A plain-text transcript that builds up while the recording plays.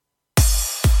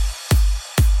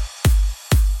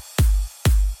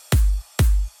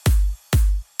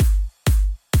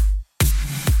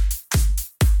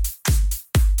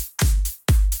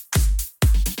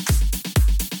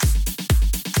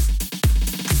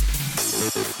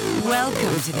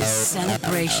Welcome to this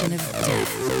celebration of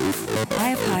death. I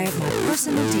have hired my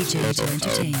personal DJ to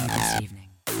entertain you this evening.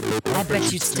 I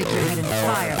bet you'd stick your head in the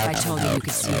fire if I told you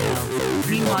could see hell.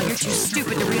 Meanwhile, you're too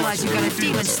stupid to realize you've got a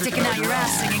demon sticking out your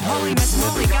ass singing, "Holy Miss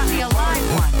Molly got me a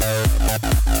live one."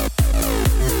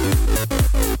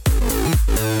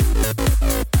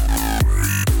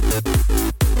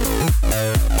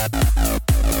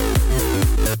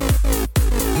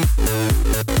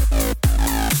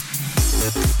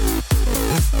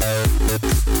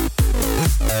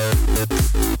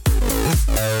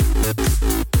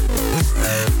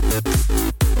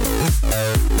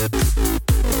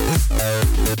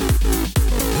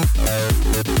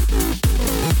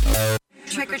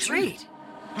 Trick or treat.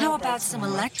 How about some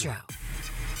electro?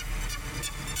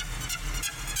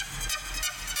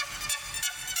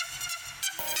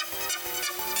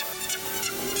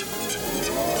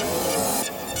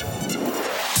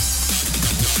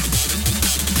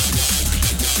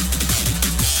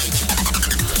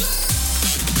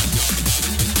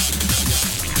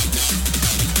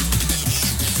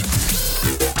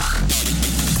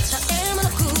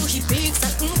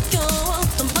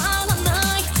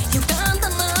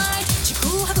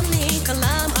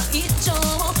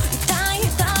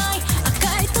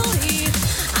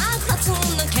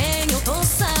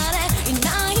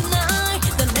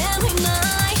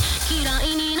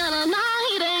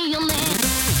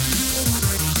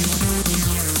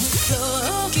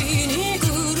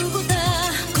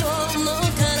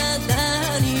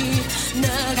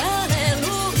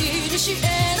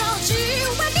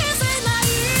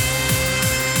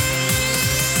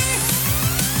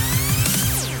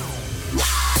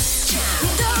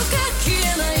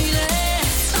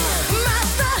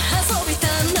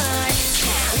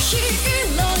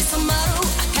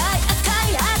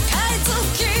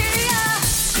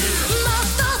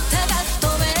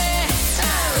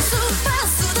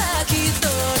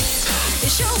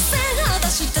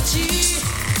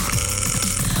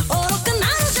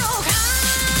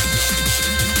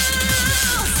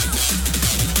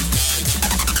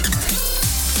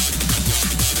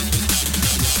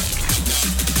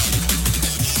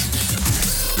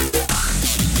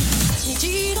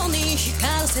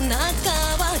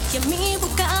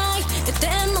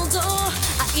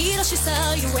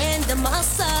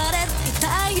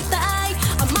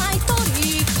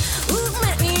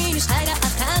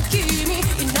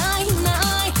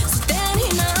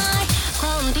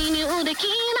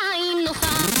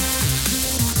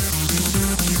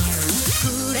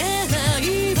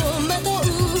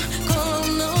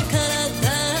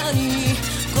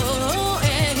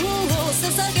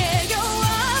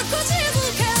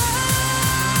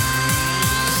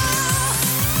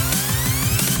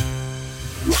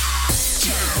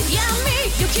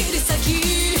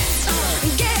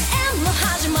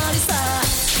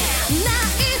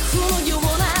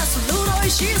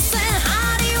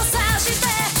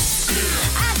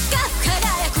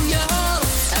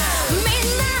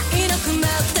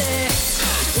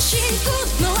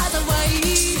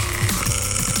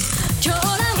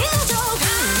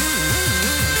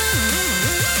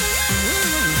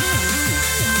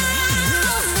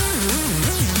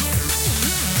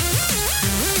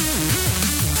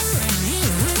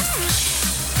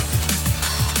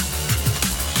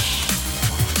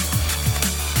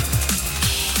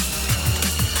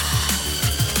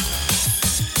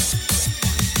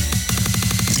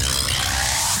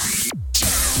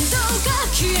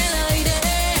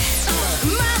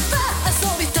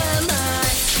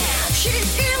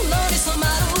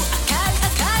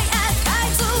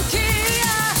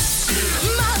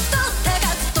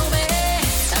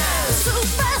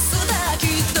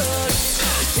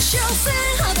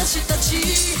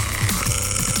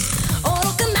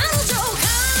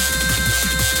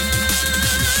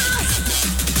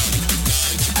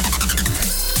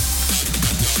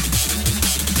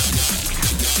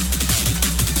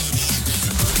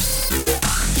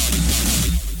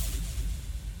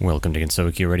 Welcome to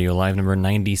Gensokyo Radio Live number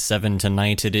 97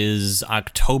 tonight. It is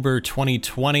October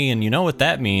 2020, and you know what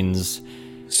that means.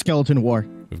 Skeleton War.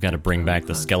 We've got to bring back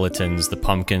the skeletons, the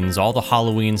pumpkins, all the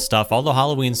Halloween stuff, all the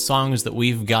Halloween songs that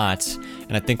we've got.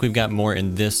 And I think we've got more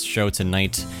in this show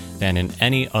tonight than in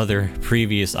any other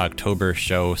previous October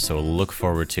show, so look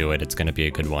forward to it. It's going to be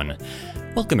a good one.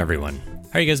 Welcome, everyone.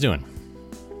 How are you guys doing?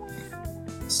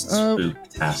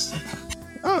 Spooktastic.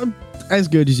 As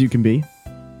good as you can be.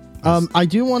 I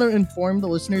do want to inform the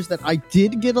listeners that I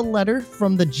did get a letter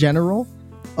from the general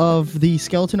of the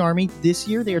Skeleton Army this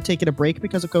year. They are taking a break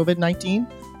because of COVID-19.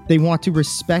 They want to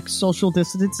respect social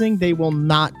distancing. They will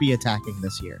not be attacking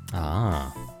this year.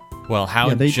 Ah. Well,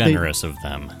 how generous of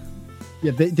them.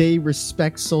 Yeah, they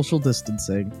respect social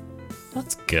distancing.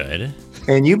 That's good.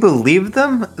 And you believe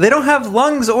them? They don't have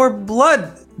lungs or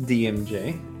blood,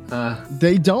 DMJ.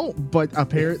 They don't, but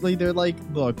apparently they're like,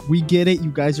 look, we get it.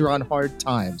 You guys are on hard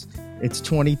times. It's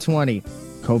 2020.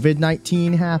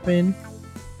 COVID-19 happened.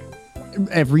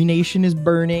 Every nation is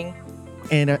burning.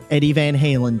 And Eddie Van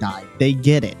Halen died. They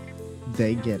get it.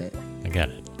 They get it. I get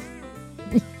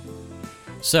it.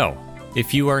 So,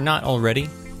 if you are not already,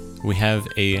 we have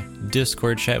a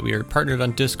Discord chat. We are partnered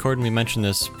on Discord, and we mention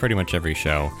this pretty much every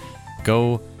show.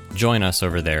 Go join us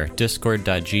over there,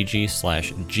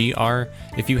 discord.gg/gr.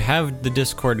 If you have the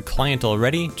Discord client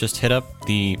already, just hit up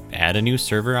the add a new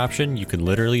server option. You can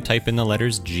literally type in the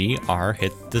letters GR,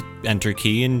 hit the enter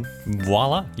key, and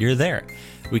voila, you're there.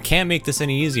 We can't make this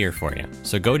any easier for you,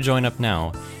 so go join up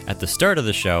now at the start of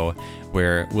the show,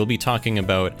 where we'll be talking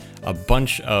about a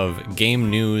bunch of game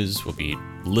news. We'll be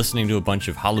listening to a bunch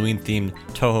of Halloween-themed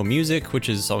Touhou music, which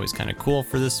is always kind of cool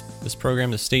for this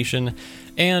program, this station.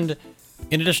 And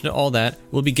in addition to all that,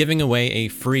 we'll be giving away a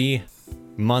free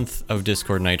month of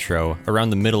Discord Nitro around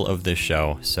the middle of this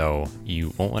show, so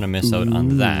you won't want to miss out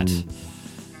on that.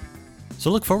 So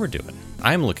look forward to it.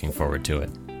 I'm looking forward to it.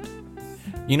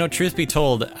 You know, truth be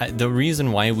told, the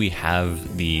reason why we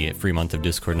have the free month of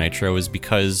Discord Nitro is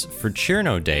because for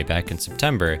Cheerno Day back in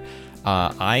September,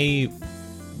 I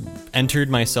entered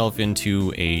myself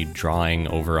into a drawing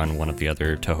over on one of the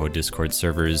other Touhou Discord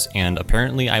servers, and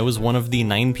apparently I was one of the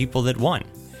 9 people that won.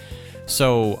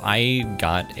 So I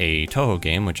got a Touhou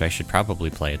game, which I should probably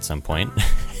play at some point.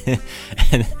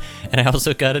 and I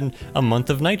also got a month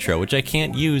of Nitro, which I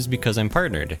can't use because I'm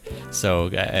partnered. So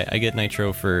I get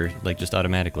Nitro for like just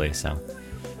automatically. So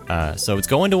it's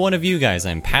going to one of you guys.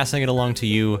 I'm passing it along to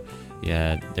you.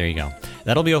 Yeah, there you go.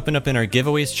 That'll be opened up in our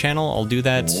giveaways channel. I'll do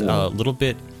that a little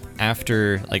bit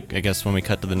after, like, I guess when we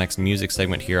cut to the next music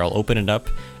segment here. I'll open it up,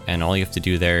 and all you have to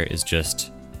do there is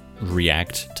just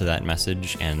react to that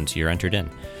message, and you're entered in.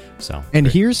 So, and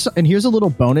here's a little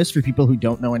bonus for people who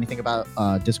don't know anything about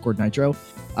Discord Nitro.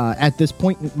 At this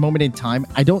moment in time,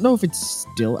 I don't know if it's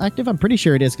still active. I'm pretty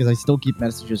sure it is because I still keep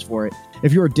messages for it.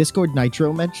 If you're a Discord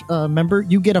Nitro member,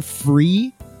 you get a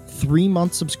free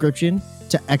 3-month subscription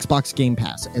to Xbox Game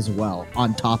Pass as well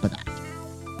on top of that.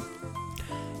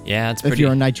 Yeah, it's pretty. If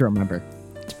you're a Nitro member,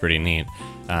 it's pretty neat.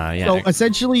 Yeah. So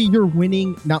essentially, you're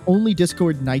winning not only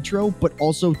Discord Nitro, but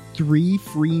also 3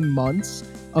 free months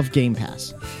of Game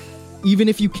Pass, even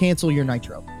if you cancel your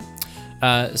Nitro.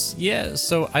 Yeah.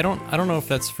 So I don't know if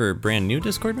that's for brand new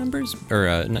Discord members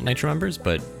or Nitro members,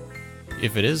 but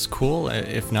if it is, cool.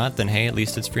 If not, then hey, at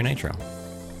least it's free Nitro.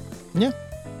 Yeah.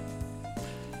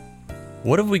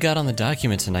 What have we got on the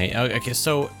document tonight? Okay,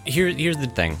 so here's the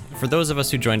thing. For those of us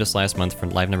who joined us last month for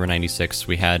live number 96,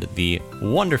 we had the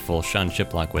wonderful Sean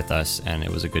Chiplock with us, and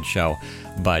it was a good show.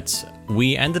 But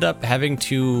we ended up having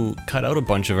to cut out a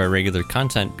bunch of our regular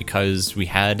content because we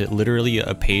had literally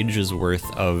a page's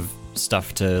worth of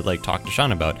stuff to like talk to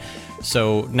Sean about.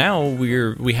 So now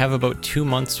we have about 2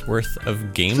 months worth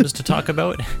of games to talk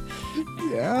about.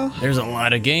 Yeah. There's a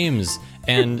lot of games.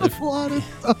 And a lot of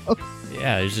stuff.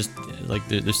 Yeah, there's just like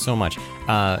there's so much.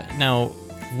 Now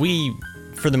we,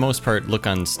 for the most part, look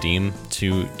on Steam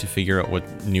to figure out what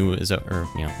new is out, or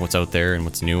what's out there and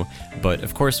what's new. But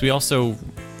of course, we also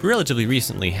relatively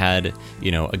recently had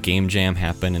a game jam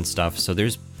happen and stuff. So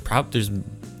there's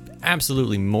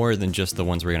absolutely more than just the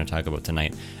ones we're going to talk about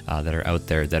tonight that are out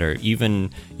there that are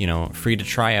even free to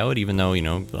try out, even though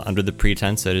under the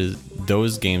pretense that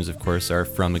those games of course are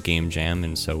from a game jam,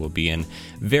 and so will be in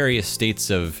various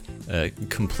states of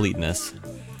completeness,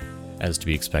 as to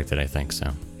be expected, I think.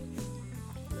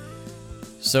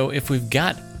 So if we've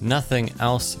got nothing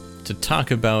else to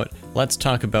talk about, let's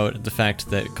talk about the fact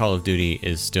that Call of Duty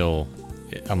is still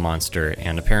a monster,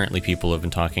 and apparently people have been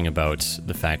talking about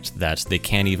the fact that they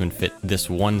can't even fit this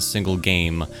one single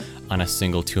game on a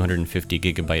single 250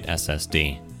 gigabyte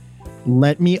SSD.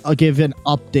 Let me give an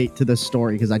update to this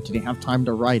story because I didn't have time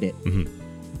to write it.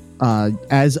 Mm-hmm.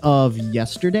 As of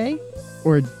yesterday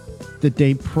or the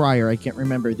day prior, I can't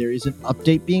remember, there is an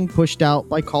update being pushed out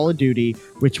by Call of Duty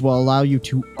which will allow you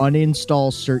to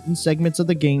uninstall certain segments of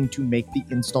the game to make the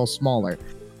install smaller.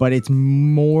 But it's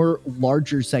more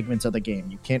larger segments of the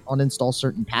game. You can't uninstall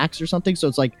certain packs or something. So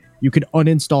it's like you can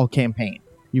uninstall campaign,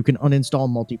 you can uninstall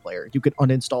multiplayer, you can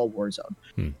uninstall Warzone.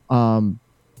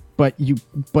 But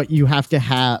you have to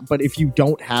have. But if you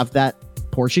don't have that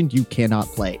portion, you cannot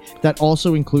play. That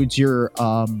also includes your.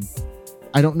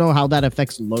 I don't know how that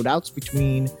affects loadouts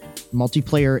between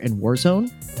multiplayer and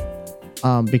Warzone.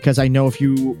 Because I know if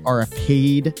you are a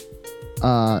paid,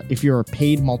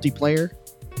 multiplayer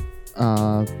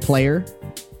player,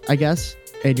 I guess,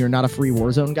 and you're not a free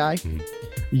Warzone guy,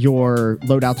 your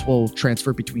loadouts will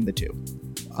transfer between the two.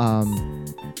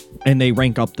 And they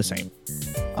rank up the same.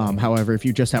 However, if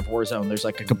you just have Warzone, there's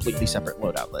like a completely separate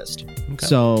loadout list. Okay.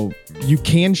 So you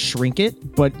can shrink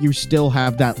it, but you still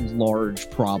have that large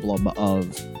problem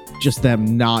of just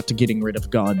them not getting rid of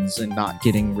guns and not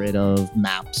getting rid of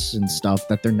maps and stuff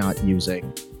that they're not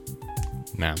using.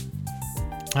 Yeah.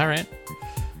 All right.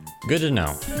 Good to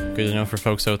know. Good to know for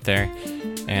folks out there.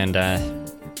 And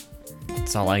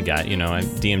that's all I got. You know,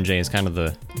 DMJ is kind of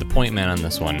the point man on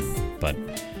this one, but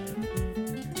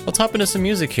let's hop into some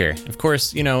music here. Of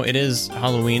course, you know, it is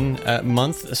Halloween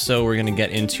month, so we're going to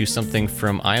get into something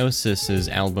from Iosis's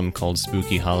album called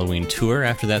Spooky Halloween Tour.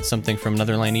 After that, something from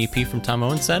Netherline EP from Tom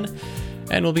Owensen.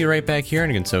 And we'll be right back here on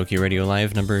Gensokyo Radio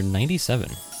Live number 97.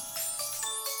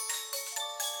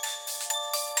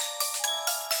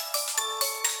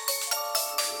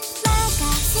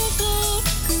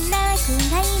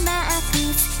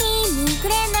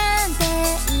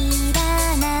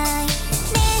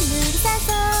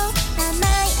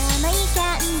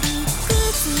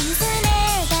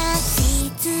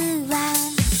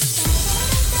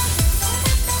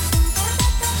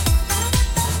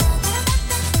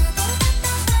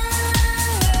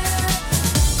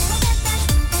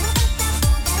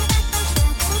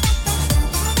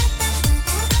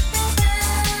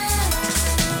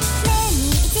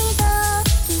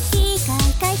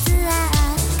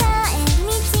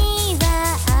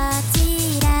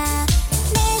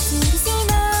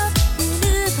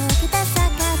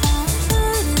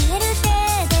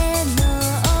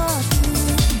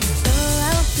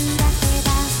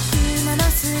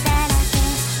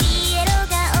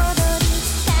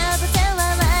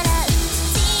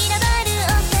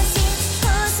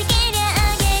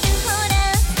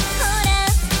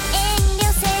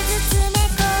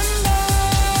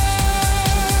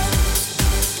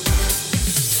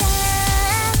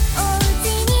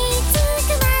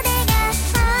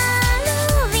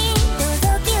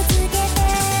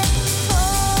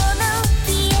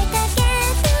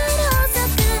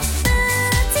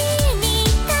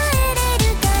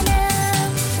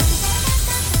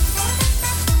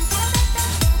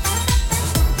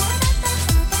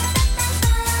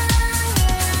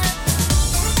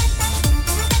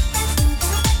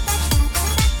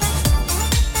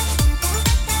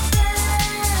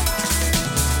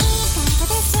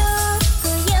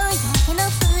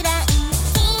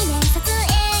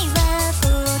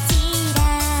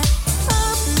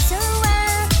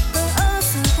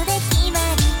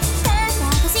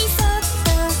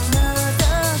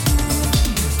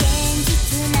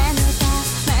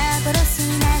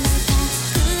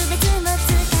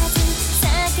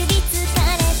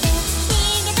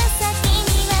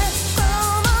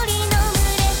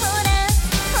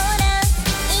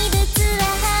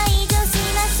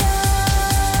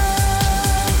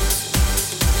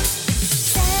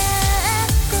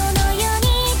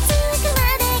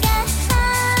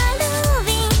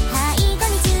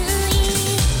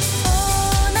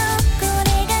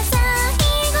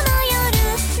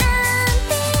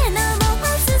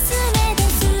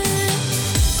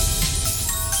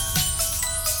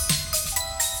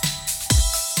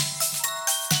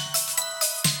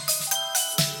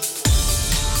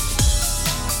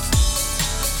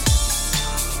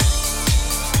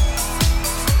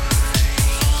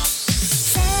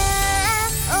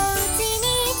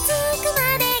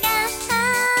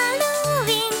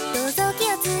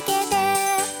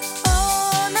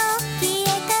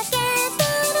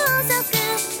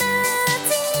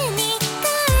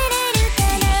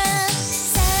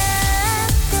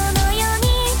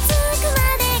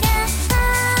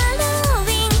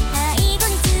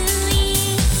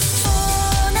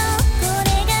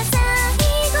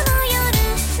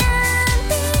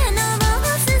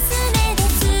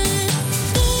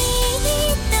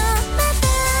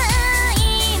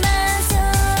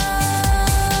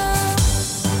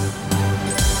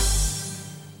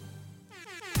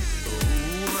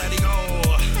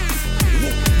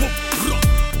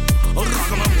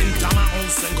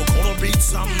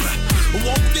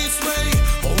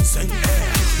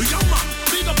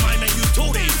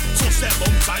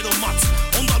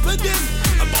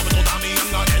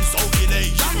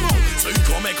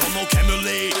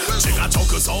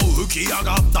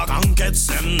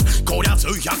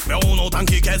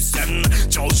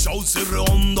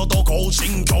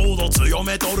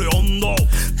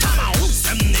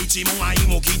 一問愛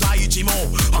も期待一問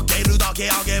開けるだけ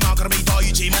あげまくるみたい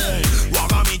一問我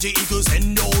が道行く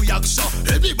占領役者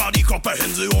エビバディクラップヘ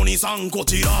ンズお兄さんこ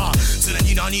ちら常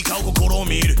に何かを試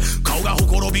みる顔がほ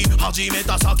ころび始め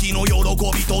た先の喜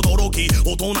びと驚き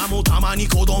大人もたまに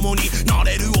子供にな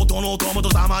れる音の友と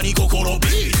たまに心び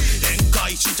宴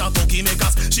会しちゃときめか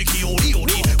す四季折々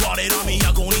我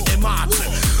ら都にて待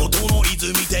つ音の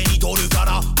泉手に取るか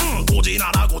ら5時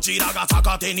ならこちらが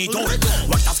逆手に取る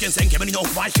湧き立つ源泉煙の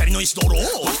不敗光の石泥湧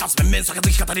き立つ面々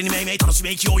杯語りにめいめい楽し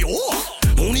め勢いよ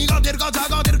鬼が出るか座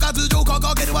が出るか頭上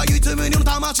掲げるは唯一無二の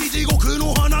魂地獄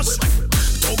の話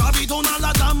トガ人な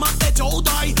ら黙ってちょう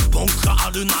だい文句があ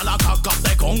るならかかっ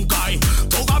て今回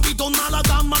トガ人なら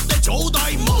黙ってちょうだ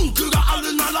い文句があ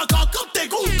るならかかって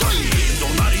今回怒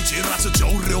鳴り散らす上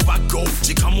量箱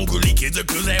時間もぐり気づ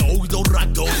くぜオードラ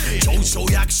ッド上昇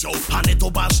役所跳ね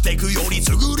飛ばしてくより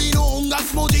すぐりの音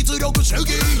楽も実力主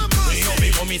義呼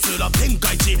び込みすら天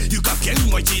下一床圏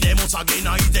は一でも下げ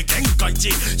ないで限界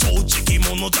値正直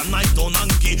者じゃないと難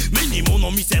儀目に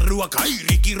物見せるは怪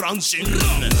力乱心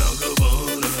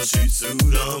話すら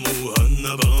も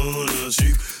花話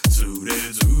ズレ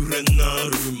ズレな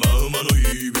るままの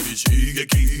指刺激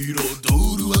彩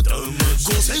るは魂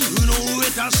五線譜の上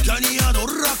確かに宿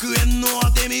る楽園の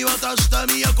果て見渡した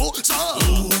都さあ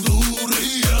踊れ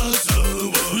やさは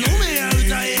飲めや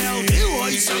歌えや手を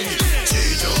愛さ地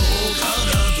上か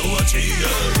らとは違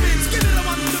うつけるら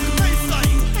満足ベースライ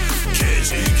ン景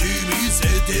色見せ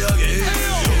てあげるよ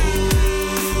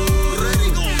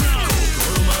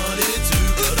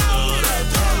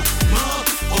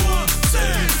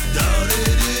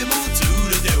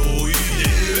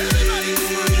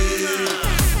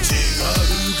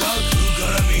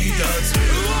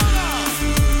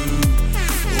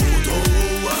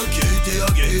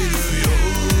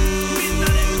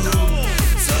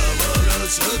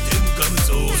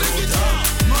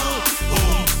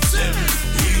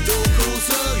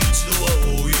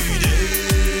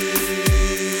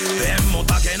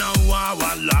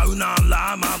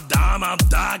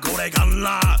これか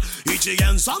ら一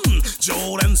元さん常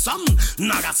連さん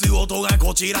流す音が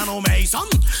こちらの名産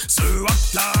座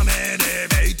った目で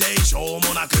ベイテーション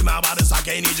もなく回る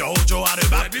酒に情緒ある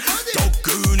ばとっく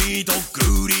にとっ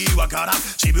くりわからん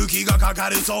しぶきがかか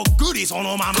るそっくりそ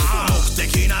のまま目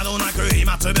的などなく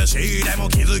暇つぶしでも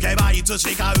気づけばいつ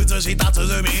しか映した鼓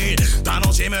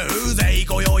楽しむ風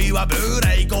情今宵はブ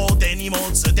レイクを手に持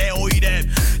つておいで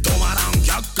止まらん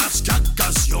客化し客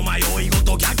化しよ迷いご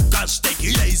と客化して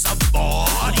きれいさっぼ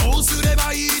どうすれ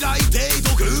ばいいだい提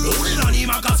督俺らに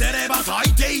任せれば大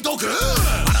提督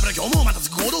学べる今日もまたす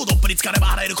ぐ行動どっぷり疲れば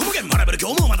払えるこの弦学べる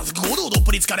今日もまたすぐ行動どっ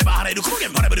ぷり疲れば払えるこの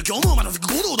弦学べる今日もまたすぐ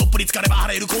行動どっぷり疲れば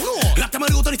払えるこのラッタま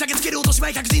るごとに竹つける落とし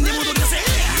前確人で戻り出せ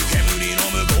煙の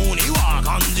向こうには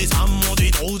漢字3文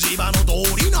字当時場の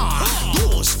通りな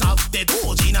どうしたって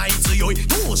動じない強い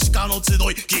投資家の集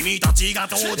い君たちが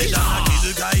当時だ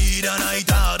気遣いいらない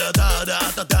ただただ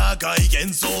温かい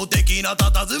幻想的な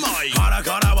佇まい腹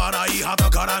から笑い旗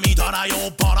から見たら酔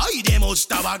っ払いでも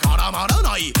下は絡まら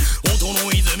ない音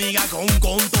の泉がコン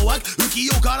コンと湧く浮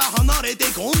世から離れて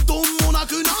混沌もな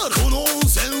くなるこの温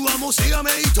泉はもしや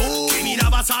めいと君ら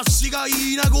は察しがい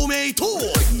いなごめいと目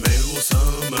を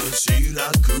覚まし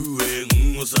楽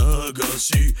園を探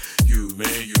し夢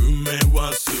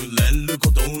忘れる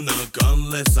ことなか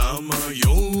れさま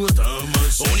よう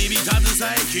魂鬼火数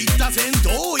さえ切った戦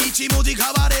闘一文字変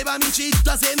われば満ちっ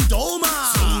た戦闘マ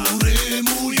ンそれ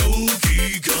も良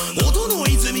きかな音の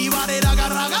泉我らが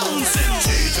ラガ温泉地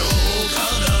上か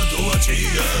らとは違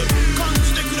う感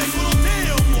じてくれこの低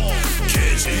音を景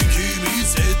色見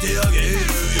せてあげるよ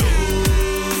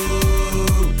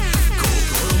心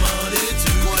までつ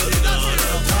かれなら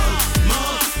たま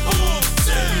温泉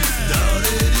誰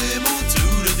でも連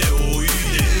れておい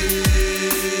で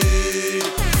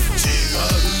違う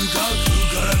角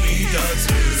から見たず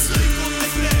吸い込んで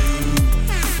くれ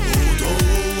音を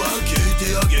開け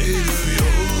てあげるよ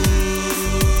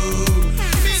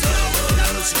騒が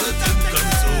せてか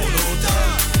そのた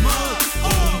ま温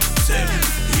泉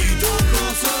いとこ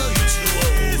さ一度は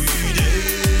おいで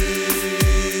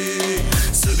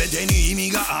全てに意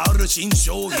味がある新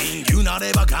商品言うな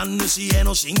れば神主へ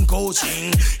の信仰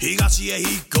心東へ引っ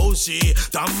越し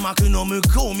弾幕の向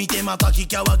こう見てまた聞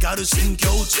きゃわかる新境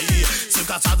地す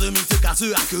かさず見つかす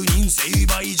悪人成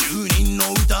敗10人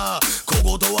の歌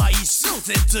小言は一生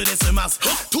節で済ます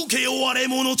時計を割れ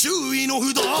者注意の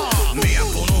札都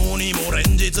の鬼も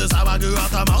連日騒ぐ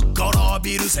頭から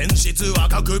ビル泉質は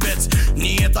格別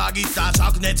煮えたぎった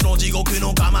灼熱の地獄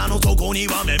の釜の底に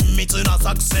は綿密な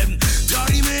作戦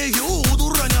足りめえよ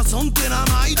踊らにゃそんてな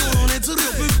毎度の熱量ぶっ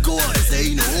壊れ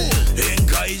性能宴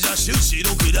会じゃ出資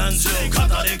独壇場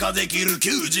肩で風切る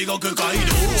旧地獄街道地上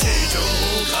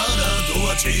からと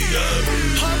は違う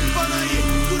半端ない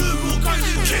グループを感じ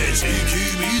る景色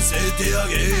見せてあ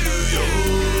げるよ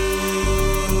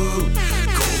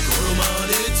心ま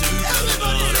でつか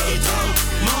まれた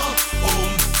ま温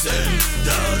泉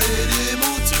誰でも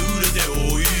連れてお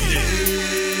いで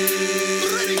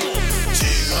地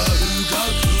下深く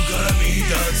から見立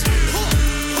つ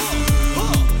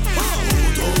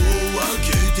音を分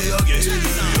けてあげるよ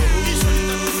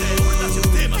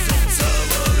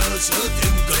騒がしゃ天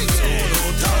下その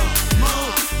たま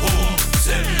温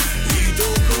泉いとこ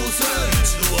さ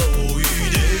一度はおい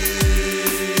で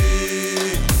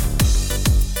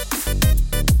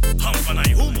半端な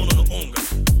い本物の音楽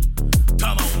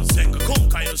玉温泉が今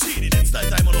回の CD で伝え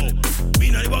たいものをみ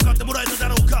んなに分かってもらえただ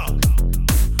ろうか One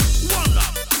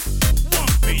Love One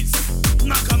Piece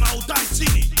仲間を大事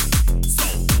にそう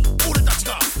俺たち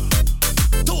が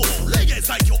東方レゲエ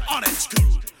最強アレンジクルー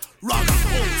ラガ温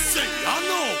泉あの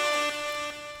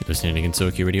You're listening to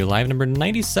Gensoki Radio Live number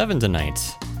 97 tonight.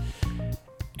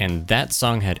 And that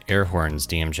song had air horns,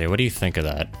 DMJ. What do you think of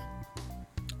that?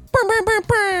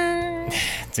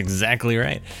 That's exactly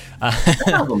right. That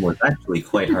album was actually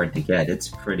quite hard to get. It's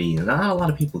pretty... Not a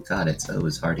lot of people got it, so it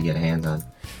was hard to get a hands on.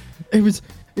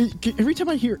 Every time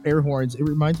I hear air horns, it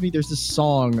reminds me there's this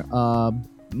song, I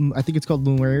think it's called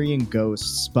Lumerian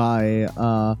Ghosts by,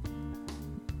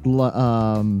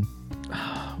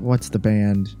 what's the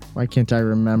band? Why can't I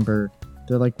remember?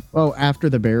 They're like, After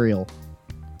the Burial.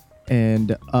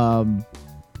 And,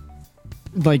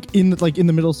 in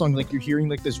the middle of the song, like, you're hearing,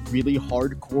 like, this really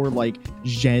hardcore, like,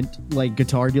 gent, like,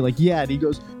 guitar. You're like, yeah, and he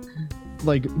goes...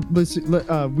 like, listen,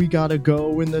 we gotta go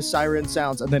when the siren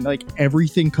sounds, and then like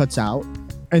everything cuts out,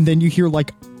 and then you hear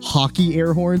like hockey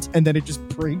air horns, and then it just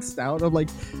breaks down. I'm like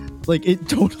it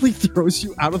totally throws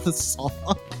you out of the song,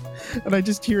 and I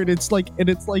just hear it. It's like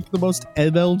the most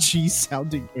MLG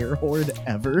sounding air horn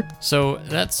ever. So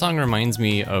that song reminds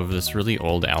me of this really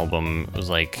old album. It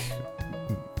was like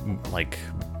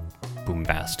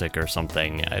Boombastic or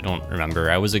something. I don't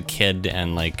remember. I was a kid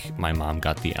and like my mom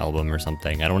got the album or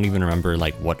something. I don't even remember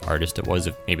like what artist it was.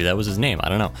 If maybe that was his name. I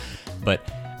don't know. But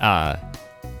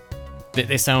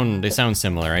they sound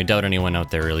similar. I doubt anyone out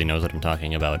there really knows what I'm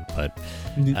talking about. But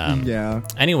yeah.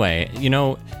 Anyway,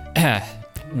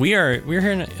 we're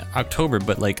here in October,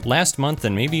 but like last month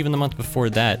and maybe even the month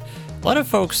before that, a lot of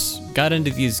folks got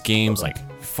into these games like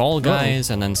Fall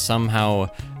Guys, and then somehow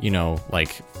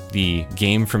like the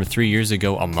game from 3 years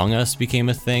ago, Among Us, became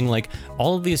a thing. Like,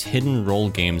 all of these hidden role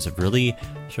games have really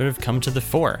sort of come to the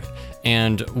fore.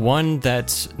 And one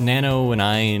that Nano and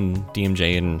I and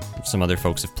DMJ and some other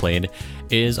folks have played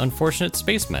is Unfortunate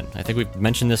Spacemen. I think we've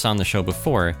mentioned this on the show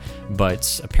before,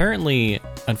 but apparently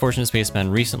Unfortunate Spacemen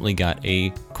recently got a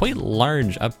quite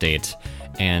large update,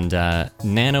 and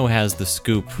Nano has the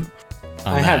scoop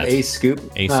on I have a scoop.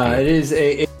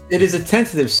 It is a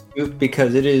tentative scoop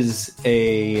because it is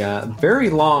a very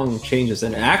long changes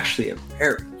and actually a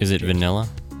very... Is it vanilla?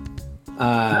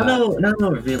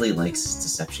 Nano really likes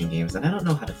deception games, and I don't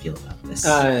know how to feel about this.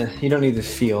 You don't need to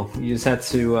feel. You just have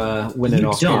to win it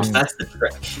off. That's the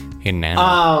trick. Hey,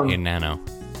 Nano. Hey, Nano.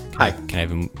 Hi. Can I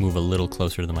have you move a little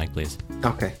closer to the mic, please?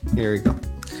 Okay, here we go.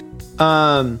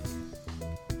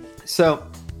 So,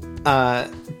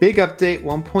 big update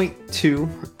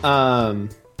 1.2.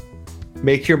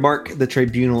 Make Your Mark, the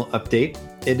Tribunal update.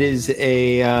 It is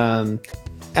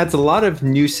adds a lot of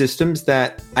new systems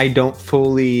that I don't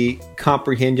fully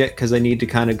comprehend yet because I need to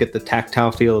kind of get the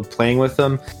tactile feel of playing with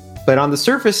them. But on the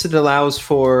surface, it allows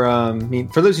for,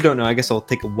 for those who don't know, I guess I'll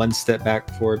take one step back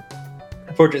for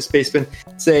Unfortunate Spaceman.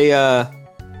 It's a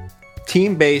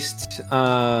team-based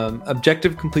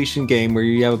objective completion game where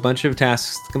you have a bunch of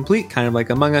tasks to complete, kind of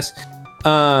like Among Us,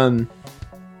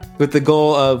 with the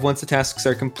goal of once the tasks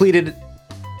are completed,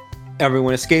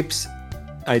 everyone escapes,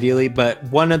 ideally, but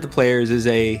one of the players is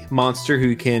a monster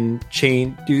who can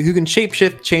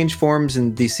shapeshift, change forms,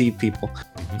 and deceive people.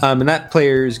 And that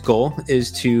player's goal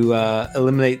is to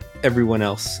eliminate everyone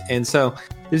else. And so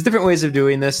there's different ways of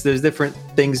doing this. There's different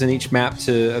things in each map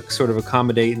to sort of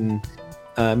accommodate and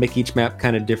make each map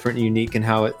kind of different and unique in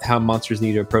how monsters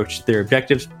need to approach their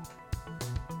objectives.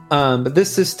 But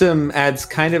this system adds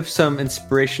kind of some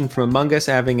inspiration from Among Us,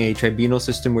 having a tribunal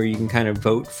system where you can kind of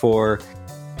vote for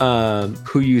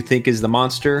who you think is the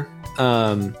monster.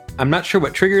 I'm not sure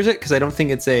what triggers it because I don't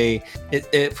think it's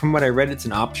from what I read, it's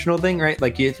an optional thing, right?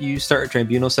 Like if you start a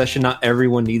tribunal session, not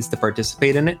everyone needs to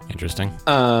participate in it. Interesting.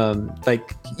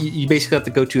 Like you basically have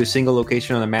to go to a single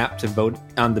location on the map to vote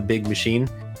on the big machine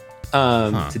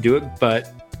to do it,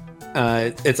 but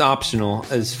it's optional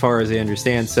as far as I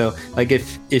understand. So like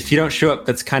if you don't show up,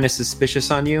 that's kind of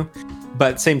suspicious on you, but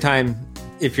at the same time,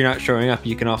 if you're not showing up,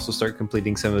 you can also start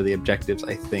completing some of the objectives,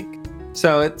 I think.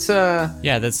 So it's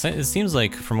yeah, it seems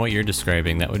like from what you're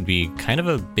describing, that would be kind of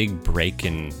a big break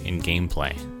in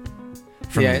gameplay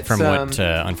from what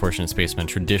Unfortunate Spaceman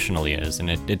traditionally is, and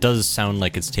it does sound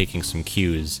like it's taking some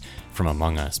cues from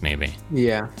Among Us, maybe.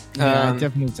 Yeah, it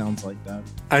definitely sounds like that.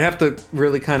 I'd have to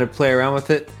really kind of play around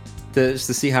with it just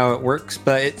to see how it works,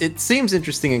 but it seems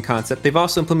interesting in concept. They've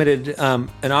also implemented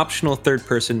an optional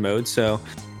third-person mode, so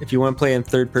if you want to play in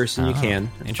third person, you can.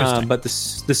 Interesting. But the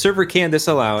server can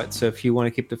disallow it, so if you want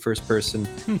to keep the first person,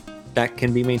 that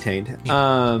can be maintained.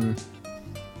 Then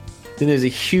there's they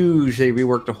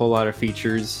reworked a whole lot of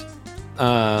features.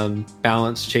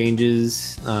 Balance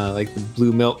changes, like the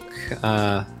blue milk,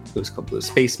 it was called blue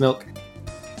space milk.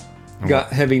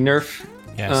 Got heavy nerf.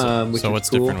 Yeah, so what's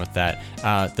cool. different with that?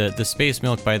 The space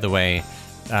milk, by the way,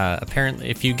 apparently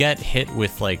if you get hit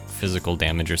with like physical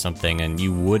damage or something and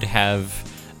you would have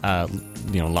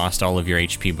lost all of your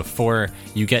HP before,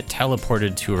 you get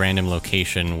teleported to a random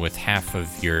location with half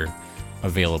of your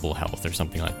available health or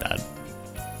something like that.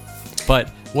 But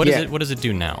what does it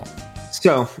do now?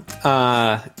 So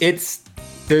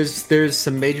there's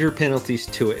some major penalties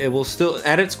to it. It will still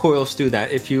at its core it'll do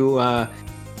that. If you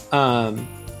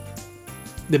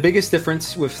the biggest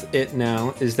difference with it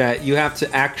now is that you have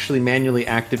to actually manually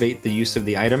activate the use of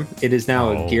the item. It is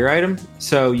now a gear item,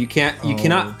 so you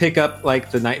cannot pick up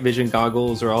like the night vision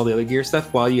goggles or all the other gear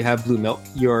stuff while you have blue milk.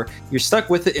 You're stuck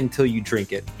with it until you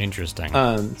drink it. Interesting.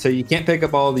 So you can't pick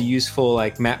up all the useful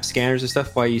like map scanners and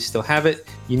stuff while you still have it.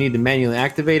 You need to manually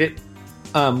activate it.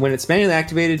 When it's manually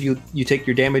activated, you take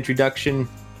your damage reduction,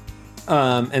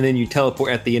 and then you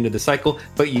teleport at the end of the cycle.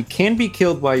 But you can be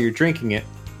killed while you're drinking it.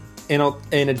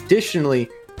 And additionally,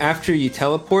 after you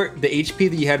teleport, the HP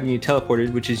that you had when you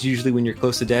teleported, which is usually when you're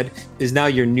close to dead, is now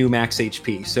your new max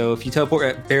HP. So if you teleport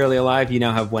at barely alive, you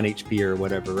now have 1 HP or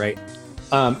whatever, right?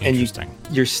 And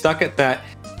you're stuck at that.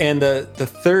 And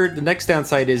the next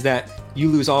downside is that you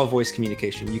lose all voice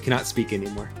communication. You cannot speak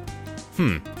anymore.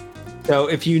 So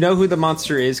if you know who the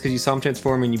monster is because you saw him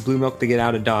transform and you blue milk to get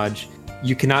out of dodge,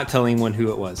 you cannot tell anyone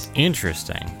who it was.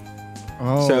 Interesting.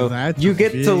 Oh, so that's you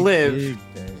get to live. Big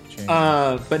change.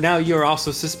 But now you're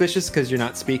also suspicious because you're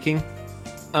not speaking,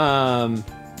 and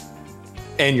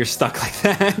you're stuck like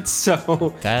that.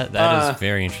 So that is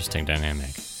very interesting dynamic.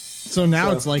 So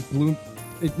now it's like blue.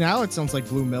 Now it sounds like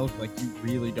blue milk. Like you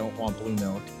really don't want blue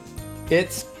milk.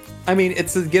 It's a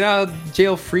get out of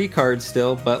jail free card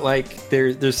still, but like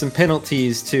there's some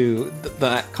penalties to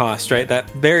that cost, right?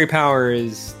 That berry power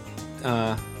is.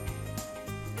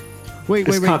 Wait.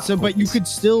 So, but you could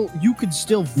still vote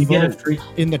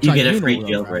in the tribunal. You get a free though,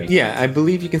 jailbreak. right? Yeah, I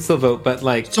believe you can still vote, but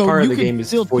like So part of you the could game is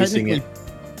still voicing it.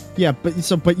 Yeah,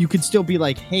 but you could still be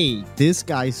like, hey, this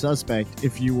guy's suspect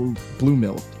if you were blue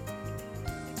milk.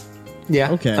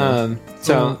 Yeah. Okay.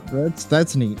 So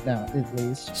that's neat. Now at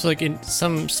least. So like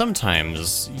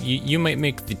sometimes you might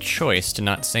make the choice to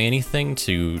not say anything,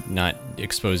 to not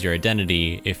expose your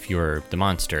identity if you're the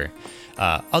monster.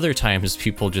 Other times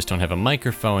people just don't have a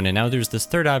microphone, and now there's this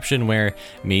third option where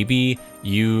maybe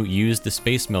you use the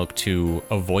space milk to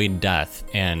avoid death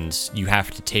and you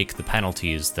have to take the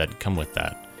penalties that come with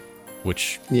that,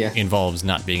 which involves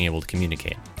not being able to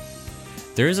communicate.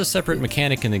 There is a separate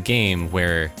mechanic in the game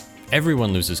where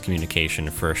everyone loses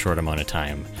communication for a short amount of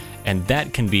time, and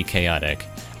that can be chaotic.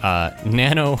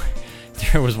 Nano,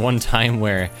 there was one time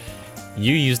where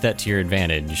you used that to your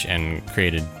advantage and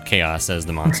created chaos as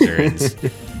the monster.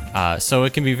 And, so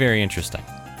it can be very interesting.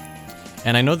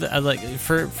 And I know that like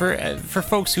for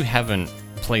folks who haven't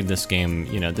played this game,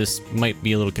 this might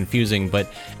be a little confusing,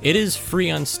 but it is free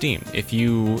on Steam. If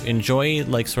you enjoy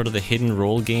like sort of the hidden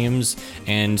role games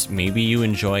and maybe you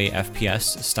enjoy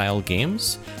FPS style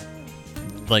games,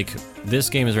 like this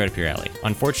game is right up your alley.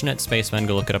 Unfortunate Spaceman,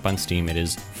 go look it up on Steam. It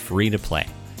is free to play.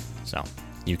 So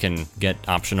you can get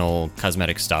optional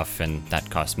cosmetic stuff, and that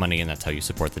costs money, and that's how you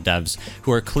support the devs,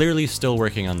 who are clearly still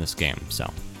working on this game.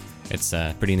 So it's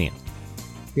pretty neat.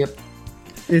 Yep.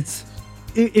 It's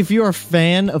if you're a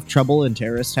fan of Trouble in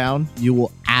Terrorist Town, you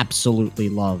will absolutely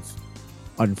love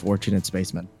Unfortunate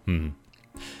Spaceman.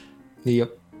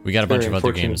 Yep. We got a bunch of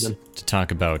other games to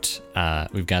talk about.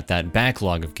 We've got that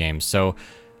backlog of games. So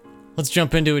let's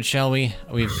jump into it, shall we?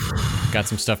 We've got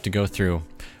some stuff to go through.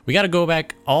 we got to go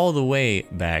back all the way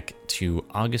back to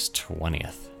August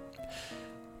 20th.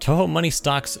 Touhou Money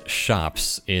Stocks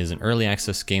Shops is an early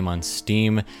access game on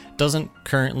Steam. Doesn't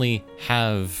currently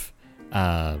have,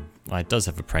 well, it does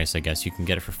have a price, I guess. You can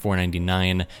get it for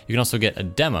 $4.99. You can also get a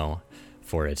demo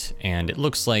for it, and it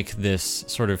looks like this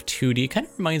sort of 2D. Kind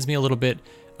of reminds me a little bit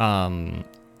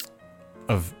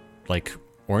of like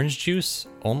Orange Juice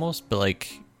almost, but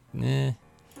like,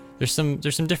 there's some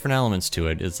different elements to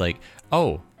it. It's like,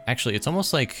 oh, actually, it's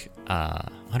almost like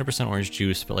 100% Orange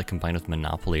Juice, but like combined with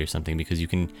Monopoly or something, because you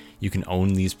can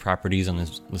own these properties on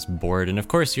this board, and of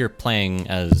course you're playing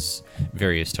as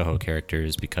various Touhou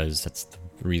characters because that's the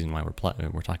reason why we're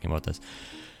talking about this.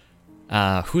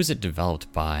 Who's it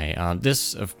developed by?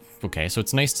 Okay, so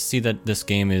it's nice to see that this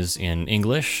game is in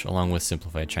English along with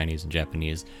simplified Chinese and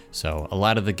Japanese. So a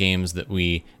lot of the games that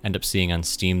we end up seeing on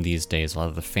Steam these days, a lot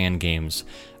of the fan games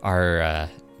are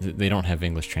they don't have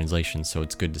English translations, so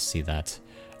it's good to see that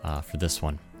for this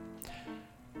one.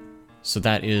 So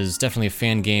that is definitely a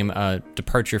fan game,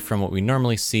 departure from what we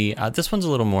normally see. This one's a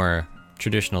little more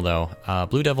traditional though.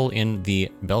 Blue Devil in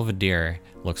the Belvedere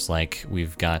looks like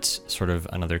we've got sort of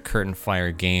another curtain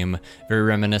fire game, very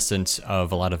reminiscent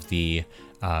of a lot of the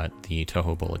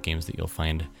Touhou bullet games that you'll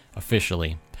find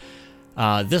officially.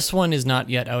 This one is not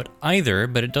yet out either,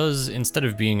 but it does, instead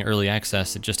of being early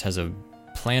access, it just has a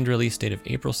planned release date of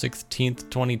April 16th,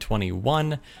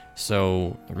 2021.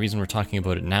 So the reason we're talking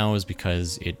about it now is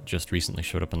because it just recently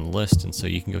showed up on the list, and so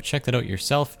you can go check that out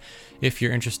yourself if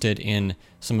you're interested in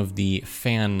some of the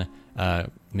fan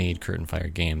made curtain fire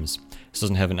games. This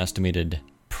doesn't have an estimated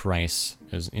price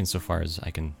insofar as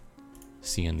I can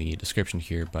see in the description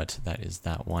here, but that is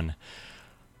that one.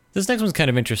 This next one's kind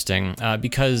of interesting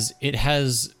because it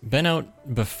has been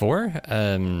out before,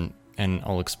 and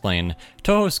I'll explain.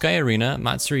 Touhou Sky Arena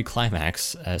Matsuri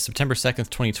Climax, September 2nd,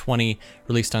 2020,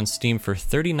 released on Steam for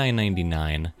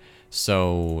 $39.99.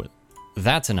 So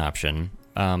that's an option.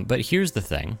 But here's the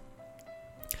thing.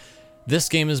 This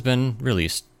game has been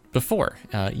released before.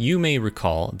 You may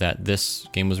recall that this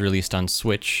game was released on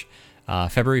Switch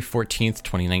February 14th,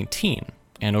 2019.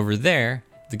 And over there,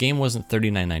 the game wasn't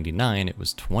 $39.99, it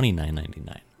was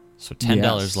 $29.99. So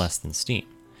 $10 less than Steam.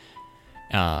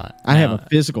 I have a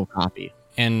physical copy.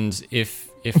 And if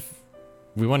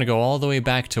we want to go all the way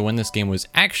back to when this game was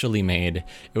actually made,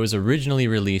 it was originally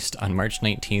released on March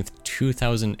 19th,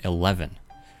 2011.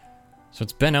 So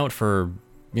it's been out for,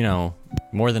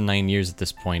 more than 9 years at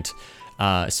this point.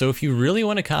 So if you really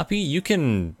want a copy, you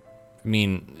can,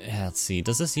 let's see,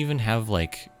 does this even have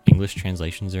like English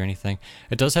translations or anything?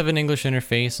 It does have an English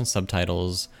interface and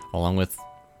subtitles along with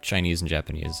Chinese and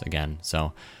Japanese again.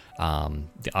 So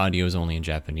the audio is only in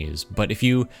Japanese, but if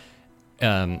you,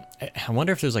 I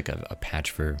wonder if there's like a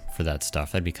patch for that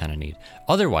stuff. That'd be kind of neat.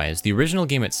 Otherwise, the original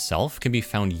game itself can be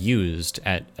found used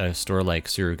at a store like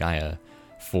Surugaya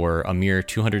for a mere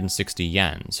 260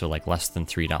 yen, so like less than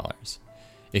 $3.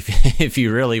 If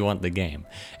you really want the game.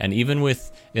 And even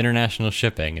with international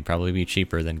shipping, it'd probably be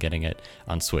cheaper than getting it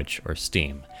on Switch or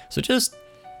Steam. So just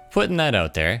putting that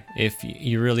out there, if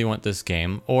you really want this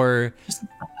game, or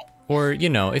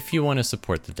if you want to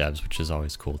support the devs, which is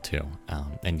always cool too,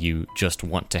 and you just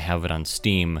want to have it on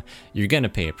Steam, you're going to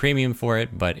pay a premium for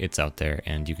it, but it's out there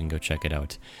and you can go check it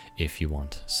out if you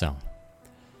want. So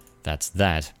that's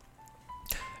that.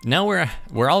 Now we're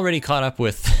already caught up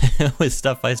with with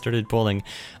stuff I started pulling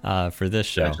for this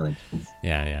show.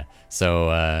 Yeah.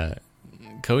 So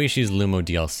Koishi's Lumo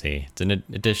DLC. It's an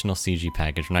additional CG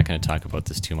package. We're not going to talk about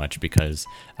this too much because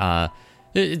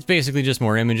it's basically just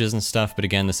more images and stuff. But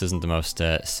again, this isn't the most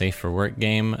safe for work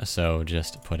game, so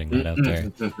just putting that out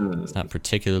there. It's not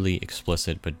particularly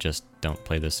explicit, but just don't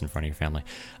play this in front of your family.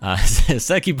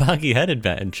 Sekibaki Head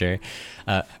Adventure.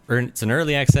 It's an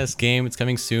early access game. It's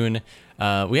coming soon.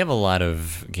 We have a lot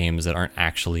of games that aren't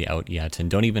actually out yet and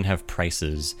don't even have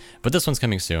prices, but this one's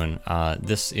coming soon.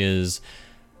 This is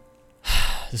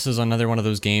another one of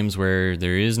those games where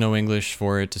there is no English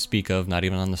for it to speak of, not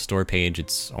even on the store page.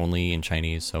 It's only in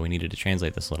Chinese, so we needed to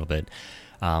translate this a little bit.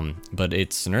 But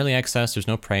it's an early access, there's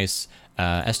no price.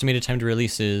 Estimated time to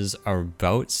release is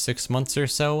about 6 months or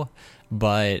so,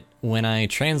 but when I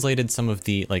translated some of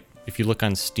the, if you look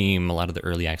on Steam, a lot of the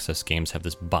early access games have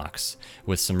this box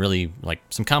with some really,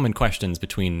 some common questions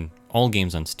between all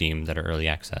games on Steam that are early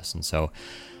access. And so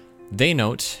they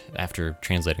note, after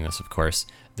translating this, of course,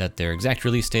 that their exact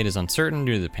release date is uncertain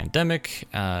due to the pandemic.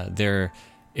 Their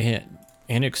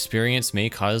inexperience may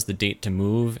cause the date to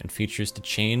move and features to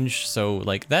change. So,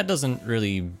 that doesn't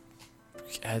really...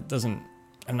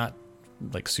 I'm not,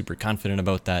 super confident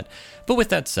about that. But with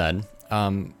that said,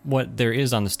 what there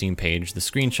is on the Steam page, the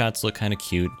screenshots look kind of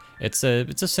cute. It's a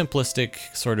simplistic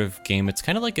sort of game. It's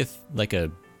kind of like a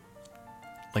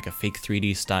fake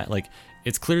 3D style. Like,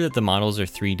 it's clear that the models are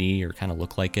 3D or kind of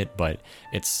look like it, but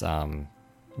it's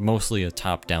mostly a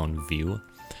top-down view.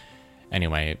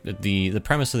 Anyway, the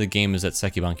premise of the game is that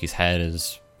Sekibanki's head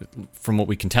is, from what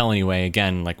we can tell anyway,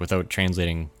 again, like without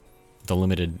translating the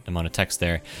limited amount of text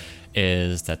there,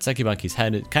 is that Sekibanki's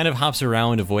head kind of hops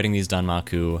around avoiding these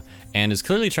Danmaku and is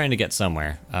clearly trying to get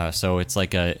somewhere. So it's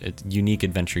like a unique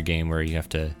adventure game where you have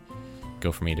to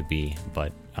go from A to B.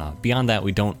 But beyond that,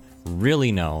 we don't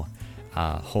really know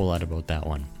a whole lot about that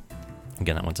one.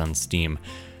 Again, that one's on Steam.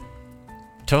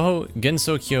 Toho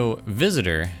Gensokyo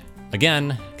Visitor,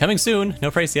 again, coming soon.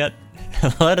 No price yet.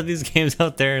 A lot of these games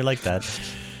out there like that.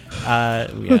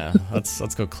 Yeah,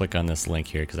 let's go click on this link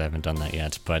here because I haven't done that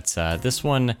yet. But this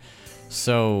one,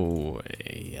 so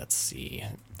let's see,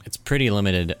 it's pretty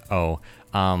limited.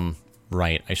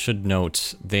 Right, I should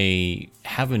note they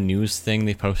have a news thing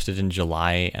they posted in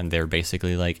July, and they're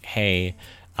basically like, hey,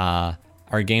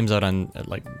 our game's out on,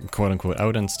 like, quote unquote,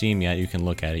 out on Steam yet. You can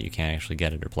look at it, you can't actually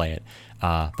get it or play it.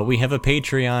 But we have a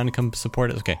Patreon, come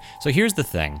support it. Okay, so here's the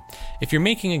thing. If you're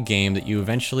making a game that you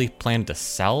eventually plan to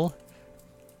sell,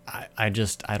 I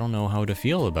don't know how to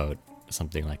feel about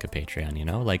something like a Patreon, you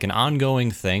know? Like an ongoing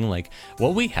thing, like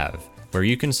what we have, where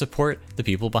you can support the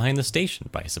people behind the station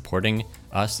by supporting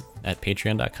us at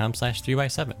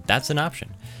patreon.com/3by7. That's an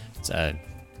option.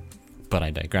 But I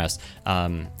digress.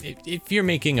 If you're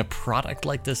making a product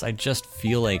like this, I just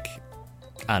feel like,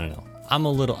 I don't know, I'm a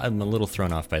little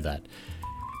thrown off by that.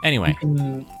 Anyway,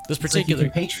 this particular... You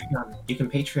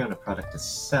can Patreon a product to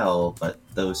sell, but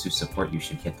those who support you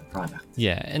should get the product.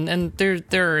 Yeah, and there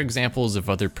are examples of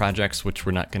other projects which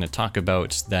we're not going to talk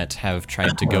about that have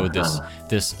tried to go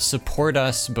this support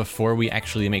us before we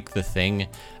actually make the thing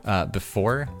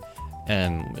before,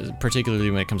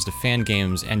 particularly when it comes to fan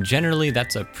games, and generally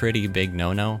that's a pretty big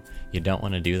no-no. You don't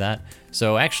want to do that.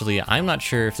 So actually, I'm not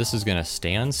sure if this is going to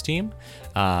stay on Steam.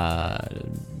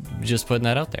 Just putting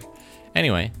that out there.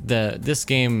 Anyway, this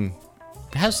game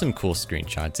has some cool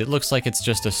screenshots. It looks like it's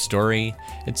just a story.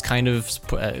 It's kind of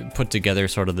put together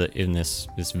sort of in this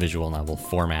visual novel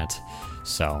format.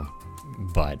 So,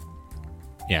 but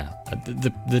yeah,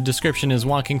 the description is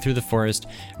walking through the forest.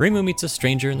 Reimu meets a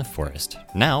stranger in the forest.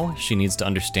 Now she needs to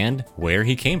understand where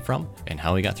he came from and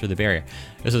how he got through the barrier.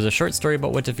 This is a short story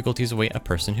about what difficulties await a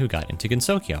person who got into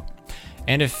Gensokyo.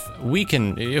 And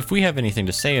if we have anything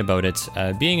to say about it,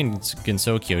 being in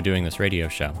Gensokyo doing this radio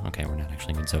show. Okay, we're not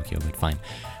actually in Gensokyo, but fine.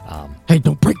 Hey,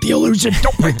 don't break the illusion!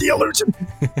 Don't break the illusion!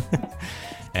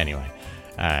 Anyway,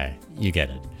 you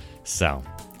get it. So,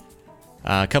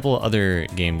 a couple of other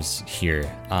games here.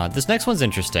 This next one's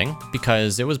interesting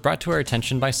because it was brought to our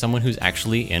attention by someone who's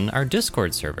actually in our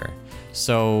Discord server.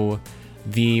 So,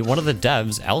 one of the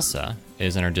devs, Elsa,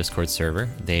 is in our Discord server.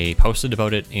 They posted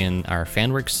about it in our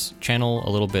Fanworks channel a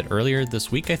little bit earlier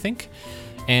this week, I think.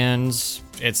 And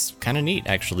it's kind of neat,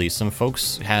 actually. Some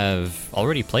folks have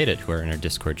already played it who are in our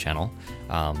Discord channel.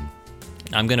 I'm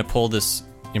going to pull this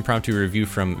impromptu review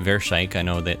from Vershike. I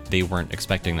know that they weren't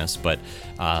expecting this, but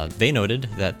they noted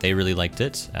that they really liked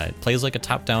it. It plays like a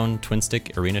top-down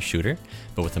twin-stick arena shooter,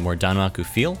 but with a more Danmaku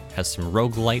feel. Has some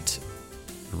roguelike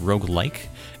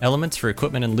elements for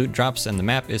equipment and loot drops, and the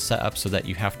map is set up so that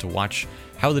you have to watch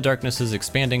how the darkness is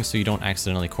expanding so you don't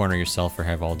accidentally corner yourself or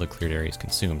have all the cleared areas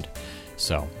consumed.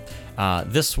 So,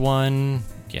 this one,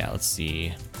 yeah, let's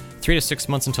see, 3 to 6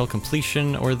 months until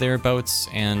completion or thereabouts,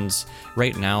 and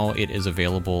right now it is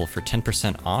available for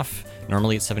 10% off.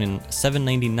 Normally it's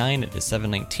 $7.99, it is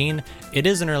 $7.19. It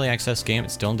is an early access game,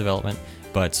 it's still in development,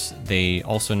 but they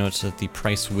also note that the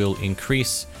price will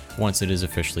increase once it is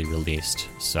officially released.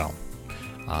 So,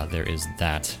 there is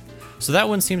that. So that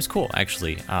one seems cool,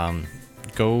 actually.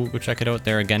 Go check it out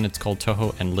there. Again, it's called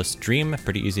Toho Endless Dream.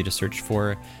 Pretty easy to search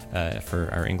for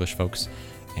our English folks.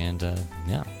 And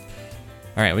yeah.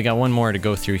 All right, we got one more to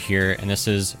go through here, and this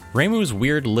is Reimu's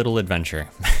Weird Little Adventure.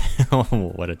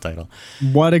 What a title!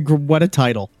 What a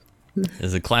title!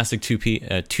 It's a classic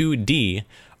 2D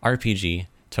RPG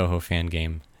Toho fan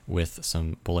game with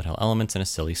some bullet hell elements and a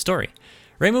silly story.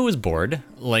 Reimu was bored,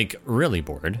 like really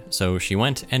bored, so she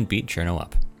went and beat Cherno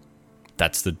up.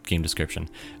 That's the game description.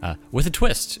 With a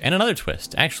twist, and another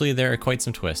twist. Actually, there are quite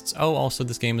some twists. Oh, also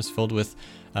this game is filled with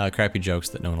crappy jokes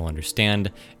that no one will understand.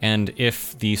 And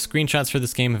if the screenshots for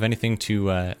this game have anything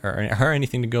to, are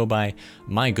anything to go by,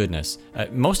 my goodness.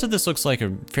 Most of this looks like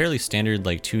a fairly standard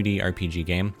like 2D RPG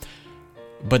game.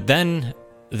 But then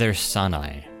there's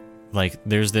Sanae. Like,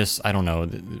 there's this, I don't know,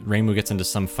 Reimu gets into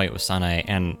some fight with Sanae,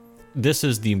 and this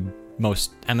is the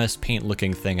most MS Paint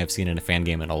looking thing I've seen in a fan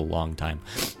game in a long time.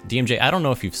 DMJ, I don't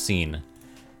know if you've seen,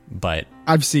 but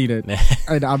I've seen it,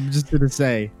 and I'm just gonna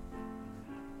say,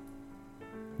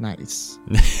 nice.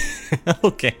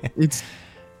 okay. It's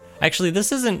Actually,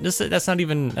 that's not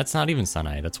even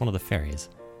Suneye. That's one of the fairies.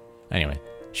 Anyway,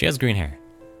 she has green hair.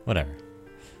 Whatever.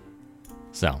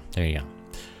 So there you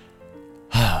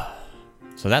go.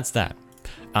 So that's that.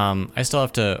 I still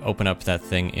have to open up that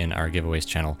thing in our giveaways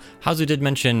channel. Hazu did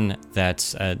mention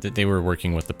that they were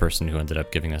working with the person who ended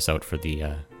up giving us out for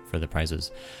the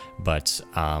prizes, but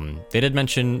they did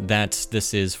mention that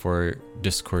this is for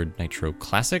Discord Nitro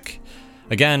Classic.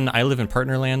 Again, I live in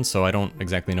Partnerland, so I don't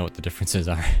exactly know what the differences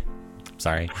are.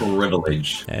 Sorry.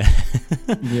 Privilege.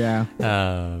 yeah.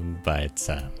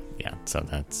 Yeah. So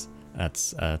that's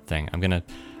a thing.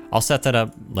 I'll set that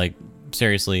up like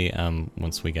seriously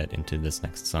once we get into this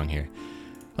next song here.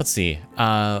 Let's see.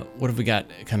 What have we got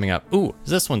coming up? Ooh,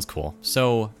 this one's cool.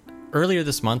 So earlier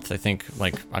this month, I think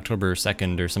like October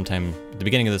 2nd or sometime at the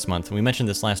beginning of this month, and we mentioned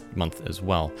this last month as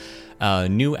well, a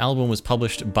new album was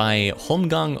published by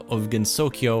Homgang of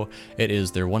Gensokyo. It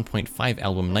is their 1.5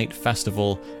 album night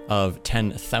festival of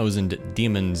 10,000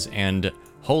 demons, and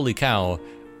holy cow,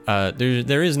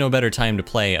 there is no better time to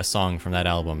play a song from that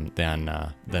album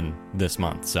than this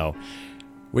month. So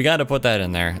we got to put that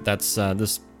in there. That's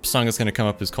this song that's going to come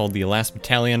up is called The Last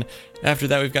Battalion. After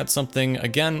that, we've got something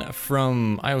again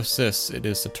from Iosis. It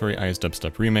is Satori Ai's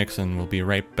dubstep remix, and we'll be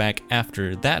right back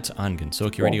after that on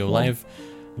Gensokyo Radio Live,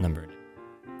 number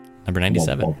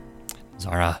 97.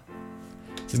 Zara.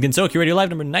 This is Gensokyo Radio Live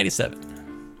number 97.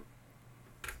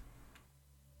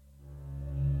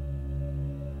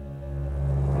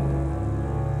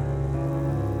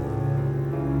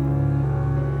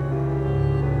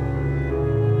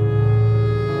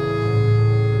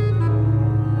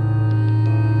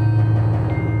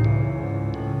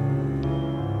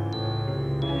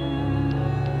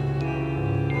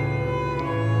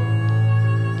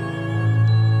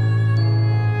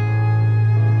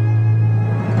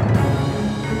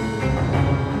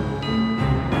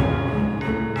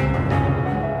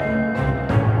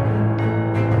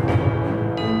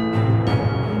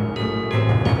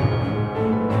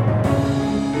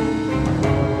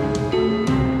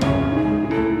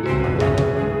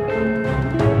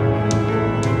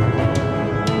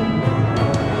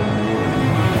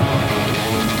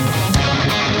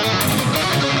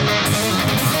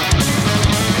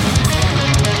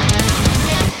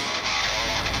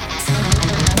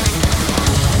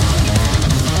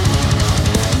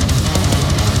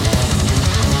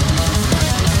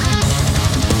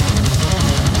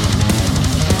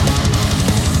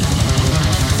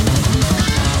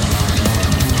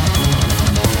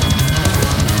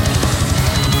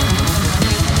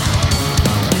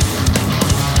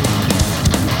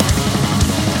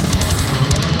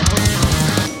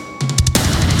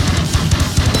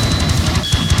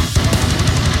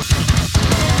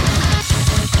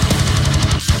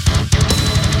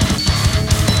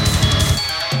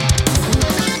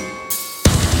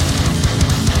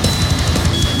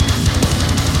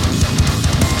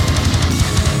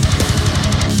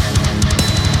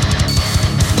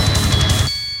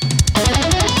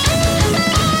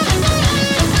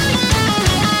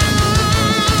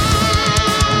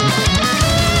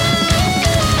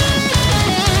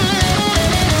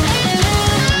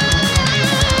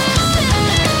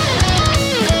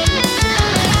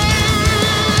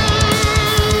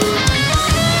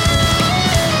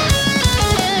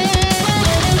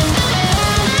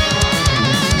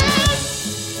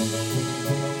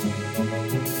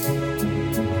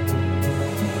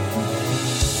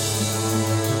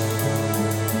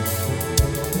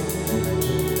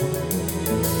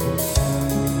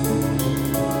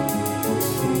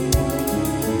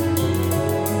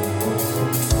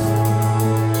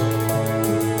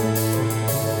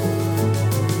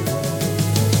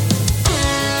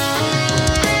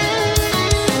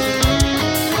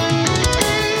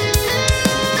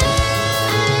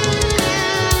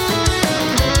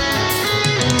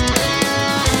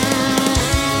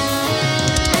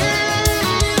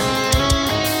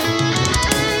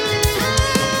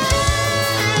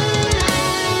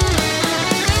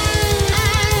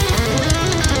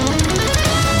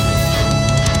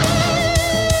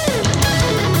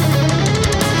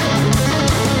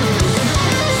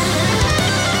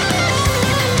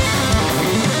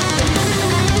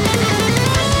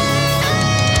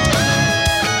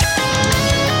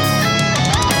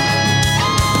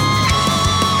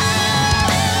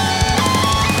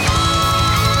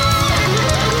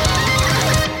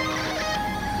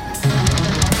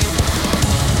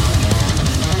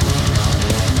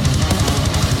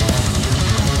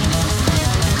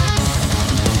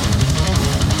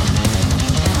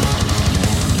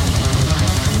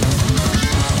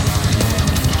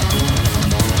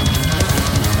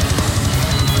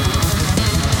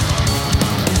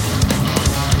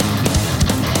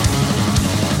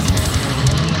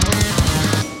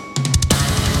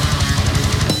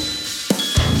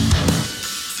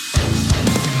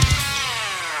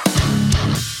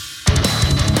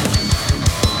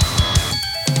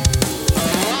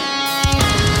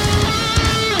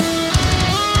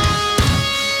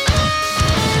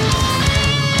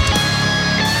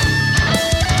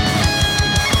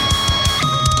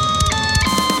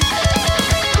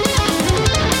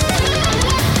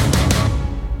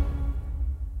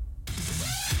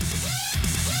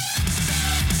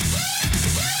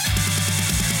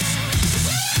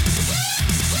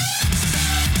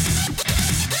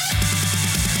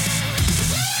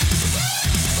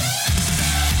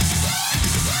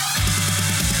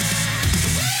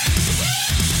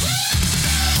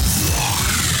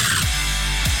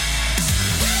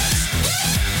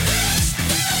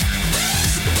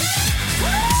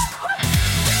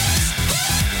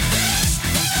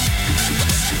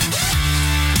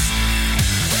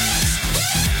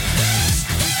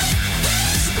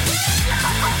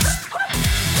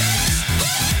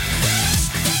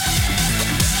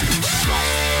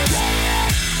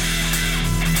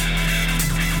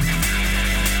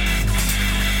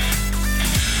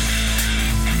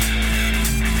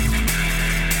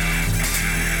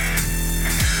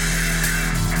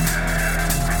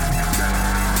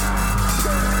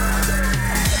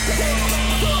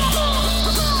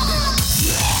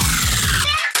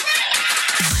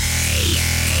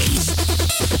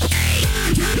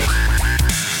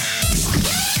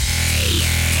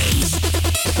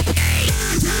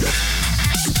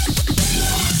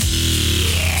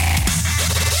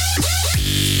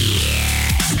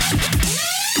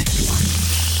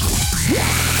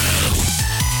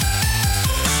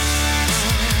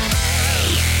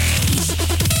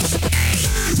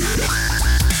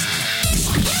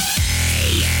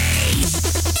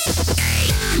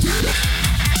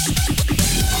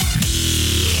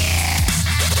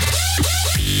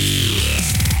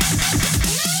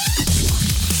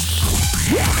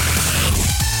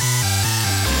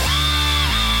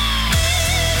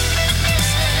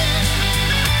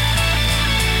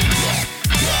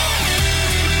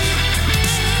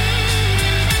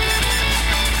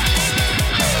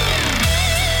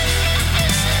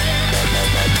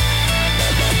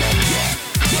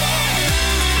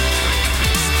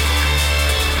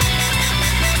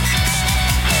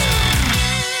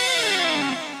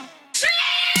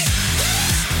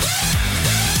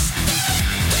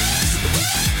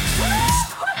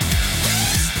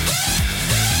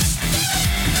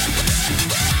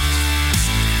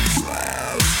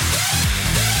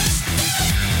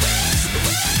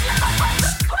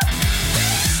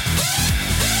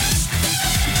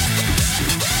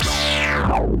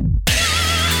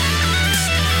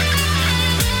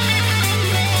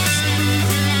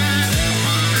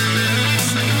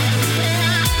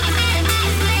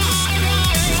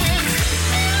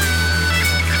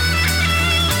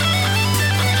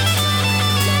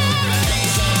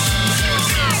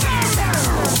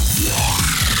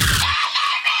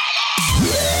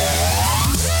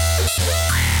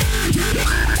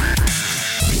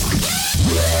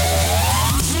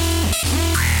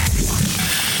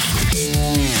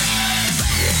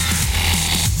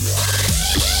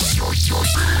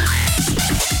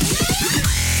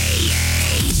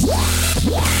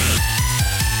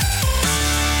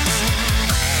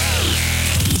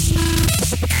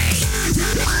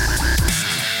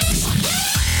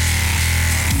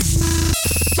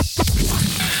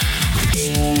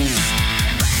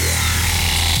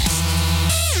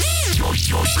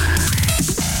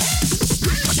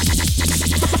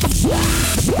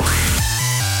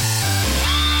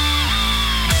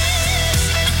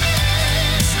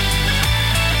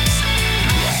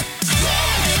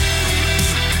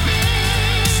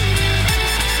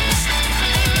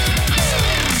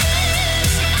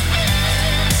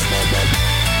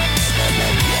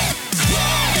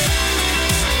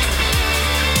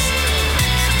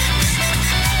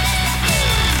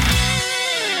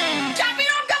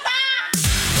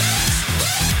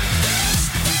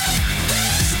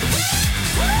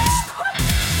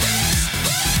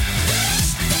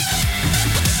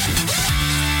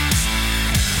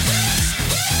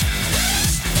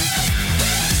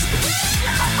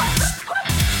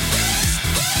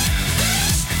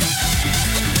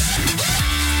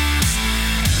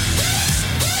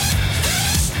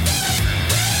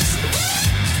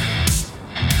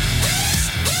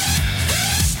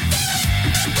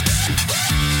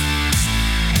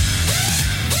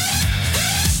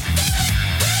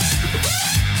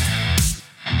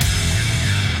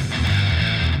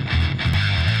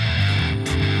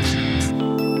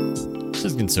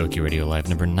 Gensokyo Radio Live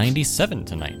number 97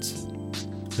 tonight.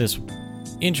 This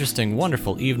interesting,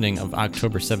 wonderful evening of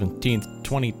October 17th,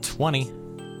 2020.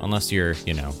 Unless you're,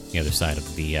 the other side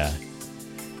of the,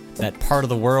 that part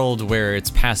of the world where it's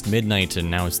past midnight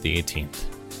and now it's the 18th.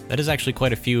 That is actually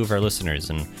quite a few of our listeners,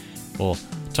 and we'll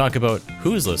talk about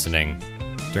who's listening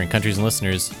during Countries and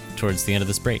Listeners towards the end of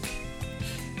this break.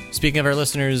 Speaking of our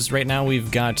listeners, right now we've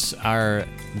got our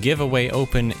giveaway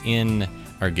open in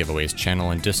our giveaways channel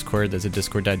in Discord. That's at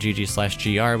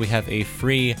discord.gg/gr. We have a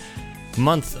free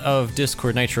month of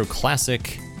Discord Nitro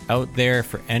Classic out there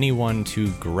for anyone to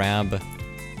grab.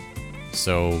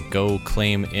 So go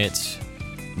claim it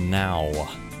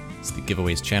now. It's the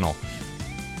giveaways channel.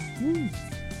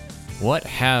 What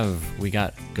have we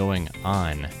got going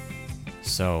on?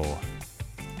 So,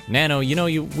 Nano,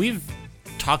 we've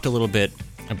talked a little bit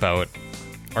about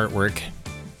artwork.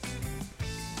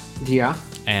 Yeah.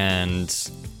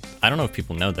 And I don't know if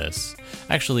people know this.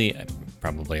 Actually,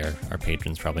 probably our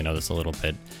patrons probably know this a little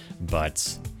bit,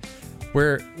 but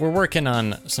we're working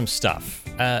on some stuff.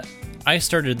 I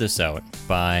started this out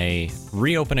by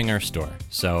reopening our store.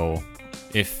 So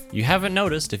if you haven't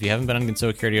noticed, if you haven't been on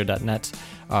GensokyoRadio.net,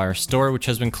 our store, which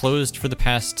has been closed for the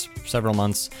past several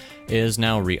months, is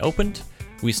now reopened.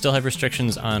 We still have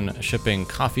restrictions on shipping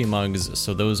coffee mugs,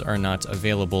 so those are not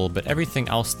available, but everything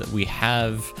else that we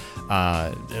have,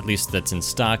 at least that's in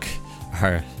stock,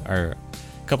 our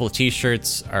couple of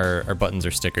t-shirts, our buttons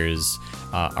or stickers,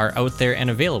 are out there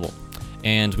and available.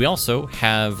 And we also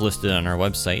have listed on our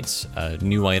website a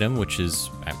new item, which is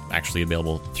actually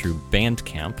available through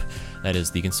Bandcamp. That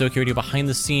is the Gensokyo Radio Behind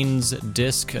the Scenes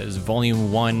disc, is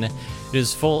Volume 1. It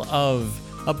is full of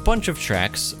a bunch of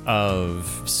tracks of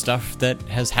stuff that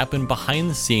has happened behind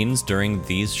the scenes during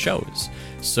these shows.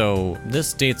 So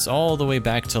this dates all the way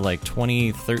back to like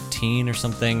 2013 or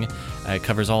something. It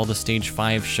covers all the Stage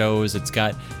 5 shows. It's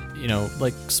got,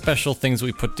 like special things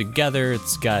we put together.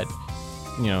 It's got,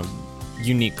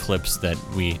 unique clips that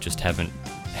we just haven't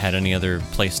had any other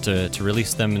place to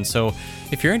release them. And so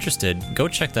if you're interested, go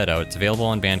check that out. It's available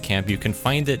on Bandcamp. You can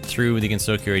find it through the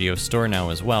Gensokyo Radio store now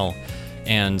as well.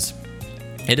 And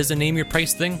it is a name your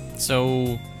price thing,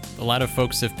 so a lot of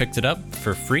folks have picked it up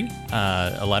for free.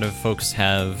 A lot of folks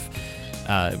have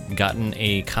gotten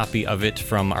a copy of it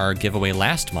from our giveaway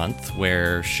last month,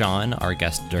 where Sean, our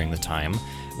guest during the time,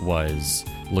 was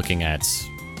looking at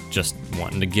just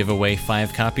wanting to give away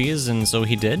 5 copies, and so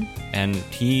he did, and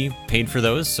he paid for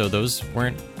those, so those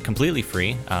weren't completely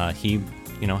free. He,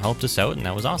 helped us out, and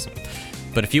that was awesome.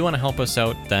 But if you want to help us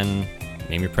out, then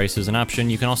name your price is an option.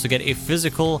 You can also get a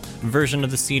physical version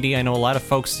of the CD. I know a lot of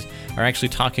folks are actually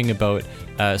talking about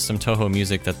some Toho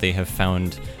music that they have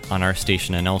found on our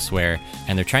station and elsewhere,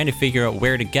 and they're trying to figure out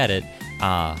where to get it.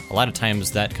 A lot of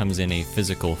times that comes in a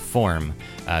physical form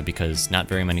because not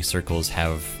very many circles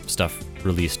have stuff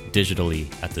released digitally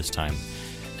at this time.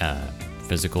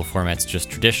 Physical format's just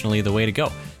traditionally the way to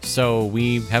go. So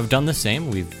we have done the same.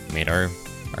 We've made our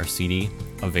CD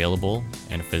available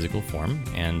in a physical form,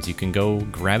 and you can go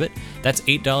grab it. That's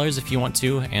 $8 if you want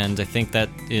to, and I think that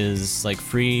is like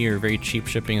free or very cheap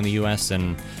shipping in the US,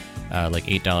 and like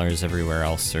 $8 everywhere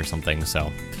else or something.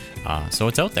 So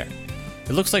it's out there.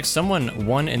 It looks like someone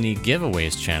won in the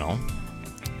giveaways channel.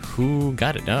 Who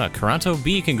got it? Karanto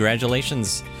B,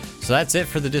 congratulations. So that's it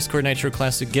for the Discord Nitro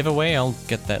Classic giveaway. I'll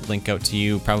get that link out to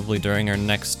you probably during our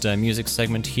next music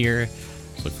segment here.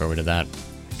 So look forward to that.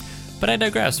 But I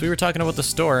digress. We were talking about the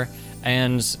store,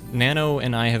 and Nano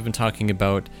and I have been talking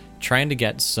about trying to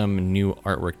get some new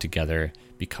artwork together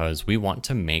because we want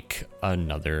to make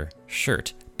another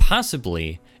shirt,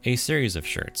 possibly a series of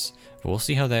shirts. But we'll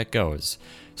see how that goes.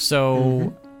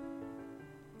 So,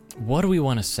 what do we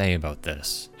want to say about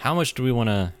this? How much do we want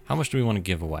to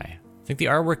give away? I think the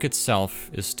artwork itself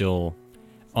is still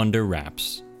under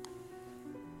wraps,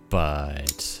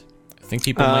 but I think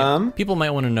people might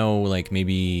want to know, like,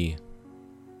 maybe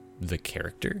the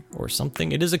character or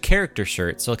something. It is a character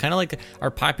shirt, so kind of like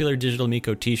our popular Digital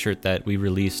Miko t-shirt that we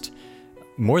released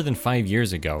more than 5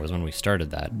 years ago is when we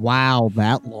started that. Wow,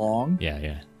 that long?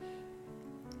 Yeah.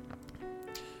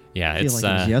 I feel like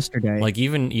it was yesterday. Like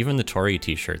even the Tori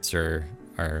t-shirts are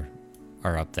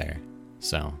up there.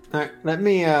 So all right, let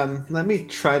me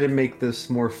try to make this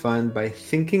more fun by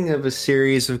thinking of a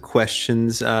series of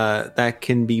questions that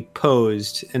can be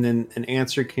posed, and then an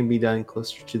answer can be done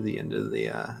closer to the end of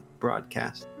the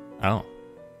broadcast. Oh,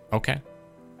 okay.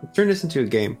 Turn this into a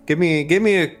game. Give me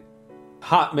a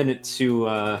hot minute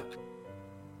to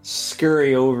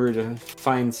scurry over to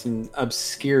find some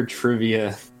obscure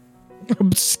trivia.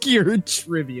 Obscure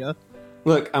trivia.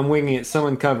 Look, I'm winging it.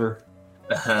 Someone cover.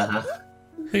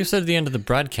 You said at the end of the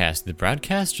broadcast or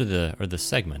the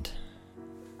segment?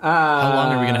 How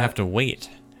long are we gonna have to wait?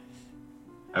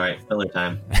 All right, filler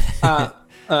time.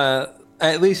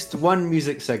 At least one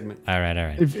music segment. All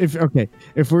right.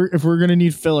 If we're gonna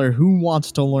need filler, who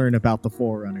wants to learn about the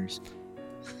Forerunners?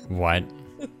 What?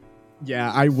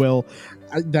 Yeah, I will.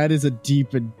 That is a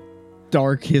deep and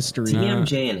dark history.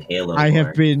 DMJ and Halo.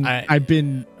 I've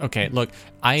been Okay, look,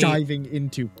 I diving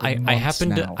into. I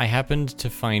happened to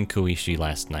find Koishi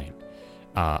last night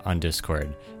on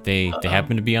Discord. They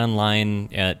happened to be online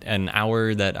at an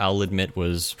hour that I'll admit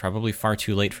was probably far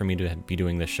too late for me to be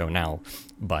doing this show now.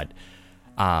 But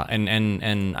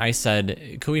and I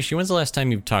said, Koishi, when's the last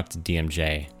time you've talked to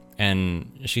DMJ?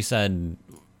 And she said,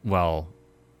 well,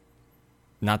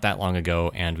 not that long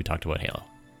ago, and we talked about Halo.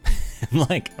 I'm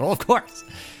like, oh, of course.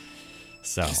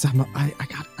 So I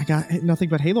got nothing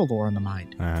but Halo lore on the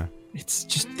mind. Uh-huh.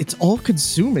 It's all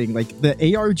consuming. Like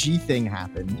the ARG thing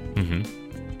happened.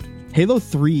 Mm-hmm. Halo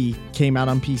 3 came out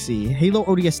on PC. Halo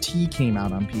ODST came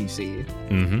out on PC.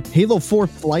 Mm-hmm. Halo 4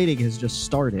 flighting has just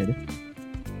started.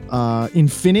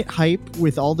 Infinite hype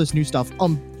with all this new stuff.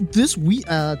 This week,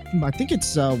 I think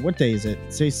it's what day is it?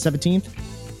 Say 17th.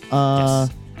 Yes.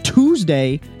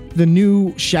 Tuesday, the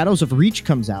new Shadows of Reach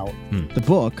comes out. The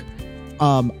book.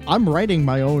 I'm writing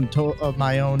my own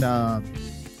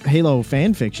Halo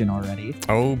fan fiction already.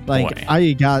 Oh boy! Like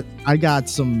I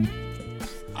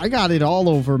got it all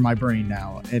over my brain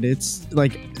now, and it's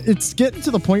getting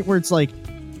to the point where it's like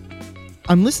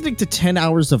I'm listening to 10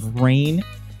 hours of Rain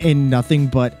and nothing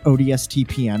but ODST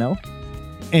piano,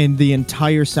 and the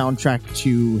entire soundtrack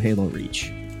to Halo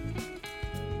Reach.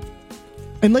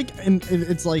 And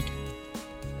it's like,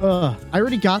 I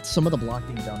already got some of the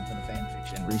blocking done for the fan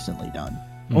fiction recently done.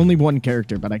 Only one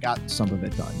character, but I got some of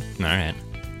it done. All right.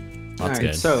 That's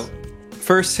good. So,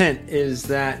 first hint is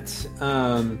that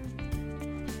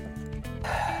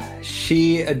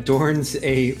she adorns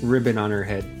a ribbon on her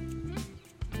head.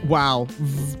 Wow,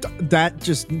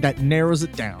 that narrows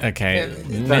it down. Okay,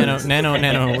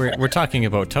 Nano. We're talking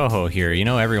about Toho here. You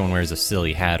know, everyone wears a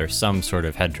silly hat or some sort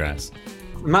of headdress.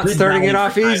 I'm not Good starting it value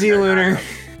off for time easy, there, Lunar. Nano.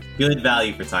 Good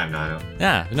value for time, Nano.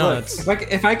 Yeah, no,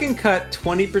 Look, if I can cut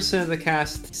 20% of the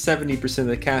cast, 70% of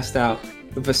the cast out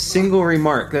with a single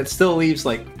remark, that still leaves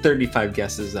like 35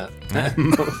 guesses up.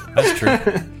 that's true.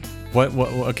 What?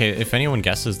 Okay, if anyone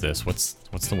guesses this, what's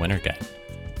the winner get?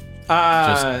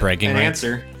 Just bragging an rights?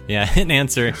 answer. Yeah, an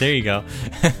answer. There you go.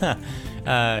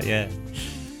 Yeah.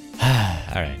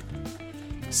 All right.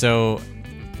 So,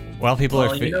 while people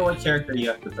are you know what character you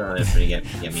have to throw in to get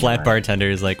me flat right. bartender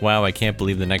is like, wow, I can't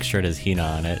believe the next shirt has Hina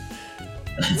on it.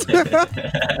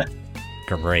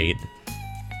 Great.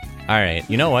 All right,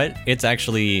 you know what? It's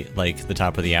actually like the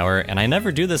top of the hour, and I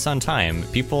never do this on time.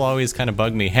 People always kind of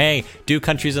bug me. Hey, do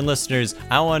countries and listeners.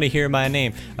 I want to hear my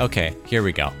name. Okay, here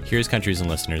we go. Here's countries and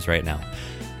listeners right now.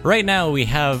 Right now, we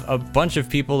have a bunch of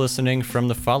people listening from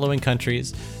the following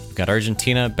countries. We've got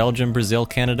Argentina, Belgium, Brazil,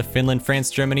 Canada, Finland,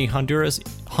 France, Germany, Honduras,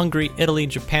 Hungary, Italy,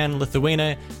 Japan,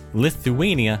 Lithuania,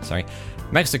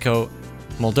 Mexico,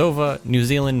 Moldova, New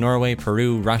Zealand, Norway,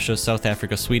 Peru, Russia, South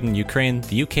Africa, Sweden, Ukraine,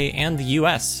 the UK, and the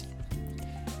US.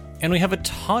 And we have a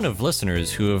ton of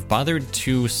listeners who have bothered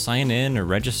to sign in or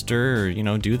register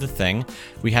or, do the thing.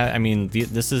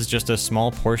 This is just a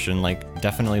small portion, like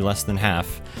definitely less than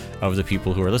half of the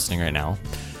people who are listening right now.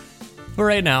 But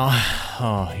right now,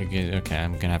 okay,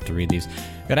 I'm gonna have to read these.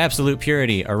 We got Absolute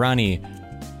Purity, Arani,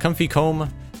 Comfy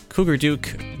Comb, Cougar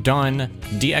Duke, Dawn,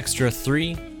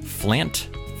 D-Extra3, Flant,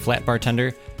 Flat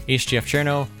Bartender, HGF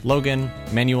Cherno, Logan,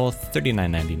 Manual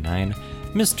 39.99,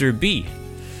 Mr. B,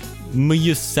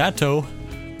 Miyasato,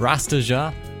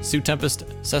 Rastaja, Sue Tempest,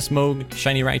 Sesmog,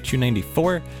 Shiny Raichu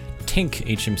 94, Tink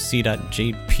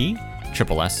HMC.jp,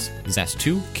 Triple S,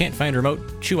 Zast2, Can't Find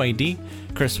Remote, Chew ID,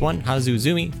 Chris 1,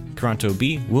 Hazuzumi, Karanto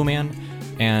B, Wooman,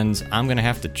 and I'm gonna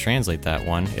have to translate that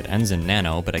one. It ends in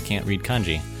nano, but I can't read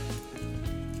kanji.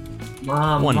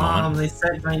 Mom, One moment. they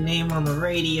said my name on the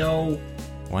radio.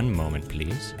 One moment,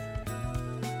 please.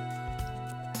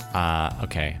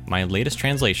 Okay, my latest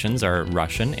translations are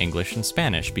Russian, English, and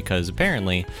Spanish, because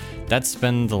apparently that's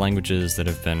been the languages that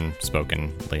have been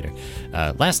spoken later.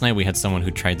 Last night we had someone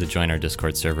who tried to join our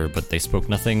Discord server, but they spoke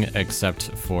nothing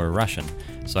except for Russian,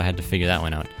 so I had to figure that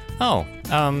one out. Oh,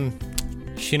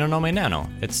 Shinonome Nano.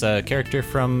 It's a character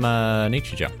from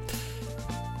Nichijou.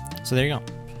 So there you go.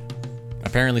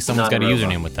 Apparently someone's got a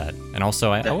username with that. And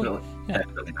also,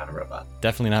 Definitely not a robot.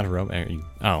 Definitely not a robot.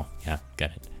 Oh, yeah,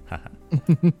 got it.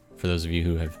 For those of you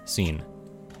who have seen.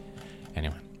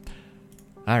 Anyway.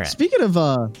 All right. Speaking of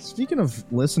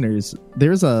listeners,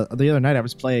 the other night I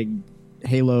was playing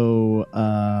Halo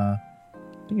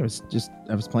think it was just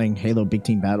I was playing Halo Big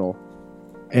Team Battle,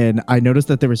 and I noticed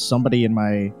that there was somebody in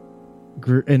my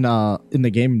in the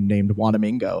game named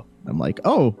Wanamingo. I'm like,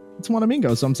 oh, it's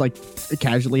Wanamingo. So I'm just like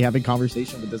casually having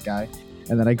conversation with this guy,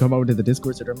 and then I come over to the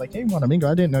Discord server. I'm like, hey,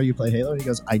 Wanamingo, I didn't know you play Halo. And he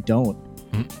goes, I don't.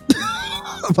 I'm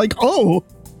like, oh.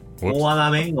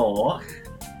 Wanamingo.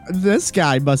 This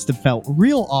guy must have felt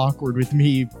real awkward with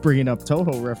me bringing up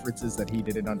Toho references that he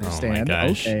didn't understand. Oh my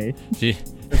gosh. Okay. Gee.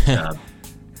 Good job.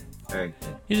 Very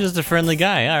good. He's just a friendly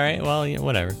guy. All right. Well, yeah,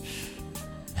 whatever.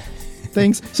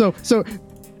 Thanks. So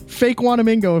fake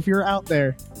Wanamingo, if you're out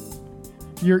there,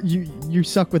 you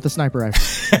suck with the sniper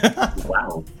rifle.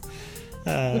 Wow.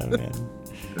 Man.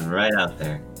 Right out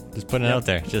there. Just putting it out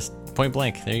there. Just point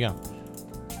blank. There you go.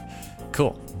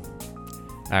 Cool.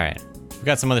 All right. We've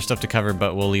got some other stuff to cover,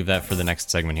 but we'll leave that for the next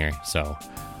segment here. So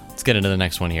let's get into the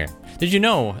next one here. Did you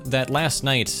know that last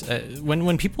night,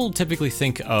 when people typically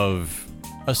think of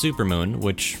a supermoon,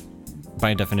 which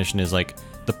by definition is like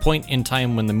the point in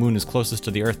time when the moon is closest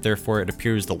to the Earth, therefore it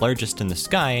appears the largest in the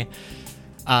sky,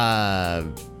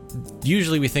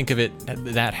 usually we think of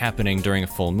that happening during a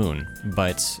full moon.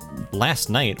 But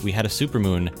last night we had a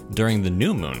supermoon during the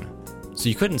new moon. So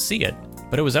you couldn't see it,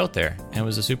 but it was out there, and it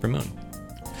was a supermoon.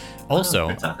 Also,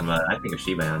 we're talking about, I think of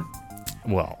Shiban.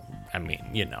 Well, I mean,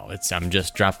 I'm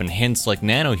just dropping hints like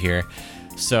Nano here.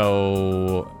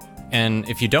 So, and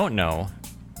if you don't know,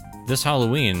 this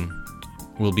Halloween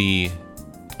will be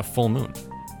a full moon.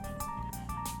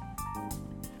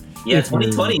 Yeah,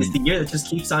 2020 is the year that just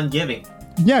keeps on giving.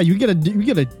 Yeah, you get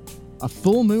a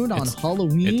full moon on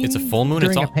Halloween. It's a full moon.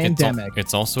 During a pandemic.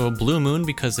 It's also a blue moon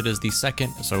because it is the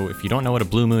second. So if you don't know what a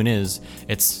blue moon is,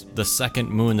 it's the second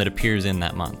moon that appears in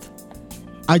that month.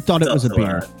 I thought it was a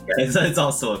beer. It's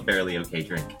also a fairly okay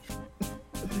drink.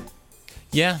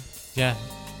 Yeah.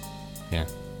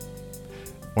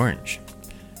 Orange.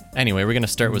 Anyway, we're going to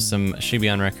start with some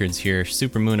Shibian records here.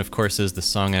 Supermoon, of course, is the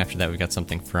song, and after that, we've got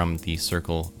something from the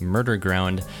Circle Murder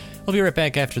Ground. We'll be right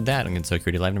back after that on Gensokyo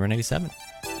Radio Live number 97.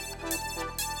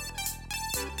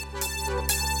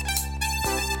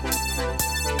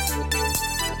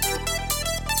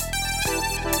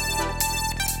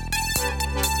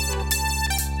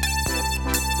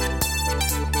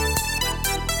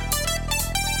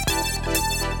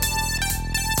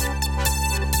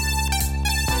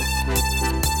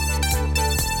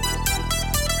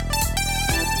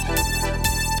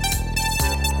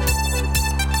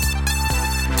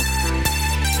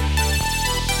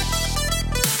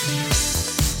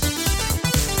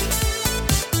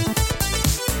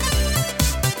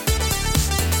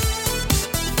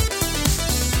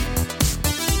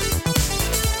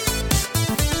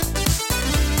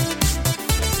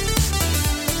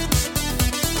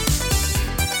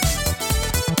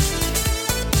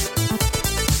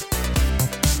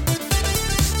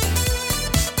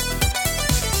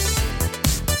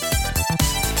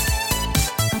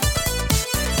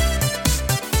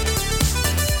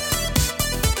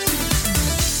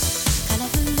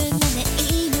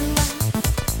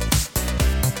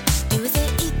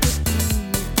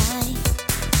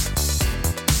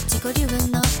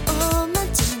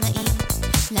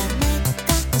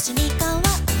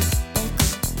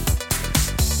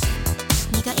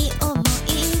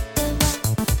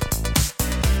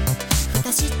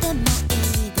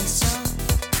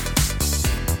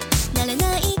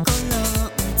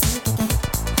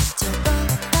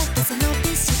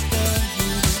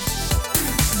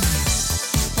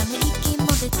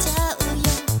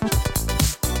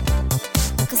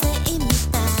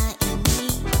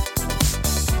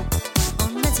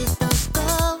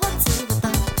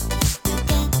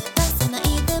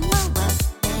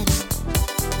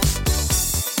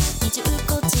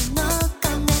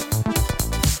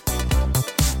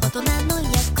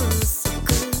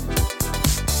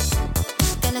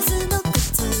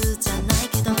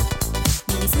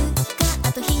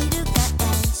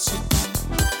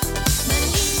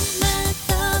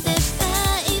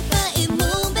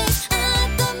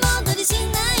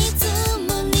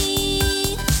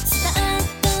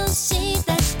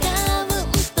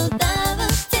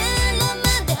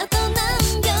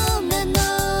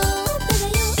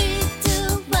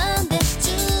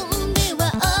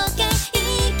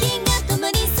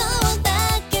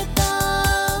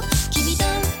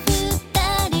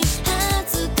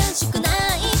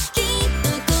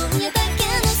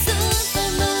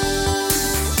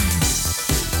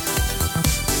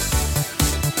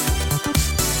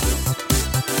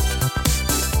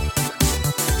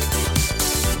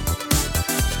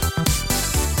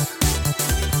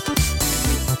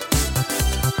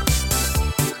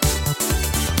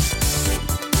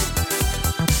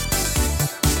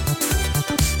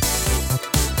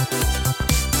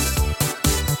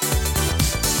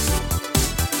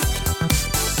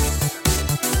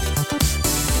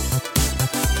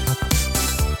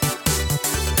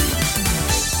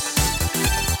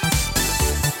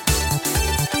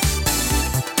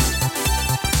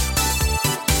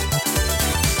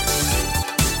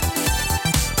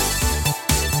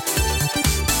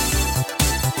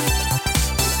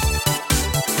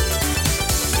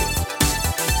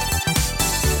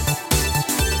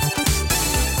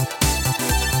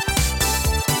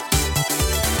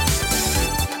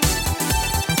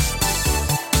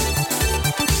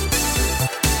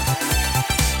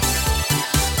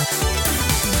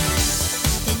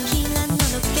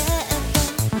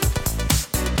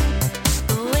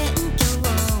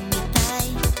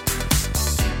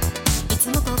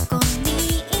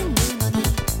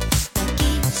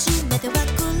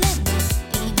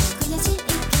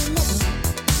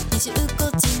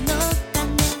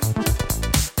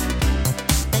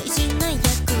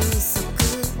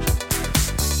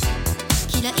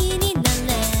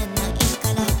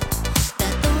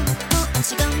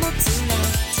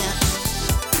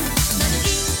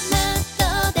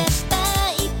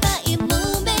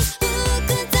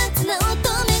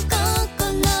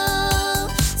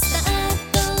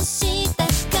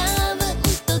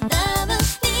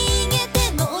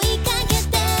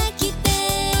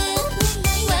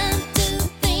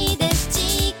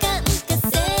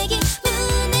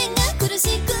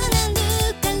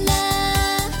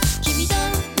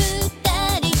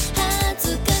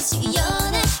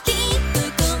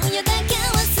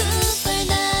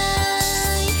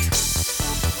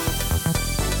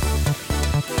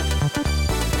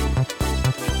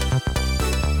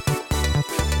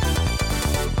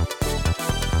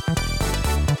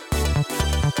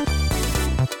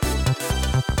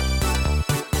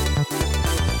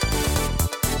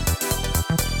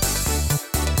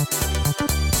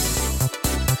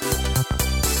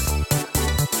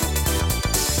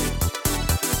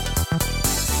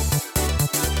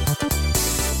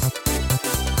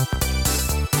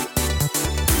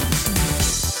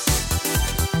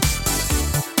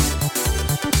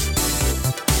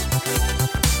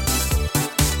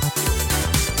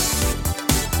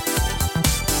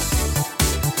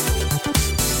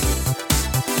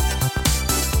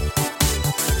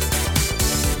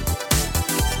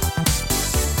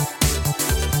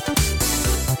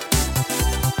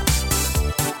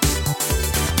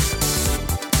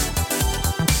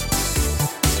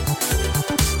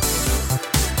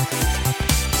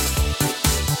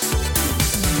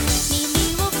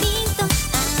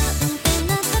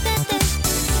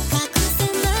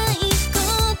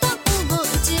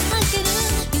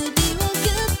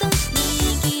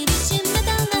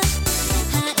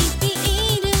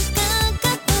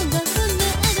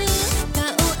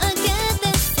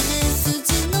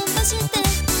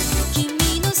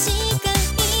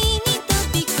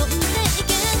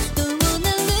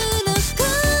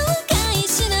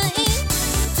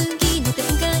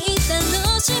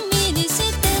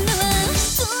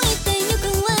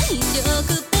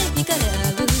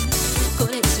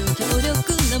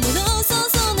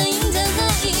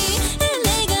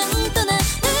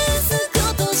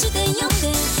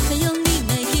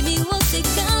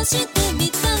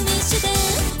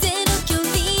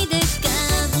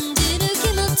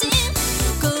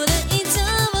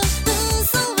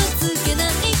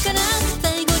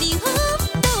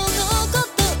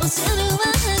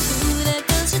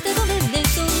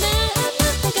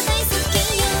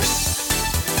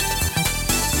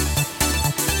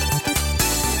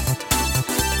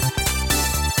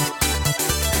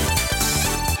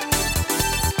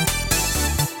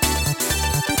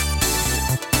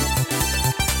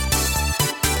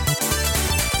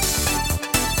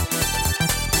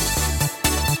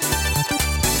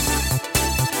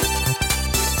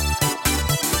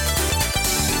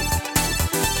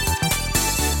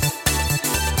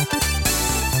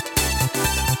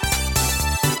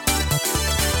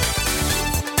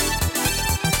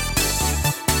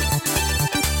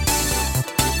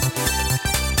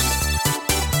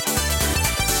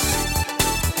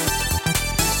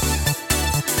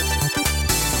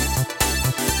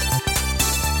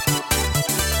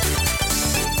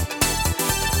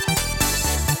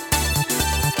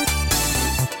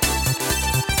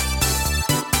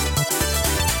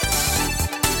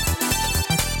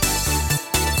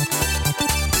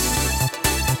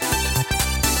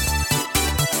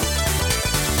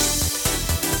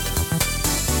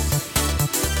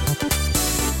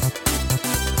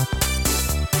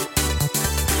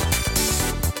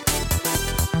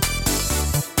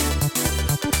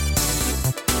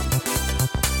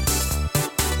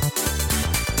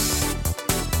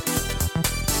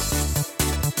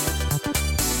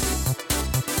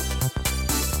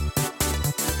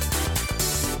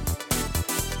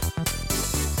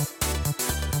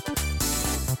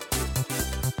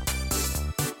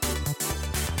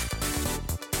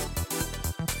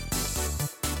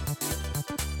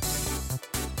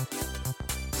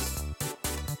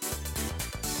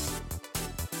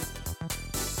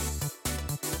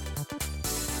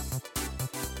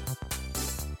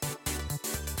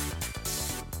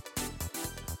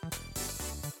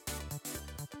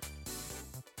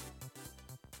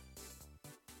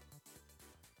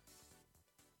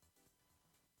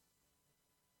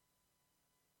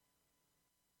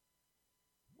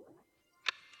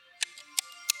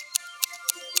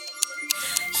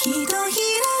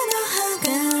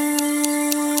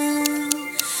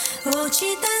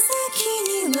 ちた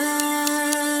先には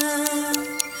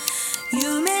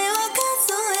夢を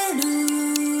数える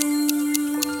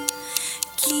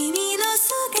君の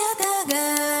姿が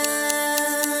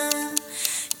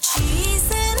小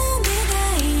さな願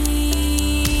い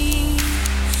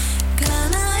叶え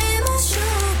ましょう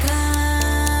か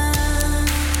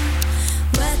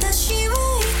私は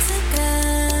いつか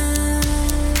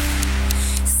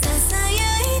ささや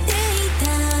いていた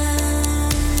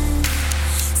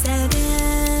探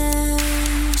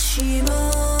し物は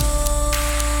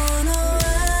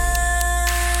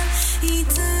い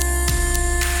つ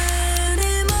で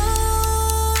も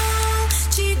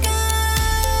近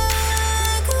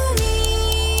くに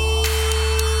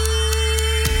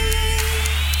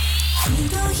ひ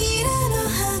とひらの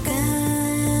葉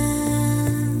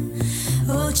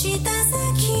が落ちた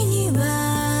先には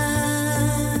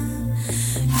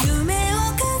夢を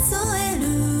数える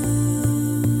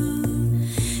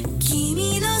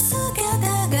君の姿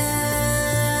が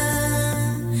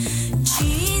小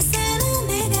さな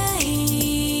願い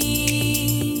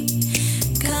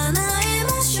叶えま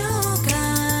しょうか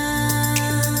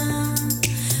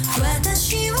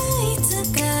私はいつ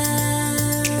か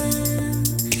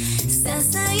さ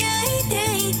さやいて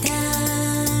いた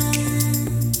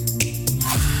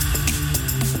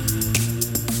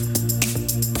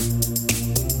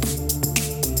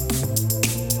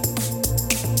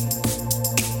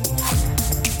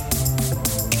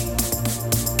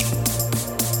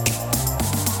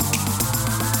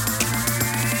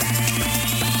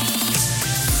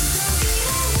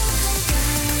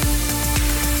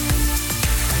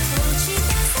落ち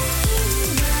た先に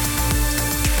は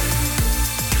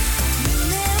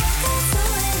夢を数え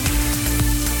る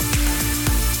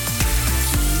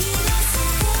君の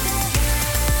姿が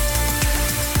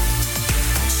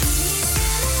小さ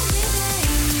な願い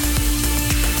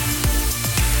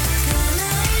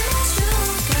叶えましょう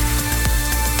か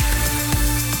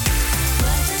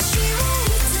私はい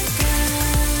つか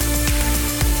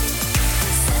さ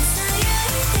さやい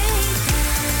ていた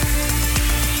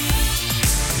ひ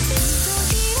と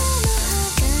ひらの葉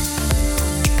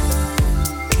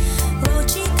が落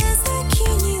ちた先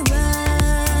には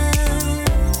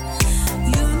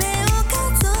夢を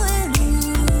数える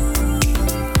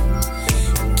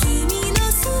君の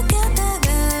姿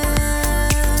が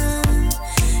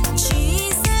小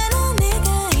さな願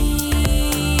い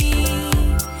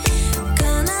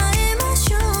叶えま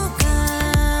しょうか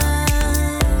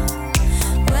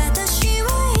私は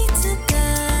いつか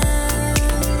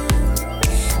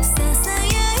ささやい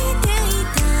てい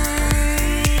た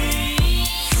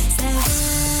探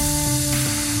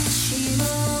し物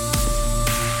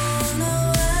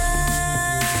は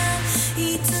い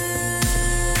つ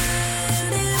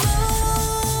でも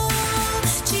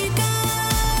近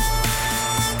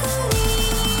くに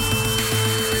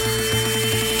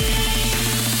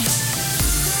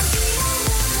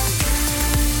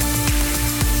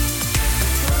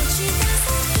落ちた先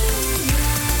には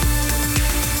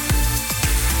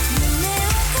夢を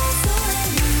数え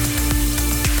る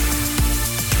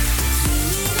君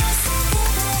の姿が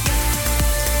小さな願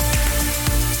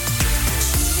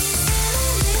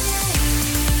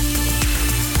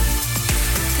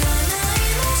い叶え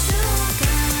ましょうか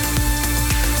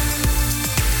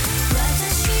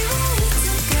私はいつ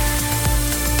か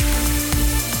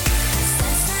さ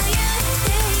さやいて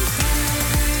い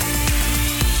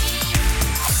た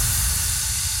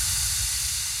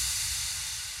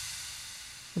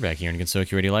We're back here on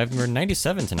Gensokyo Radio Live number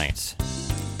 97 tonight.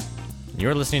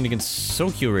 You're listening to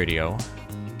Gensokyo Radio.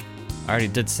 I already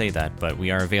did say that, but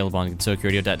we are available on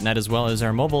gensokyoradio.net as well as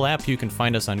our mobile app. You can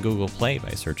find us on Google Play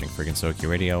by searching for Gensokyo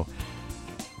Radio.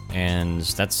 And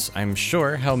that's, I'm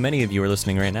sure, how many of you are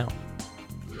listening right now.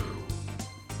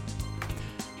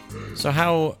 So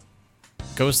how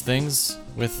goes things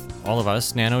with all of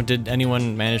us? Nano, did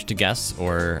anyone manage to guess,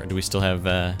 or do we still have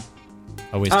a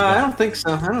ways to go? I don't think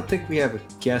so. I don't think we have a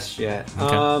guess yet.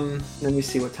 Okay. Let me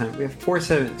see what time. We have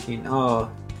 4:17. Oh,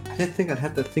 I didn't think I'd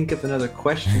have to think of another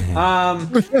question.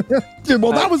 Dude,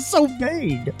 well, that was so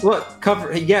vague. Look,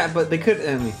 cover. Yeah, but they could.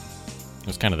 I mean,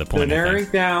 That's kind of the they're point. I narrowing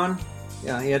think. down.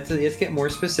 Yeah, you have to get more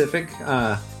specific.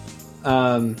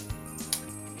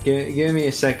 Give me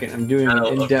a second. I'm doing an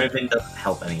in-depth. Everything doesn't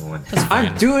help anyone.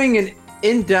 I'm doing an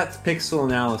in-depth pixel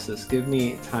analysis. Give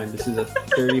me time. This is a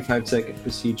 35-second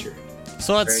procedure.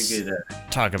 So let's Very good.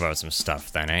 talk about some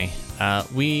stuff then, eh?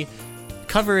 We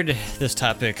covered this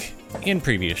topic in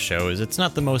previous shows. It's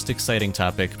not the most exciting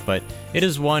topic, but it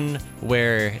is one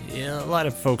where a lot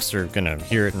of folks are going to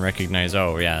hear it and recognize,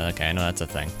 oh, yeah, okay, I know that's a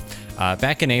thing.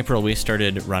 Back in April, we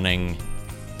started running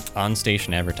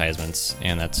on-station advertisements,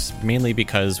 and that's mainly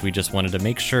because we just wanted to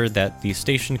make sure that the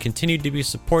station continued to be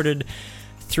supported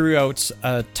throughout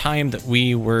a time that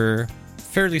we were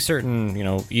fairly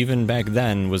certain, even back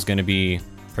then was going to be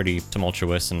pretty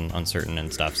tumultuous and uncertain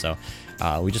and stuff. So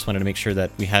we just wanted to make sure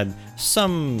that we had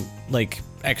some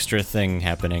extra thing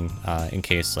happening in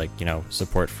case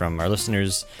support from our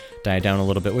listeners died down a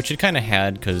little bit, which it kind of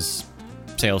had because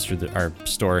sales through our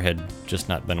store had just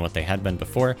not been what they had been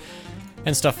before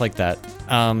and stuff like that.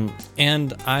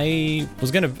 And I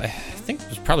think I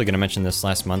was probably gonna mention this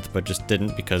last month, but just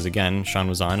didn't because again, Sean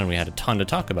was on and we had a ton to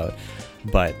talk about.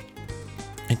 But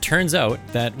it turns out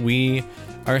that we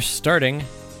are starting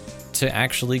to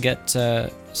actually get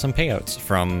some payouts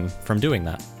from doing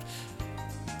that.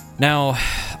 Now,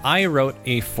 I wrote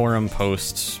a forum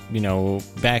post,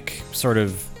 back sort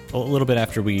of a little bit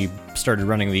after we started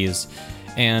running these,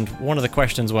 and one of the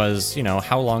questions was,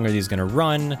 how long are these going to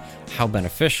run? How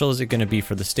beneficial is it going to be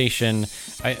for the station?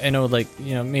 I know,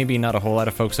 maybe not a whole lot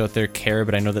of folks out there care,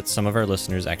 but I know that some of our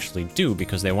listeners actually do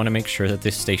because they want to make sure that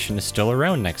this station is still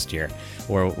around next year,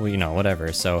 or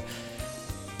whatever. So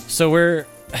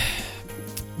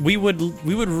we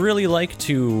would really like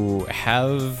to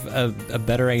have a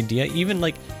better idea,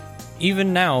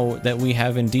 even now that we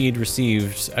have indeed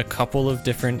received a couple of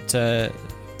different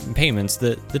payments.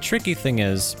 The tricky thing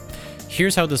is,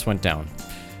 here's how this went down.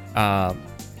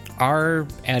 Our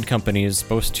ad company is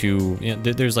supposed to,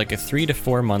 there's a 3 to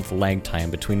 4 month lag time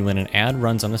between when an ad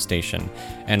runs on the station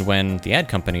and when the ad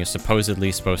company is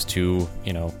supposedly supposed to,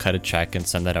 cut a check and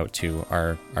send that out to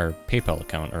our PayPal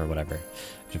account or whatever,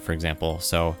 for example.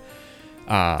 So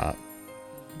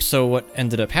what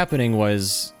ended up happening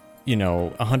was,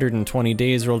 120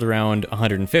 days rolled around,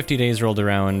 150 days rolled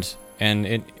around, and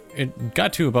it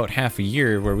got to about half a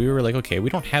year where we were like, okay, we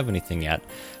don't have anything yet.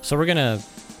 So we're going to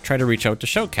try to reach out to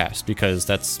Shoutcast because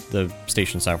that's the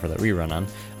station software that we run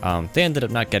on. They ended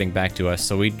up not getting back to us,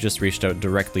 so we just reached out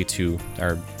directly to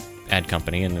our ad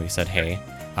company and we said, hey,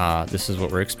 this is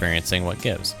what we're experiencing, what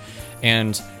gives?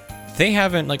 And they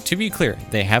haven't, to be clear,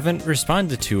 they haven't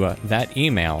responded to that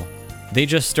email. They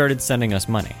just started sending us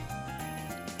money.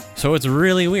 So it's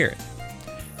really weird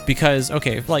because,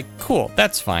 okay, cool,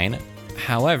 that's fine.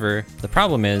 However, the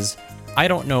problem is I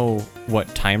don't know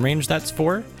what time range that's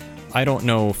for. I don't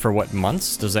know for what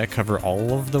months. Does that cover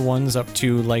all of the ones up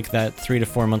to that 3 to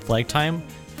 4 month lag time?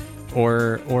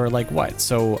 Or what?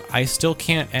 So I still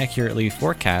can't accurately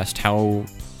forecast how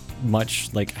much,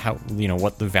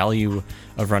 what the value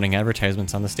of running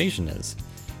advertisements on the station is.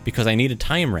 Because I need a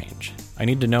time range. I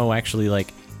need to know actually,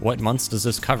 what months does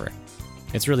this cover?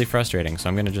 It's really frustrating, so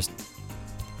I'm going to just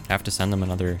have to send them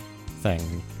another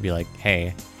thing. Be like,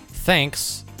 hey,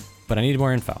 thanks, but I need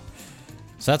more info.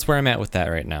 So that's where I'm at with that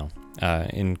right now.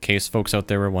 In case folks out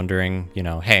there were wondering,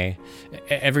 hey,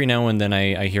 every now and then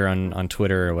I hear on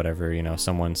Twitter or whatever,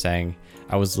 someone saying,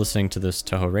 I was listening to this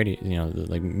Toho radio,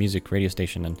 the music radio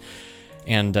station,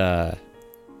 and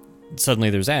suddenly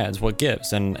there's ads. What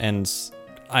gives? And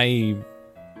I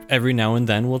every now and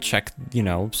then will check,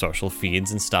 social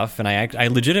feeds and stuff, and I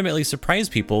legitimately surprise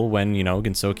people when,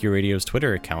 Gensokyo Radio's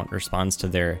Twitter account responds to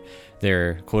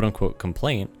their quote-unquote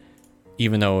complaint,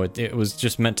 even though it was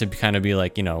just meant to kind of be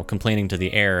complaining to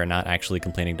the air and not actually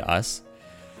complaining to us.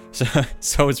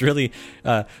 So it's really,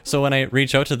 so when I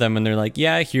reach out to them and they're like,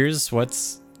 yeah, here's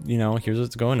what's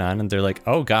going on, and they're like,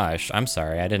 oh gosh, I'm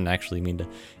sorry, I didn't actually mean to.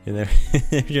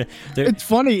 It's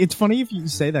funny if you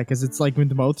say that, because it's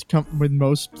when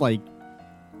most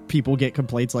people get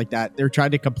complaints like that, they're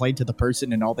trying to complain to the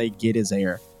person and all they get is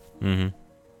air. Mm-hmm.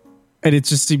 And it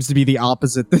just seems to be the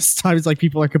opposite this time. It's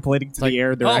people are complaining to the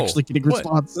air, they're actually getting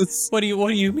responses. What do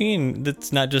you mean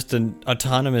that's not just an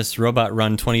autonomous robot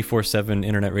run 24/7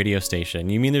 internet radio station?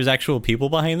 You mean there's actual people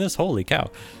behind this? Holy cow.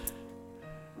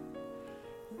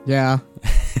 Yeah.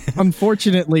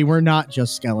 Unfortunately, we're not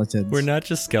just skeletons. We're not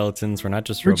just skeletons. We're not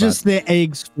just We're robots. just the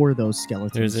eggs for those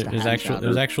skeletons.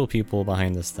 There's actual people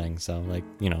behind this thing. So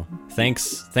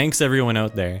thanks everyone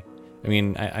out there. I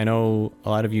mean, I know a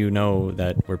lot of you know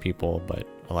that we're people, but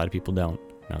a lot of people don't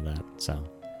know that. So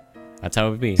that's how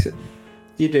it would be.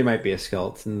 DJ might be a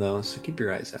skeleton though, so keep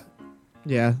your eyes out.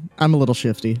 Yeah, I'm a little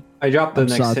shifty. I dropped the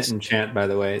next hit in chant, by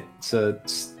the way, so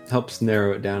it helps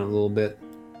narrow it down a little bit.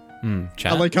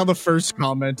 I like how the first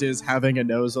comment is having a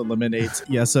nose eliminates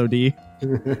ESOD.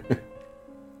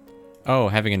 Oh,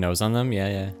 having a nose on them?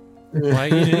 Yeah. Well,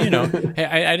 hey,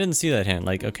 I didn't see that hint.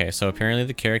 Okay, so apparently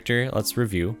the character, let's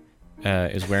review,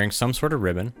 is wearing some sort of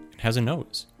ribbon. It has a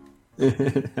nose.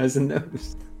 Has a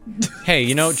nose.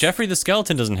 Hey, Jeffrey the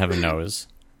Skeleton doesn't have a nose.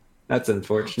 That's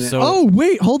unfortunate. So, oh,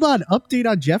 wait, hold on. Update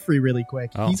on Jeffrey really quick.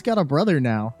 Oh. He's got a brother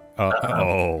now.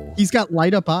 Oh. He's got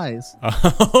light up eyes.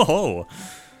 Oh.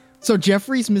 So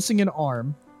Jeffrey's missing an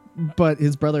arm, but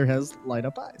his brother has light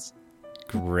up eyes.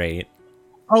 Great.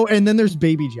 Oh, and then there's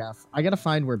Baby Jeff. I gotta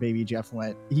find where Baby Jeff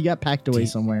went. He got packed away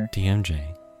somewhere. DMJ.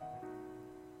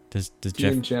 Does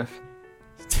Jeff Jeff.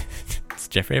 does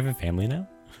Jeffrey have a family now?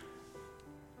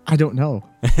 I don't know.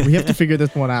 We have to figure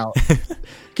this one out.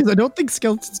 Because I don't think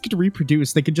skeletons can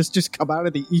reproduce. They can just come out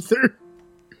of the ether.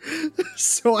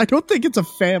 So I don't think it's a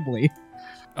family.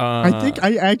 I think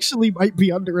I actually might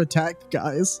be under attack,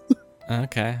 guys.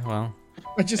 Okay, well.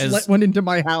 I just let one into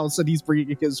my house and he's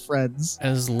bringing his friends.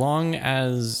 As long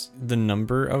as the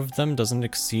number of them doesn't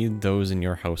exceed those in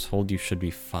your household, you should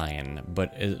be fine.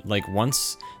 But like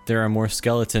once there are more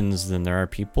skeletons than there are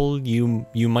people, you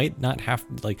might not have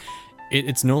like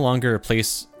it's no longer a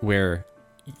place where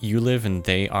you live and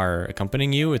they are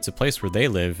accompanying you. It's a place where they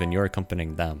live and you're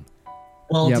accompanying them.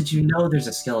 Well, Yep. did you know there's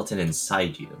a skeleton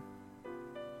inside you?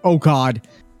 Oh God,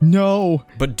 no!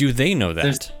 But do they know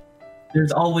that?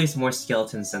 There's always more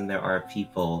skeletons than there are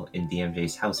people in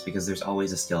DMJ's house because there's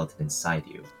always a skeleton inside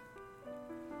you.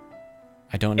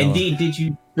 I don't know. Indeed, did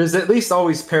you? There's at least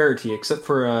always parity, except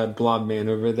for Blob Man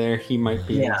over there. He might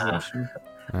be an Yeah. exception.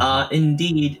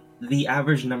 Indeed, the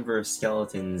average number of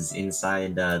skeletons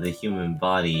inside the human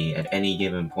body at any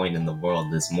given point in the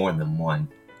world is more than one.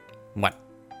 What?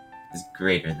 Is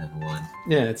greater than one.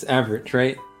 Yeah, it's average,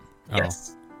 right? Oh,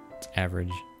 Yes. it's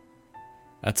average.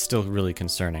 That's still really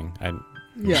concerning.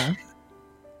 Yeah.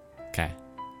 Okay.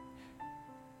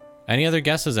 Any other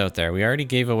guesses out there? We already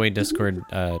gave away Discord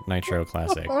Nitro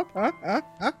Classic.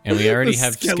 And we already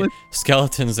have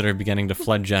skeletons that are beginning to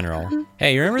flood general.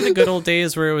 Hey, you remember the good old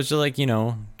days where it was just like,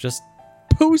 just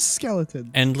Post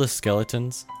skeleton. endless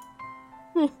skeletons?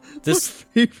 This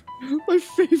My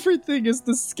favorite thing is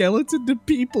the skeleton to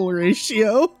people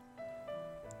ratio.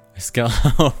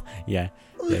 yeah.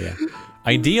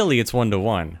 Ideally, it's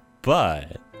 1-to-1,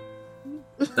 but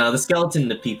Now, the skeleton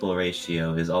to people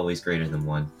ratio is always greater than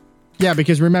one. Yeah,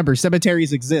 because remember,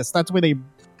 cemeteries exist. That's where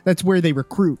they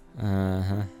recruit. is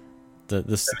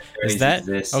Cemeteries that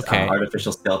exist. okay?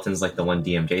 Artificial skeletons like the one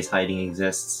DMJ's hiding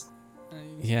exists.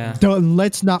 Yeah.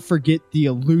 Let's not forget the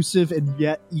elusive and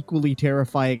yet equally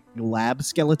terrifying lab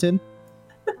skeleton.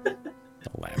 The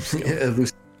lab skeleton.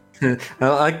 I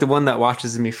like the one that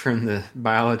watches me from the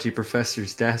biology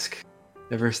professor's desk.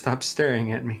 Never stops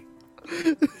staring at me.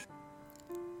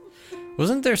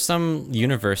 Wasn't there some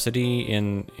university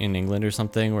in England or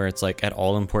something where it's like at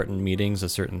all important meetings a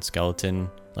certain skeleton,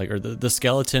 like, or the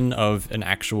skeleton of an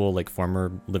actual like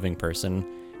former living person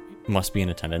must be in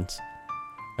attendance?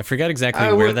 I forget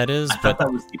exactly where that is, I but thought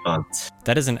that was debunked.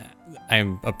 that isn't.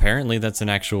 Apparently that's an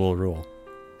actual rule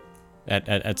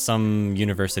at some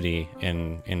university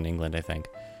in England, I think.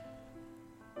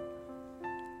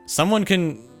 Someone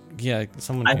can. I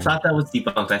thought that was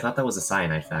debunked. I thought that was a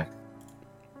cyanide fact.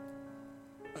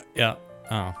 Yeah.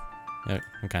 Oh. Yeah,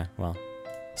 okay. Well,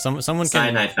 someone can.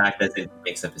 Cyanide fact that it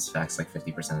makes up his facts like 50%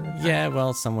 of the time. Yeah.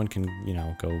 Well, someone can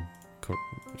go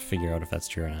figure out if that's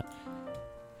true or not.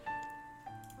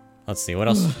 Let's see what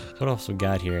else. What else we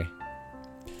got here?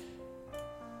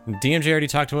 DMJ already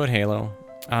talked about Halo.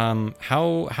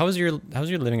 How's your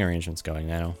living arrangements going,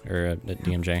 Nano, or at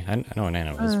DMJ? I know what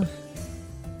Nano is.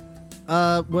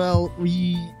 Well,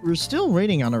 we're still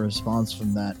waiting on a response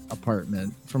from that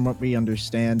apartment. From what we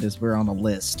understand, is we're on a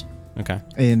list, Okay.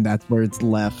 and that's where it's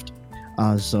left.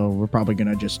 So we're probably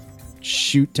gonna just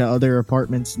shoot to other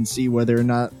apartments and see whether or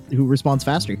not who responds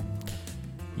faster.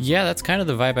 Yeah, that's kind of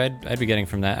the vibe I'd be getting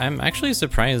from that. I'm actually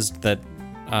surprised that.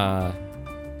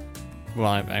 Well,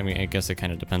 I mean, I guess it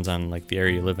kind of depends on like the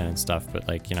area you live in and stuff, but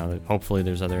like hopefully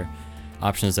there's other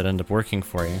options that end up working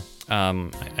for you.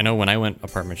 I know when I went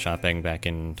apartment shopping back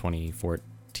in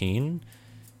 2014,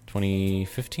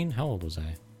 2015, how old was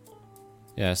I?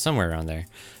 Yeah, somewhere around there.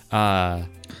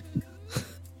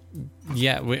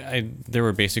 Yeah, there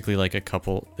were basically like a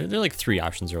couple, there are like 3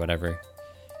 options or whatever.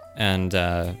 And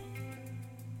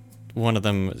one of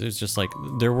them is just like,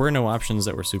 there were no options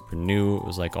that were super new. It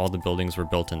was like all the buildings were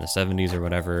built in the 70s or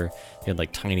whatever. They had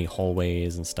like tiny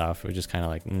hallways and stuff. It was just kind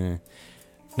of like,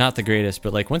 not the greatest,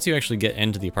 but like once you actually get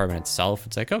into the apartment itself,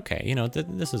 it's like, okay,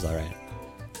 this is all right.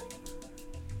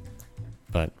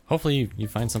 But hopefully you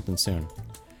find something soon.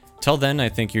 Till then, I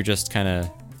think you're just kind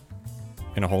of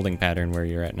in a holding pattern where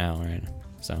you're at now, right?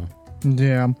 So.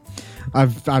 Yeah,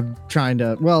 I'm trying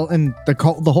to. Well, and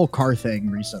the whole car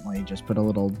thing recently just put a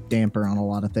little damper on a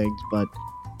lot of things, but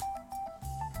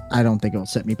I don't think it'll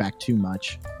set me back too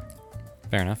much.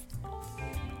 Fair enough.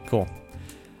 Cool.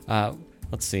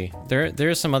 Let's see.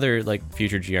 There's some other like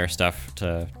future GR stuff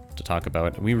to to talk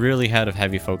about. We really had a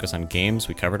heavy focus on games.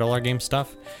 We covered all our game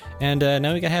stuff, and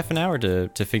now we got half an hour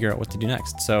to figure out what to do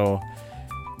next. So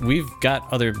we've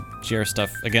got other GR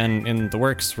stuff again in the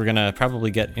works. We're gonna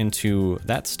probably get into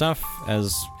that stuff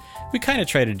as we kind of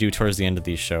try to do towards the end of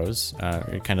these shows,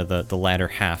 kind of the latter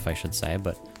half, I should say,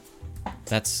 but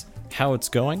that's how it's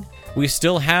going. We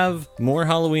still have more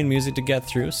Halloween music to get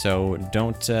through, so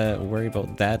don't worry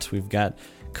about that. We've got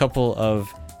a couple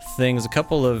of things,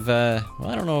 well,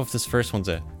 I don't know if this first one's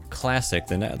a classic.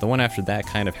 The one after that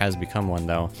kind of has become one,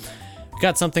 though.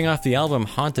 Got something off the album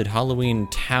Haunted Halloween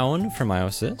Town from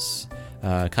Iosis,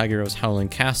 Kagero's Howling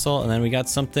Castle, and then we got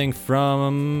something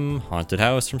from Haunted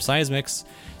House from Seismix.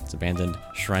 It's Abandoned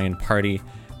Shrine Party.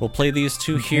 We'll play these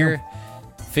two here,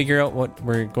 figure out what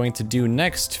we're going to do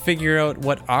next, figure out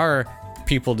what our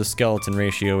people to skeleton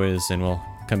ratio is, and we'll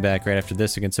come back right after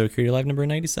this against Security Live number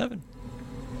 97.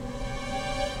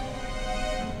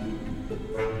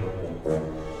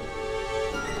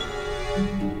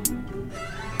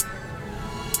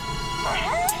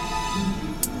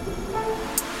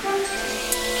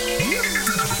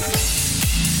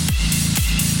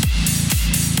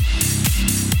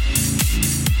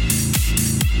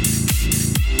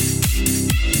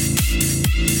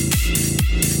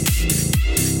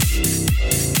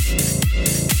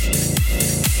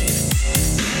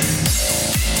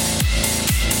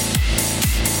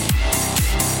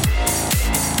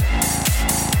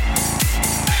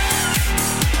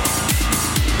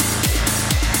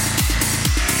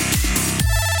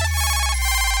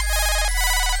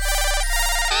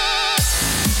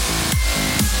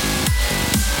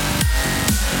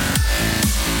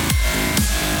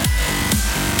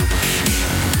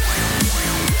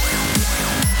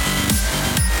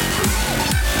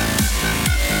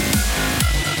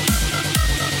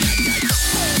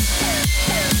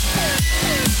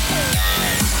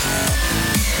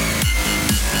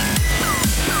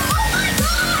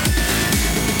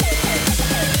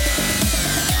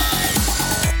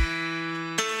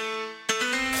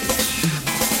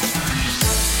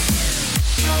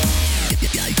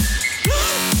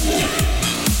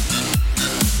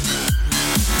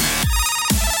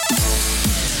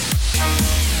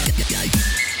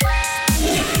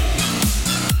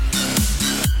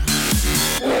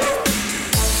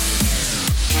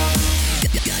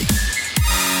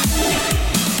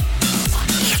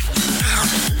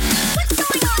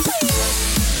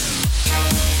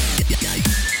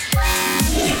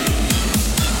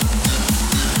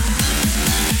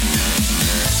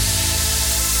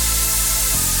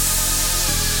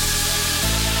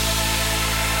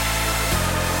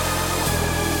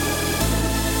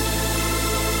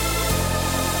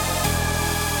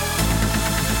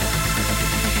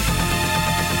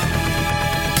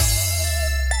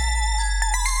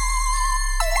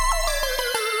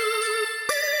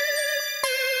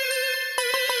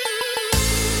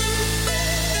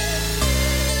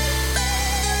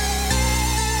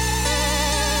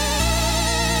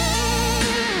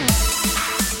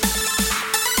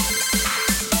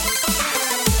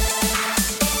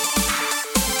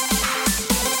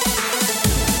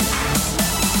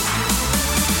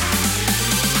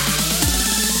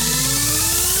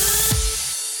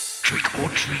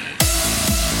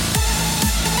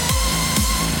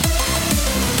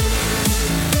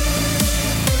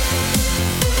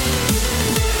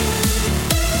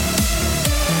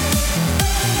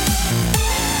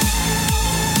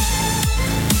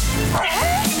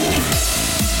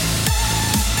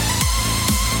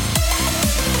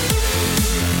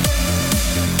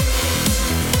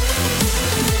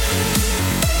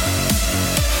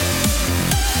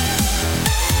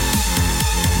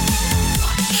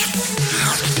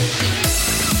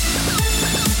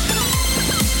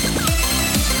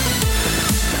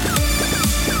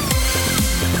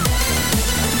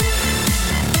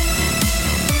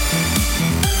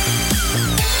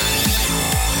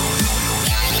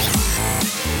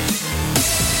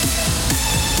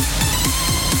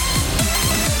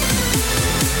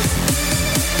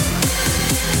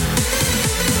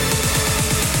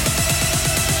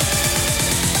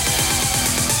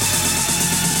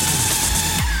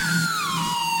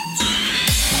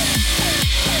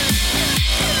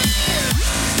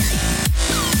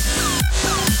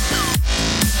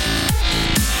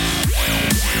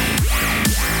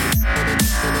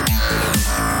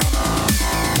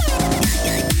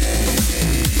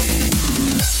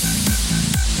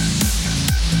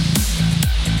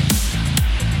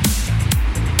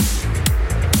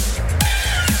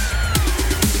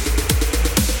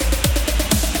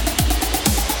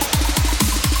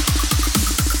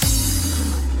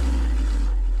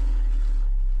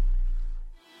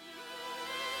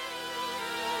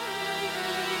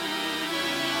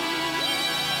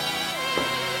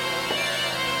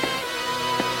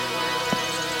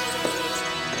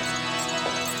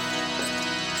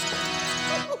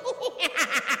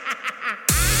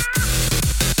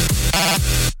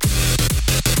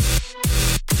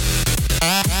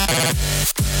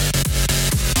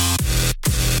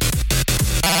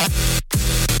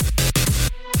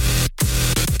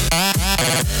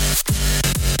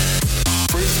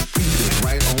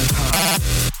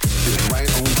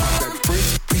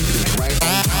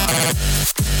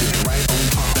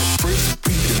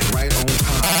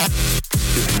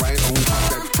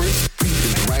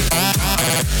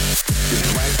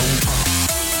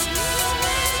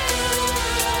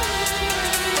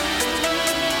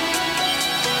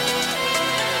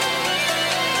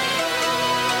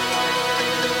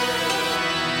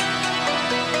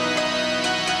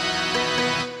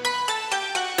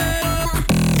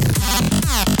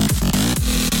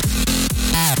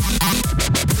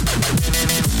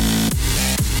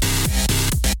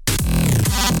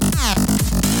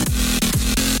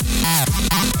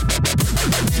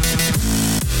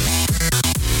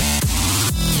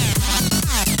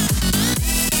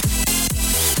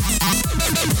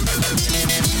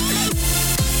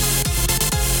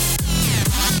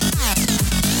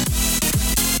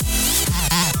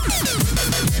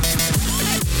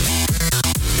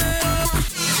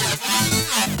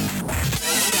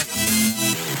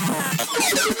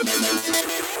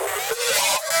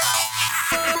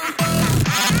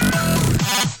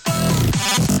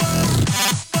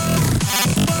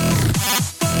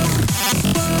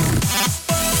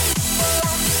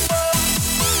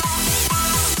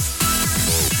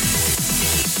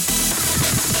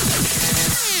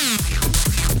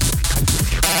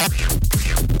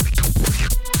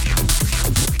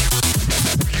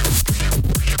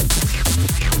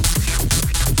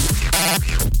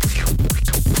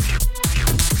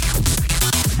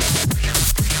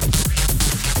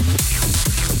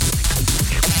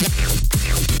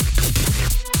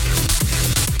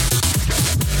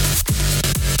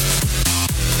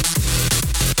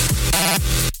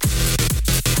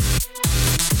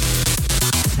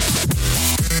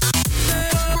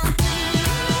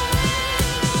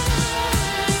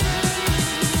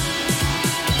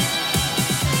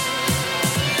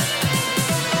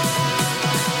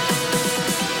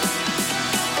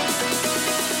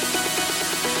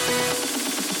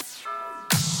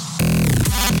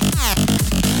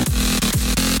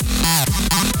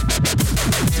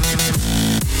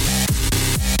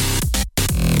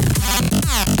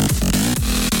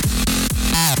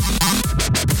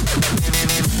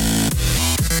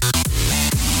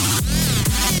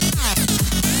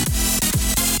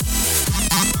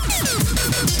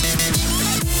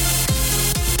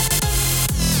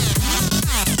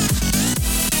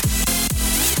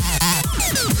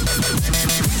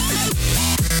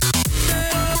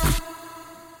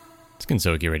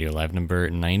 Gensokyo Radio Live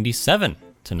number 97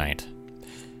 tonight.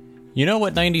 You know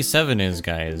what 97 is,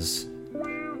 guys?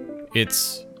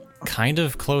 It's kind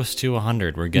of close to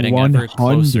 100. We're getting ever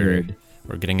closer. 100.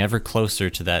 We're getting ever closer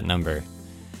to that number.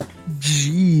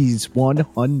 Jeez,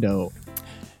 100.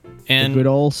 And The good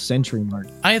old century mark.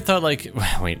 I thought, like,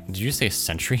 wait, did you say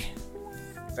century?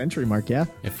 Century mark, yeah.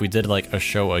 If we did like a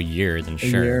show a year, then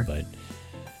sure. year.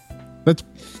 But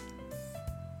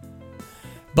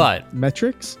That's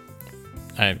metrics.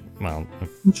 Well,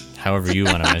 however you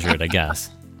want to measure it, I guess.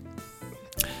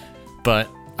 But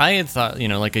I had thought,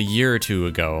 like a year or two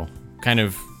ago, kind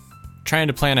of trying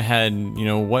to plan ahead,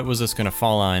 what was this going to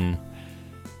fall on?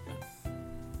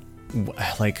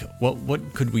 Like, what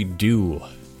could we do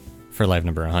for live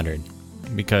number 100?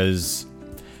 Because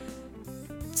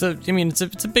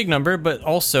it's a big number, but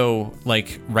also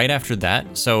like right after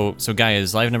that. So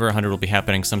guys, live number 100 will be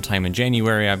happening sometime in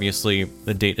January. Obviously,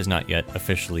 the date is not yet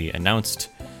officially announced.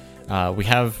 We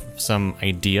have some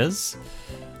ideas,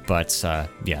 but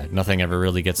nothing ever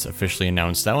really gets officially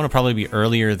announced. That one will probably be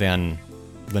earlier than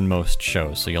most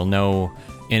shows, so you'll know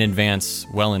in advance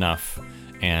well enough.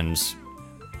 And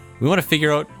we want to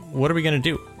figure out, what are we going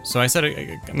to do? So I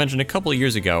mentioned a couple of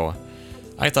years ago,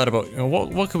 I thought about,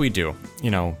 what could we do?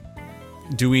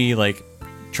 Do we like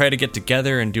try to get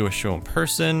together and do a show in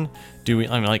person? Do we?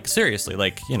 I mean, like seriously,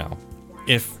 like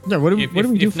if what do we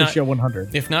do for not, show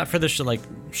 100? If not for the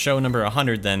show number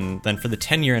 100, then for the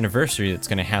 10-year anniversary that's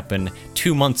going to happen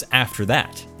 2 months after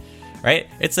that, right?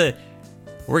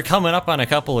 We're coming up on a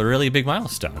couple of really big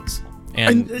milestones,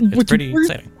 and it's pretty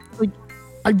exciting.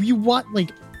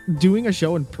 Like, doing a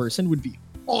show in person would be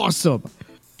awesome.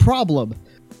 Problem,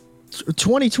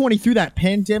 2020 threw that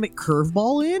pandemic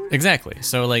curveball in. Exactly.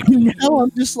 So like now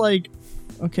I'm just like,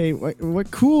 okay,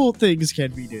 what cool things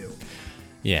can we do?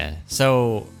 Yeah.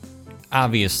 So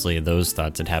obviously those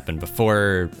thoughts had happened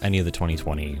before any of the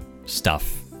 2020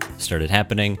 stuff started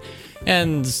happening,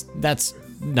 and that's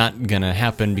not gonna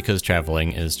happen because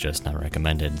traveling is just not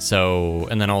recommended. So,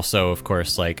 and then also, of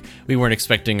course, like we weren't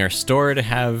expecting our store to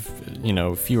have,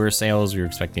 fewer sales. We were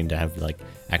expecting to have like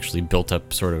actually built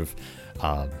up sort of,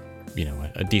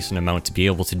 a decent amount to be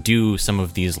able to do some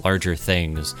of these larger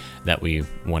things that we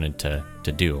wanted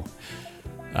to do.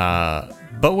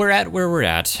 But we're at where we're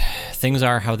at. Things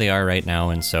are how they are right now,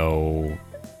 and so,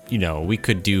 we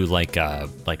could do like a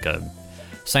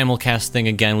simulcast thing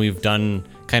again. We've done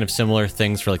kind of similar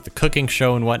things for like the cooking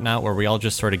show and whatnot, where we all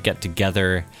just sort of get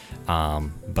together,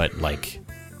 but like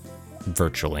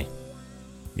virtually.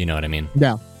 You know what I mean?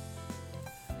 Yeah.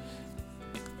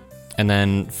 And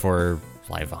then for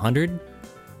Live 100,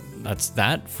 that's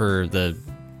that. For the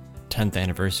 10th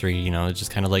anniversary, it's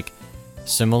just kind of like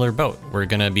similar boat. We're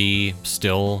gonna be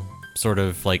still sort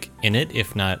of like in it,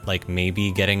 if not like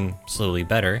maybe getting slowly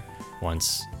better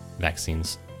once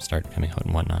vaccines start coming out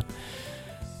and whatnot.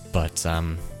 But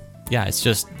it's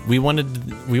just we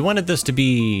wanted this to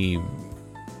be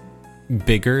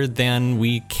bigger than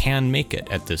we can make it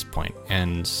at this point,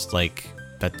 and like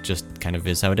that just kind of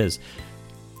is how it is.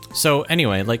 So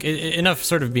anyway, like enough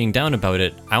sort of being down about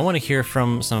it. I want to hear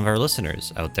from some of our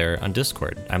listeners out there on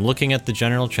Discord. I'm looking at the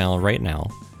general channel right now.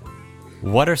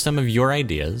 What are some of your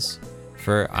ideas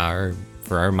for our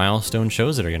milestone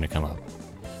shows that are going to come up?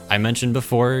 I mentioned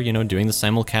before, doing the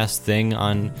simulcast thing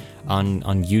on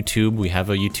YouTube. We have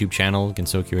a YouTube channel.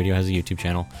 Gensokyo Radio has a YouTube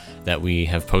channel that we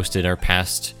have posted our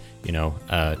past,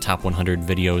 top 100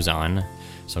 videos on.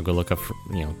 So go look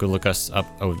us up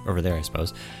over there, I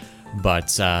suppose.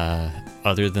 But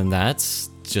other than that,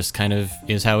 just kind of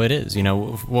is how it is.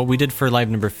 What we did for live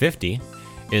number 50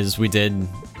 is we did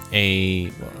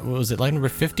was it live number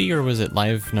 50 or was it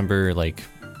live number like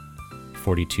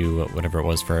 42, whatever it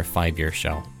was, for a 5-year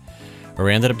show, where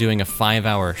we ended up doing a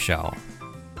 5-hour show.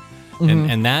 Mm-hmm.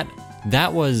 And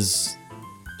that was,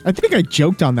 I think I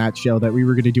joked on that show that we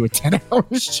were going to do a 10-hour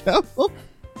show.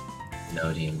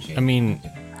 No, DMG. I mean,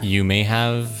 you may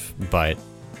have, but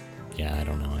yeah, I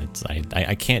don't know.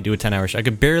 I can't do a 10-hour show. I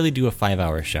could barely do a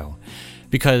 5-hour show,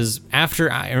 because after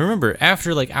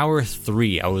like hour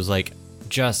 3, I was like,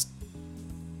 just,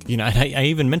 I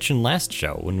even mentioned last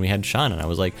show when we had Sean, and I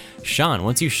was like, Sean,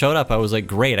 once you showed up, I was like,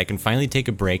 great, I can finally take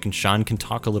a break, and Sean can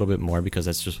talk a little bit more, because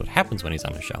that's just what happens when he's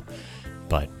on a show.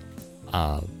 But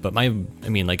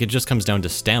it just comes down to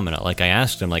stamina. Like I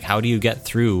asked him, like, how do you get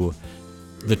through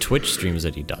the Twitch streams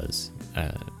that he does?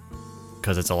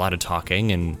 Because it's a lot of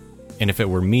talking, and if it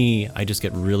were me, I just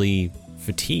get really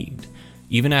fatigued.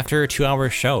 Even after a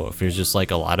 2-hour show, if there's just like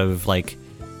a lot of like,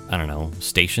 I don't know,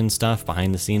 station stuff,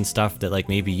 behind the scenes stuff that like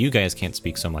maybe you guys can't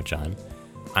speak so much on,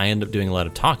 I end up doing a lot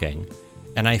of talking,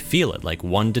 and I feel it like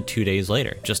 1 to 2 days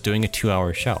later, just doing a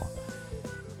 2-hour show.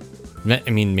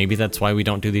 I mean, maybe that's why we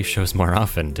don't do these shows more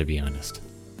often, to be honest.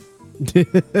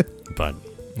 But,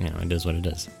 you know, it is what it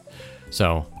is.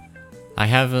 So, I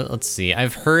have, let's see,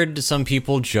 I've heard some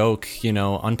people joke, you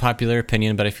know, unpopular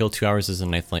opinion, but I feel 2 hours is a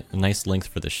nice length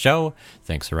for the show.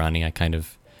 Thanks, Arani. I kind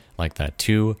of like that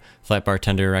too. Flat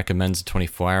Bartender recommends a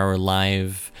 24-hour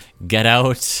live. Get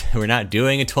out. We're not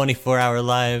doing a 24-hour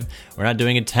live. We're not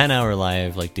doing a 10-hour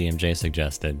live like DMJ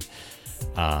suggested.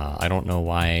 I don't know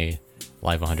why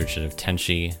Live 100 should have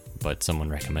Tenchi, but someone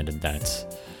recommended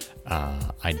that.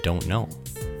 I don't know.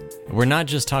 We're not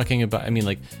just talking about, I mean,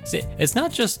 like, it's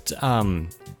not just the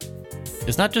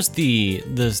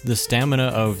stamina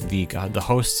of the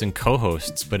hosts and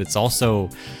co-hosts, but it's also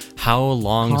how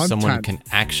long someone can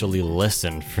actually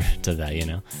listen to that, you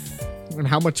know? And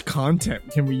how much content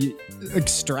can we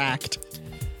extract?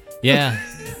 Yeah.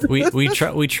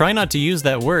 We try not to use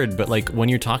that word, but like when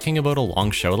you're talking about a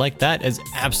long show like that, it's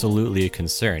absolutely a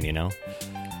concern, you know?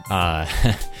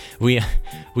 We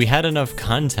had enough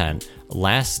content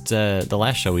the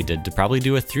last show we did to probably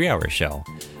do a 3-hour show,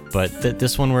 but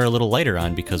this one we're a little lighter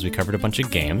on because we covered a bunch of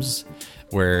games.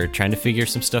 We're trying to figure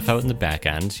some stuff out in the back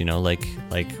end, you know, like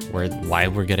why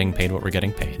we're getting paid what we're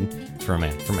getting paid from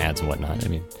ads and whatnot. I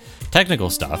mean, technical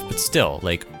stuff, but still,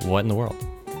 like, what in the world?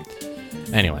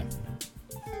 Anyway,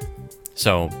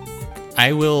 so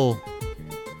I will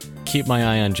keep my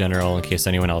eye on General in case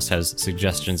anyone else has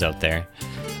suggestions out there.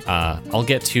 I'll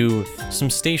get to some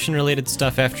station-related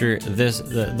stuff after this.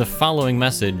 The following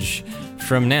message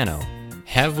from Nano.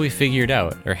 Have we figured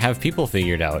out, or have people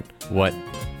figured out, what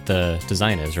the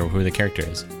design is, or who the character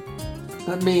is?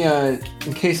 Let me,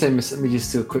 in case I missed, let me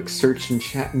just do a quick search in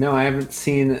chat. No, I haven't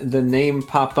seen the name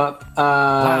pop up.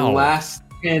 Wow. Last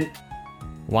hint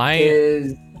Why?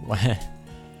 is...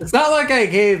 It's not like I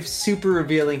gave super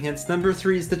revealing hints. Number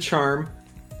 3 is the charm.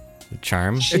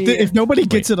 Charm? If nobody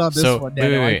gets it on this one,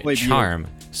 Nano, I blame you. Charm.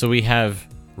 So we have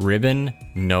ribbon,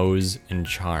 nose, and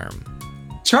charm.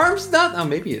 Charm's not... Oh,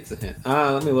 maybe it's a hint.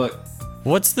 Let me look.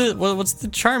 What's the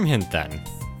charm hint then?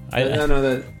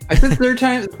 No. I said third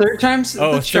time's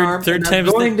the charm. Third and time's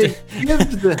I'm going to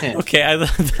give the hint. Okay, I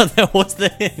thought that was the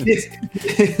hint.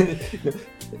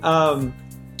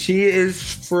 She is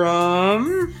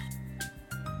from...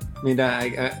 I mean,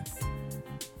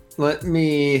 let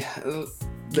me see.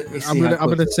 I'm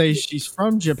gonna say she's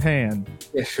from Japan.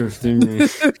 Yeah, sure.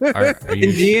 Are And you,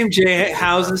 DMJ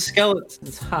houses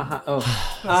skeletons. Oh.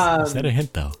 is that a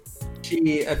hint though?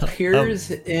 She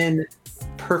appears in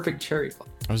Perfect Cherry Bomb.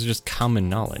 Or was it just common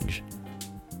knowledge?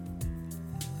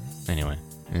 Anyway,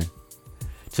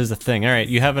 tis the thing. All right,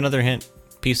 you have another hint.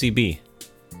 PCB.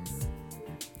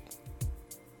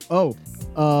 Oh,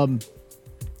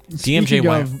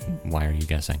 DMJ, why are you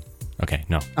guessing? Okay,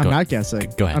 no. I'm not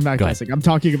guessing. Go ahead. I'm not guessing. I'm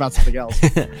talking about something else.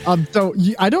 So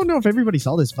I don't know if everybody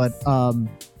saw this, but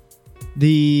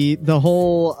the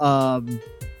whole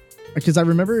because I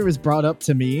remember it was brought up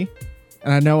to me,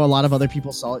 and I know a lot of other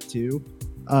people saw it too.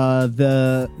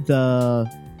 The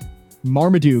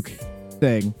Marmaduke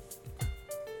thing,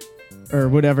 or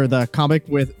whatever, the comic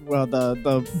with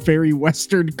the very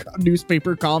Western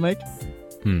newspaper comic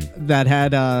that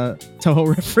had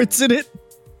Toho reference in it.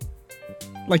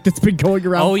 Like, that's been going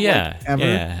around. Oh yeah, like, ever.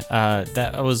 yeah.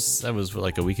 That was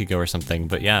like a week ago or something.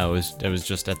 But yeah, it was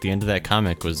just at the end of that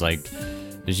comic was like,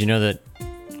 did you know that?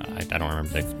 I don't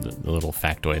remember the little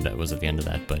factoid that was at the end of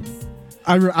that, but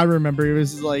I remember it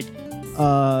was like,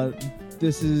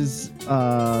 this is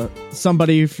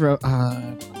somebody from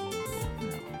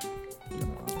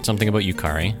something about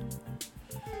Yukari.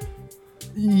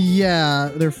 Yeah,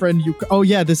 their friend Yukari. Oh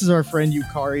yeah, this is our friend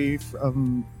Yukari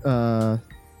from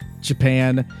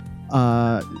Japan.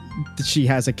 She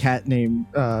has a cat named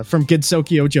from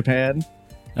Gensokyo, Japan,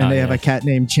 and they have a cat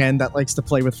named Chen that likes to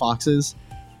play with foxes.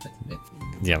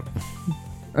 Yep.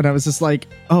 And I was just like,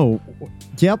 oh,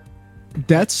 yep,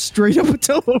 that's straight up a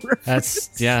Toho reference.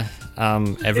 That's in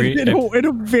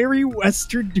a very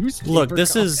Western newspaper. Look,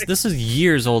 this is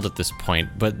years old at this point,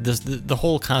 but the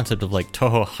whole concept of like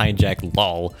Toho hijack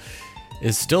lol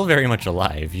is still very much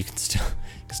alive. You can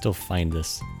still find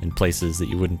this in places that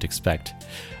you wouldn't expect.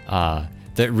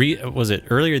 Was it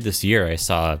earlier this year? I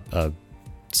saw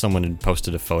someone had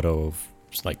posted a photo of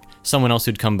just like someone else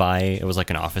who'd come by. It was like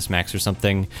an Office Max or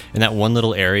something, in that one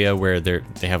little area where they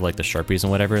have like the Sharpies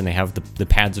and whatever, and they have the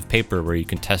pads of paper where you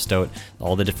can test out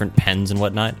all the different pens and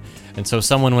whatnot. And so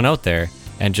someone went out there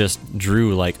and just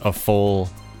drew like a full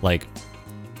like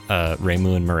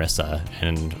Reimu and Marissa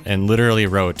and literally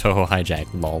wrote Toho hijack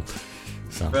lol.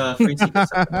 So Free tickets,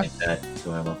 something like that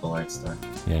to our local art store.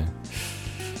 yeah.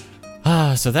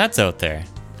 So that's out there.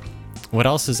 What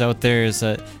else is out there is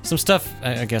some stuff,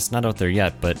 I guess not out there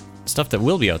yet, but stuff that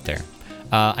will be out there.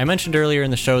 I mentioned earlier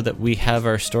in the show that we have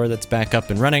our store that's back up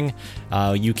and running.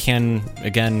 You can,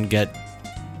 again, get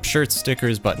shirts,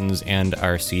 stickers, buttons, and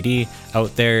our CD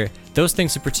out there. Those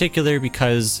things in particular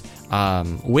because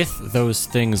with those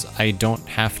things, I don't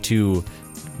have to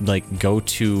go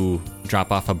to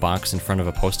drop off a box in front of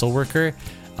a postal worker.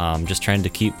 Just trying to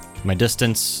keep my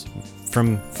distance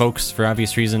from folks for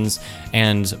obvious reasons,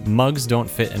 and mugs don't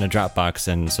fit in a drop box,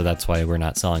 and so that's why we're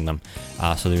not selling them.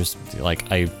 So there's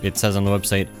it says on the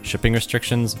website shipping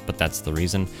restrictions, but that's the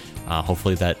reason.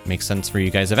 Hopefully that makes sense for you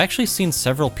guys. I've actually seen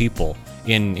several people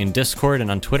in Discord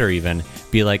and on Twitter even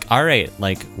be like, all right,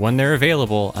 when they're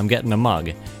available, I'm getting a mug.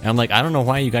 And I'm like, I don't know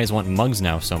why you guys want mugs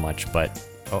now so much, but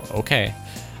okay.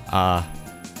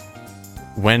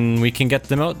 When we can get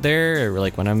them out there, or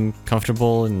when I'm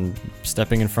comfortable and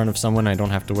stepping in front of someone, I don't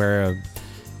have to wear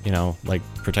a,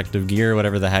 protective gear or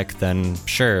whatever the heck, then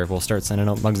sure, we'll start sending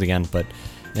out mugs again. But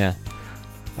yeah.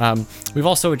 We've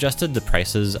also adjusted the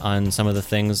prices on some of the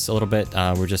things a little bit.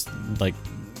 We're just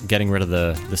getting rid of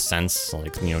the cents,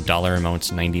 dollar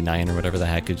amount 99 or whatever the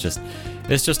heck. It's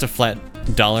just a flat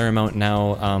dollar amount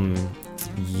now.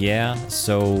 Yeah,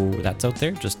 so that's out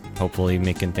there, just hopefully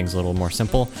making things a little more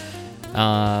simple.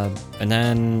 And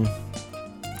then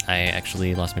I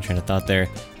actually lost my train of thought there.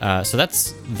 So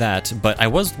that's that, but I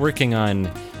was working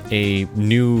on a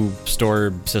new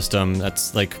store system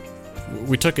that's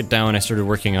we took it down. I started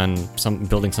working on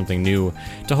building something new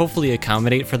to hopefully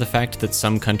accommodate for the fact that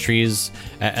some countries,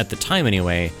 at the time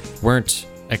anyway, weren't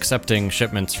accepting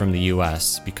shipments from the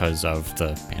US because of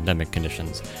the pandemic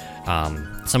conditions.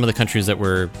 Some of the countries that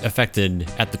were affected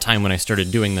at the time when I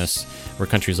started doing this were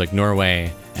countries like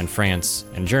Norway and France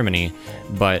and Germany.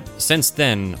 But since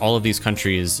then, all of these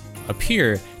countries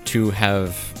appear to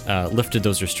have lifted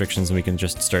those restrictions, and we can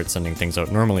just start sending things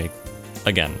out normally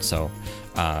again. So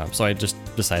I just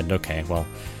decided, okay, well,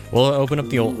 we'll open up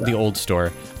the old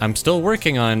store. I'm still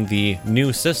working on the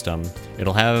new system.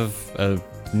 It'll have a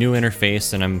new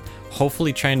interface, and I'm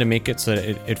hopefully trying to make it so that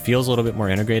it feels a little bit more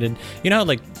integrated.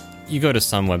 You go to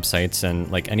some websites, and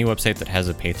any website that has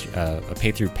a pay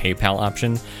through PayPal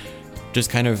option just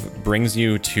kind of brings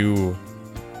you to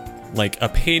a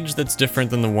page that's different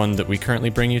than the one that we currently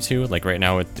bring you to. Right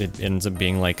now it ends up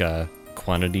being a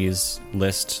quantities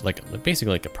list,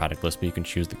 basically a product list, but you can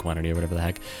choose the quantity or whatever the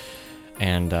heck.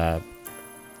 And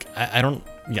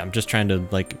I'm just trying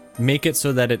to make it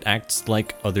so that it acts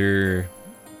like other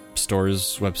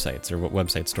stores' websites or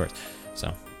website stores.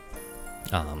 So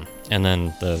and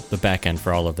then the back end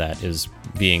for all of that is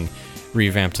being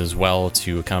revamped as well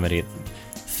to accommodate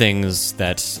things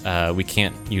that we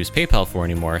can't use PayPal for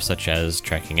anymore, such as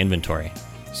tracking inventory.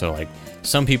 So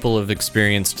some people have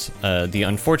experienced the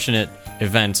unfortunate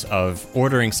event of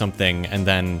ordering something and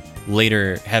then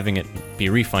later having it be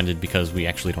refunded because we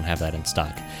actually don't have that in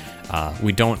stock.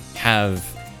 We don't have,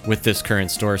 with this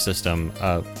current store system,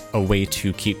 a way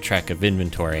to keep track of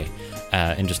inventory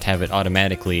and just have it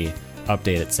automatically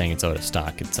update it saying it's out of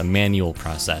stock. It's a manual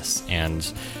process,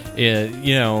 and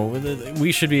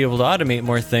we should be able to automate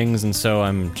more things, and so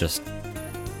I'm just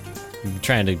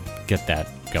trying to get that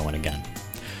going again.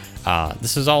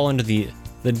 This is all under the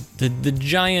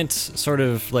giant sort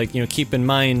of keep in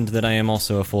mind that I am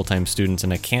also a full-time student,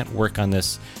 and I can't work on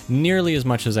this nearly as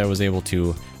much as I was able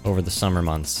to over the summer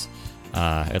months.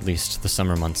 At least the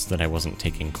summer months that I wasn't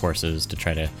taking courses to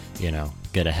try to,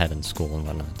 get ahead in school and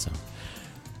whatnot.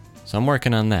 So I'm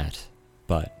working on that,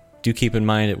 but do keep in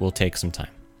mind it will take some time.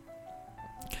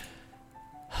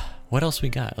 What else we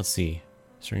got? Let's see.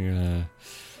 Oh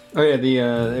yeah, the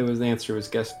answer was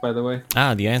guessed, by the way.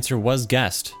 The answer was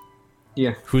guessed.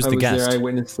 Yeah. Who's the guest? There, I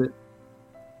witnessed it.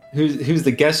 Who's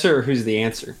the guesser or who's the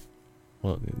answer?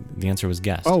 Well, the answer was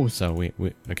guessed. Oh, so we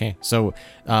okay. So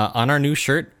on our new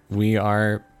shirt, we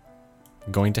are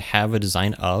going to have a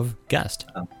design of guest.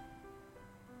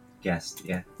 Guest,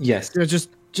 yeah. Yes.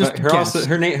 Just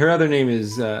her other name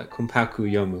is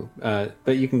Kompaku Yomu,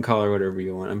 but you can call her whatever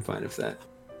you want. I'm fine with that.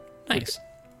 Nice.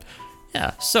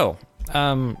 Yeah. So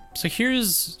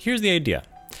here's the idea.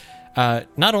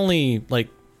 Not only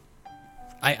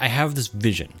I have this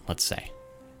vision, let's say,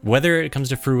 whether it comes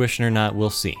to fruition or not, we'll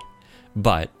see.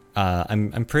 But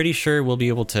I'm pretty sure we'll be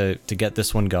able to get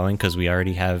this one going because we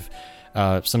already have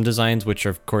some designs, which are,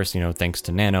 of course, thanks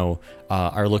to Nano,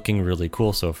 are looking really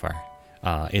cool so far.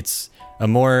 It's a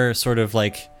more sort of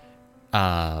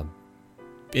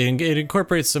it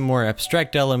incorporates some more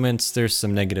abstract elements. There's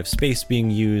some negative space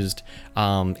being used.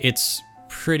 It's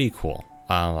pretty cool.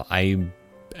 I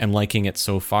am liking it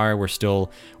so far. We're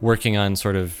still working on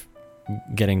sort of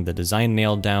getting the design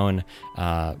nailed down,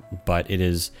 but it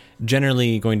is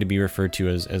generally going to be referred to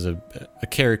as a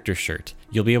character shirt.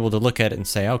 You'll be able to look at it and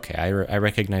say, okay, I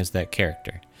recognize that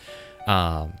character.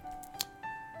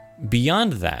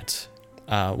 Beyond that,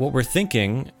 what we're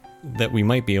thinking that we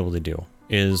might be able to do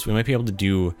is we might be able to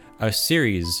do a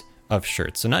series of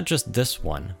shirts. So not just this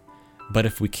one, but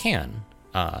if we can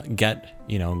get,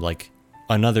 like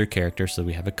another character, so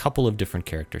we have a couple of different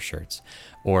character shirts,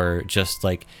 or just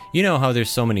like, how there's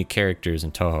so many characters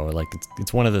in Toho, like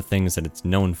it's one of the things that it's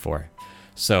known for.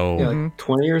 So Yeah, like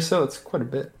 20 or so. It's quite a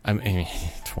bit. I mean,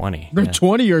 20. They're yeah.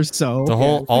 20 or so. The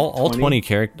whole all 20. 20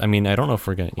 characters. I mean, I don't know if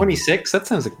we're gonna 26. That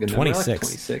sounds like a good number. I like 26.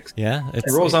 26. Yeah, It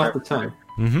rolls off the tongue.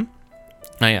 Mm-hmm.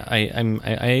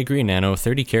 I agree, Nano.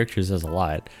 30 characters is a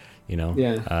lot.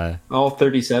 Yeah. All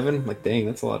 37. Like, dang,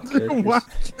 that's a lot of characters. What?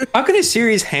 How can a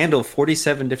series handle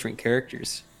 47 different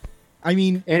characters? I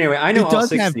mean, Anyway, I know it all does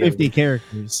 60 have of 50 them.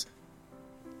 characters.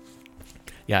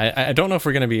 Yeah, I don't know if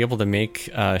we're gonna be able to make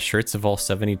shirts of all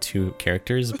 72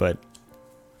 characters, but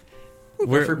If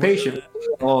you're patient,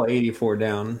 all 84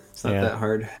 down. It's not Yeah. that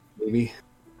hard, maybe.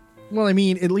 Well, I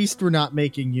mean, at least we're not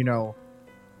making,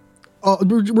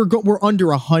 we're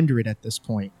under 100 at this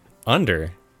point.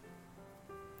 under.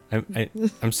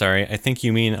 I'm sorry. I think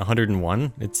you mean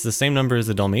 101. It's the same number as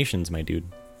the Dalmatians, my dude.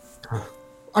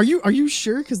 Are you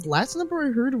sure? Because last number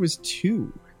I heard was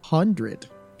 200.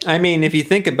 I mean, if you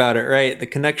think about it, right, the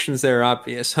connections there are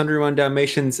obvious. 101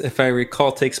 Dalmatians, if I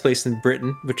recall, takes place in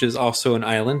Britain, which is also an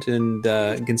island, and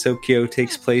Gensokyo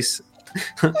takes place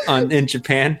in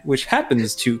Japan, which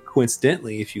happens to,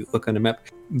 coincidentally, if you look on a map,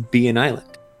 be an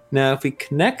island. Now, if we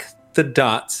connect the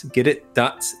dots, get it?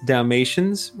 Dots,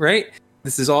 Dalmatians, right?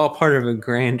 This is all part of a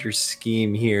grander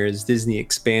scheme here as Disney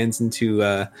expands into new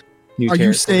Are territory.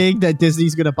 you saying that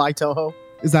Disney's going to buy Toho?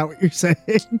 Is that what you're saying?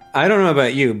 I don't know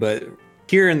about you, but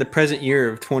here in the present year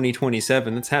of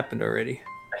 2027, that's happened already.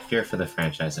 I fear for the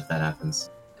franchise if that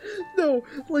happens. No,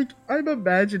 like, I'm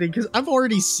imagining, because I've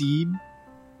already seen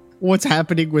what's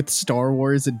happening with Star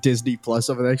Wars and Disney Plus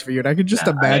over the next few years. I can just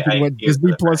Yeah, imagine I what fear Disney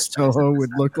for the Plus franchise Toho if would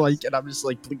this look happens. like, and I'm just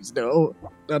like, please no,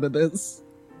 none of this.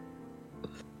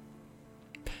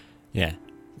 Yeah.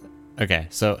 Okay.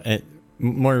 So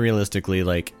more realistically,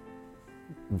 like,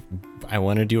 I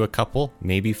want to do a couple,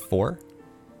 maybe 4.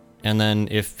 And then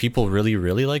if people really,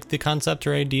 really like the concept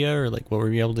or idea or like what we'll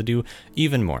be able to do,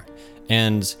 even more.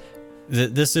 And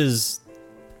this is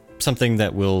something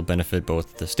that will benefit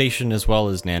both the station as well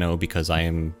as Nano, because I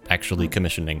am actually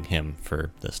commissioning him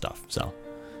for this stuff. So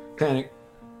Panic.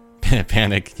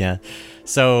 panic, yeah.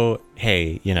 So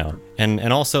hey,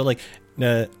 and also like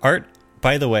art.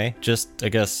 By the way, just I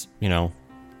guess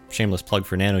shameless plug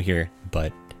for Nano here,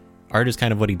 but art is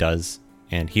kind of what he does,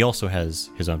 and he also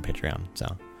has his own Patreon.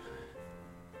 So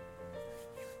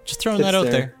just throwing Sits that out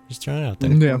there. there. Just throwing it out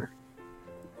there. Yeah.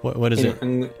 What is it?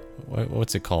 And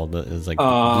What's it called? It's like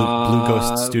Blue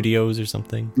Ghost Studios or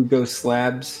something. Blue Ghost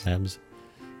Slabs. Labs.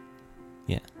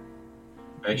 Yeah.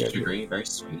 Very Yeah, sugary, very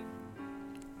sweet.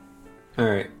 All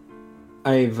right.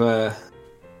 I've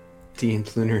Dean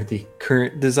Lunar the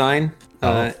current design.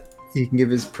 He can give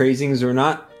his praisings or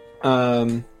not.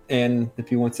 And if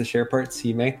he wants to share parts,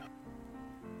 he may.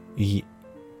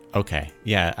 Okay.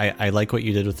 Yeah, I like what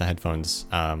you did with the headphones.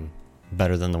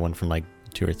 Better than the one from like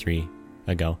 2 or 3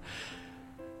 ago.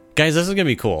 Guys, this is gonna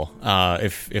be cool.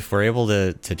 If we're able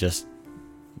to just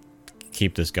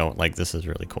keep this going, like, this is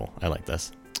really cool. I like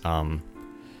this. I'll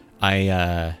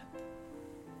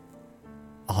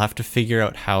have to figure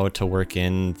out how to work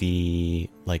in the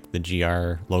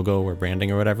GR logo or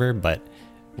branding or whatever, but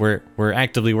we're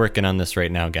actively working on this right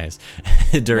now, guys,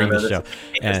 during the show.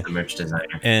 As the merch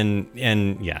designer. And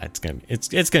yeah,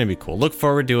 it's gonna be cool. Look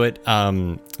forward to it.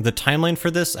 The timeline for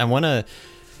this, I wanna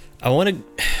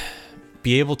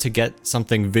be able to get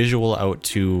something visual out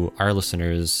to our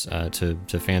listeners,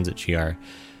 to fans at GR,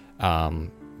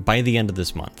 by the end of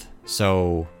this month.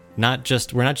 So we're not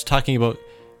just talking about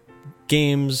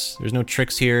games. There's no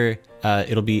tricks here.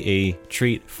 It'll be a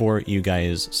treat for you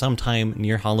guys sometime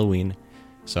near Halloween.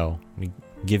 So we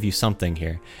give you something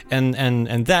here, and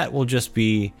that will just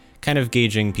be kind of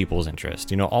gauging people's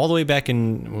interest. All the way back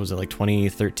in, what was it, like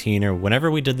 2013 or whenever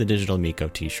we did the Digital Miko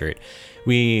T-shirt,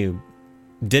 we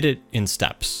did it in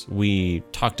steps. We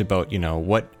talked about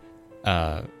what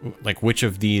which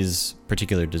of these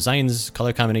particular designs,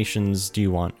 color combinations do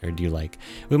you want or do you like.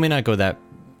 We may not go that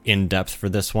in depth for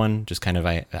this one, just kind of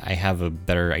I have a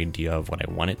better idea of what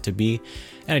I want it to be,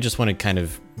 and I just want to kind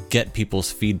of get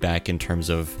people's feedback in terms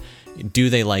of, do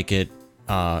they like it,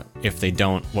 if they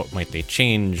don't, what might they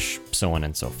change, so on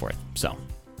and so forth. So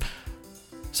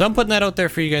So I'm putting that out there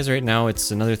for you guys right now. It's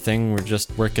another thing we're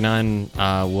just working on.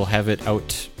 We'll have it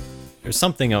out, or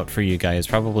something out for you guys,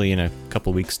 probably in a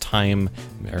couple weeks' time,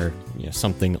 or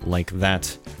something like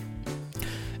that.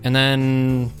 And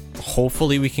then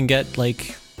hopefully we can get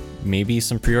like maybe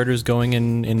some pre-orders going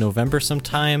in November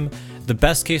sometime. The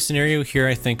best case scenario here,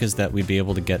 I think, is that we'd be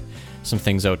able to get some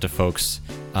things out to folks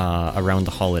around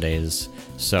the holidays.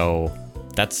 So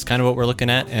that's kind of what we're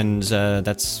looking at, and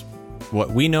that's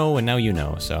what we know, and now you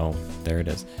know. So there it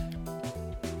is.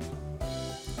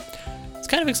 It's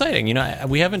kind of exciting.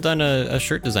 We haven't done a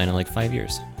shirt design in like 5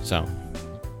 years, so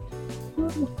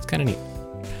it's kind of neat.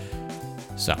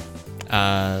 So,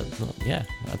 yeah,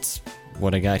 that's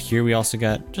what I got here. We also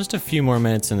got just a few more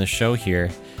minutes in the show here,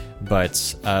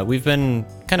 but we've been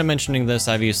kind of mentioning this.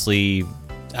 Obviously,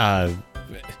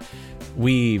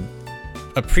 we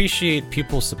appreciate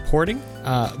people supporting,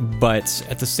 but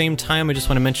at the same time, I just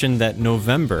want to mention that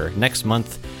November, next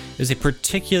month, is a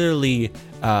particularly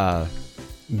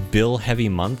bill-heavy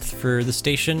month for the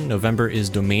station. November is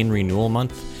domain renewal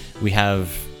month. We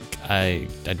have, I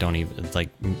don't even, it's like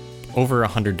over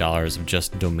 $100 of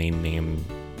just domain name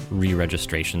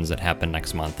re-registrations that happen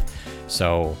next month.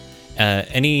 So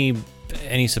any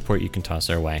support you can toss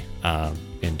our way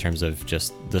in terms of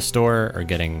just the store or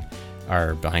getting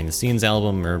our behind the scenes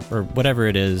album or whatever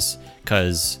it is,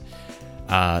 because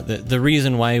the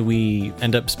reason why we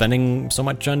end up spending so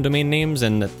much on domain names,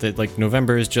 and that like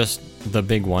November is just the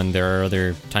big one. There are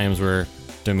other times where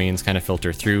domains kind of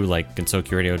filter through, like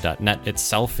GensokyoRadio.net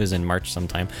itself is in March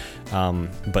sometime,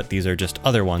 but these are just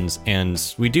other ones,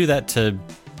 and we do that to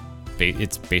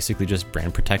it's basically just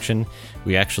brand protection.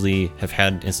 We actually have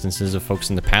had instances of folks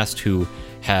in the past who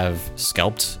have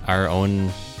scalped our own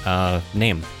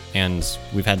name, and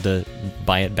we've had to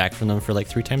buy it back from them for like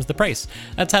 3 times the price.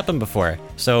 That's happened before.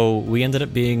 So we ended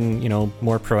up being,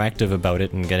 more proactive about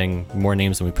it and getting more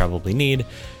names than we probably need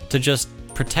to just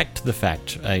protect the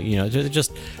fact, to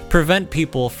just prevent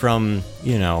people from,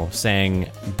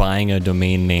 saying, buying a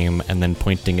domain name and then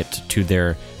pointing it to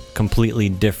their completely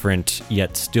different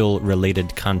yet still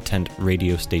related content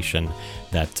radio station.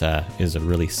 That is a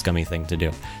really scummy thing to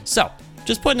do. So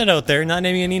just putting it out there, not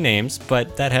naming any names,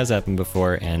 but that has happened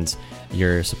before, and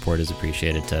your support is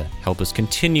appreciated to help us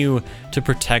continue to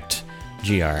protect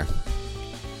GR.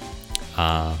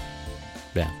 Yeah.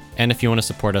 And if you want to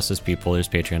support us as people, there's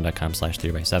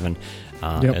patreon.com/3x7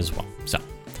 as well. So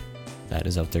that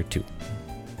is out there too.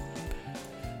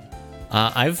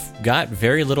 I've got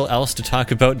very little else to talk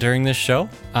about during this show.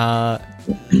 But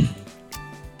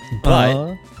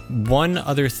one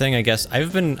other thing, I guess,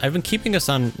 I've been keeping us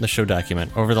on the show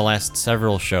document over the last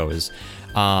several shows.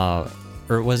 Or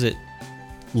was it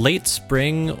late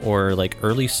spring or like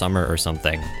early summer or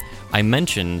something? I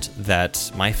mentioned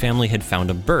that my family had found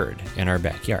a bird in our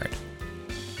backyard.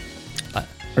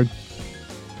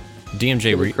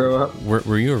 DMJ,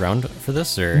 were you around for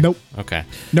this, or? Nope. Okay.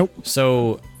 Nope.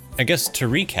 So I guess to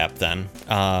recap then,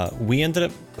 we ended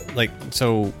up,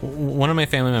 one of my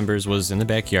family members was in the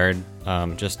backyard,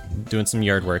 just doing some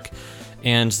yard work,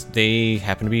 and they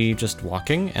happened to be just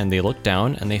walking, and they looked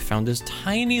down, and they found this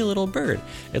tiny little bird.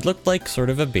 It looked like sort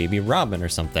of a baby robin or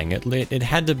something. It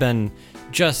had to have been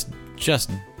just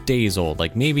days old,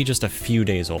 like maybe just a few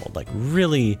days old, like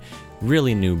really,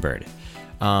 really new bird.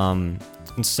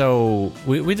 And so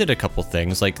we did a couple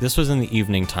things. Like, this was in the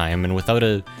evening time, and without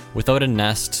a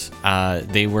nest,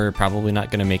 they were probably not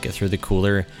going to make it through the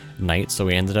cooler night. So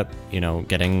we ended up,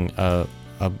 getting a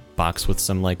box with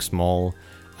some like small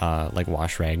like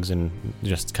wash rags and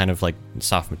just kind of like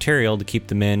soft material to keep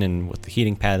them in, and with the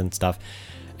heating pad and stuff.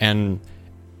 And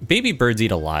baby birds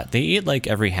eat a lot. They eat like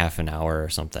every half an hour or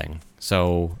something.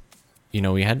 So,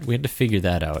 we had to figure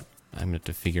that out. I'm going to have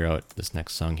to figure out this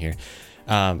next song here.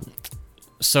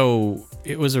 So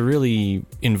it was a really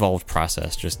involved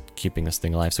process, just keeping this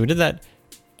thing alive. So we did that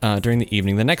during the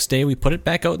evening. The next day, we put it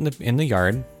back out in the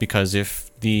yard, because if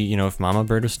mama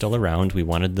bird was still around, we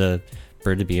wanted the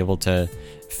bird to be able to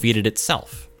feed it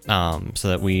itself. So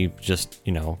that we just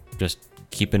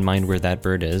keep in mind where that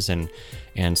bird is, and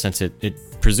since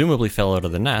it presumably fell out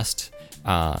of the nest,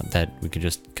 that we could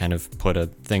just kind of put a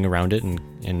thing around it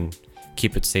and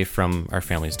keep it safe from our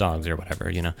family's dogs or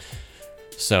whatever,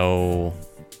 So,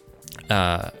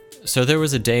 so there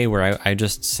was a day where I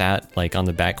just sat like on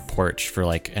the back porch for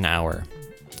like an hour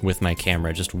with my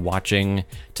camera, just watching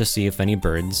to see if any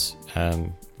birds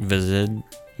visited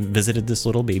this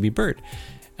little baby bird.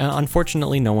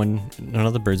 Unfortunately, none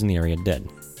of the birds in the area did.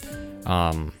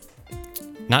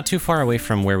 not too far away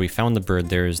from where we found the bird,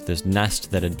 there's this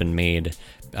nest that had been made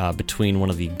between one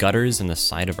of the gutters in the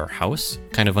side of our house,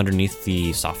 kind of underneath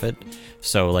the soffit.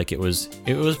 So like it was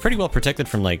pretty well protected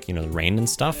from like, you know, rain and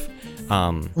stuff.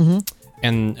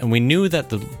 And we knew that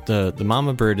the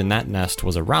mama bird in that nest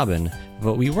was a robin,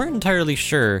 but we weren't entirely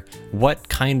sure what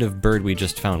kind of bird we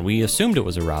just found. We assumed it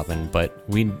was a robin, but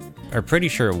we are pretty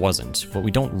sure it wasn't, but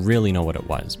we don't really know what it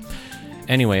was.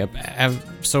 Anyway,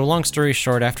 so long story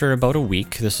short, after about a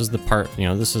week, this is the part, you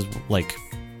know, this is like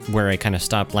where I kind of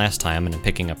stopped last time and I'm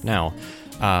picking up now.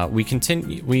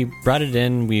 We brought it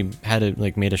in, we had it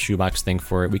like made a shoebox thing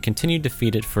for it. We continued to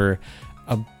feed it for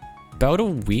about a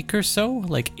week or so,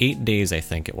 like 8 days, I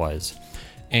think it was.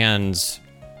 And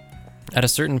at a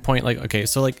certain point, like, okay,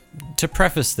 so like to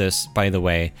preface this, by the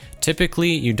way, typically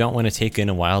you don't want to take in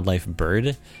a wildlife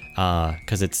bird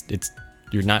because it's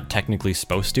you're not technically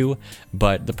supposed to.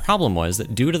 But the problem was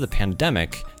that due to the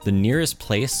pandemic, the nearest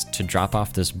place to drop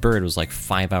off this bird was like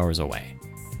 5 hours away.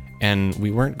 And we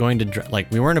weren't going to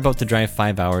we weren't about to drive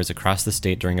 5 hours across the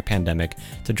state during a pandemic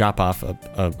to drop off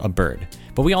a bird.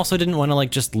 But we also didn't want to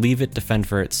like just leave it to fend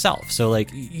for itself. So like,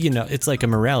 you know, it's like a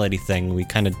morality thing. We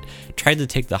kind of tried to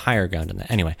take the higher ground in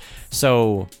that. Anyway,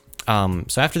 so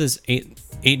after this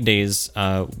eight days,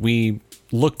 we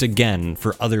looked again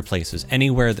for other places,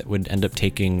 anywhere that would end up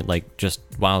taking like just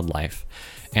wildlife.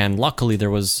 And luckily there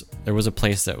was a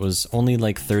place that was only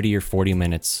like 30 or 40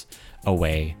 minutes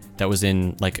away that was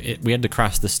in like we had to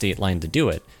cross the state line to do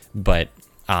it, but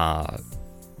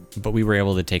we were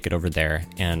able to take it over there,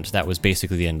 and that was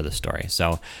basically the end of the story.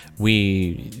 So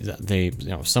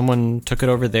someone took it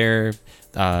over there.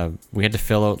 We had to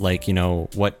fill out like, you know,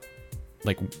 what,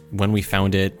 like when we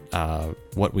found it,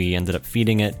 what we ended up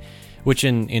feeding it, which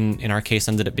in our case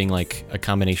ended up being like a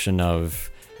combination of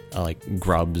like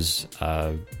grubs,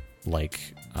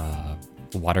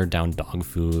 watered down dog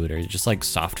food, or just like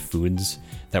soft foods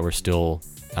that were still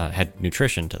had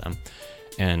nutrition to them.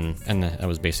 And that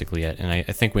was basically it. And I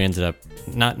think we ended up,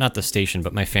 not the station,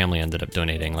 but my family ended up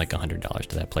donating like $100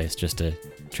 to that place just to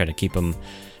try to keep them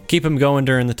going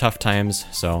during the tough times.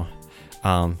 So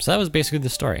that was basically the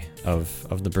story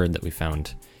of the bird that we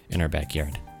found in our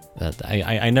backyard that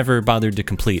I never bothered to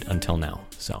complete until now.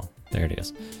 So there it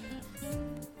is.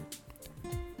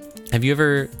 Have you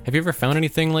ever found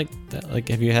anything like that? Like,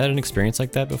 have you had an experience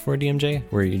like that before, DMJ,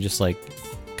 where you just like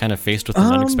kind of faced with an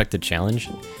unexpected challenge?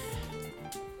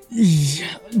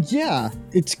 Yeah,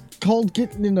 it's called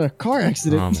getting in a car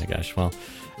accident. Oh my gosh! Well,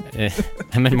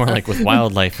 I meant more like with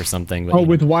wildlife or something. But,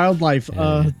 with wildlife.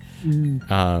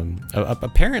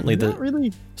 Apparently, not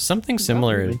really. Something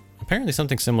similar. Really. Apparently,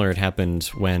 something similar had happened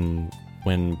when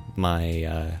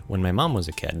my mom was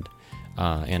a kid,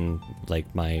 and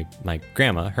like my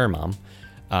grandma, her mom,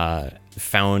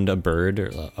 found a bird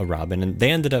or a robin, and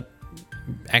they ended up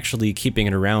actually keeping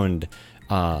it around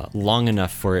long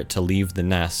enough for it to leave the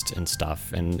nest and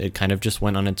stuff, and it kind of just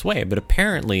went on its way. But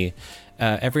apparently,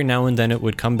 every now and then it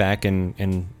would come back and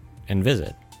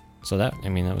visit. So that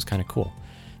was kind of cool.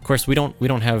 Of course, we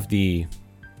don't have the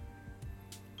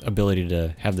ability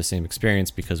to have the same experience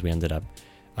because we ended up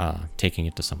taking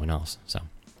it to someone else. So,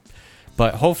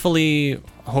 but hopefully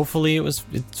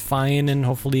it's fine, and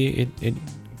hopefully it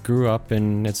grew up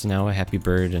and it's now a happy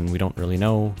bird. And we don't really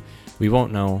know. We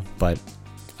won't know, but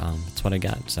that's what I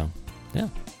got. So, yeah.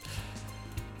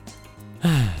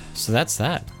 So that's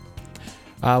that.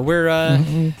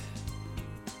 We're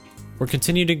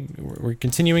continuing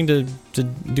to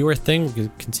do our thing.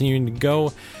 We're continuing to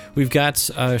go. We've got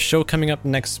a show coming up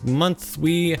next month.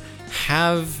 We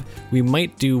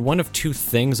might do one of two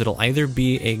things. It'll either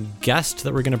be a guest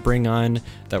that we're going to bring on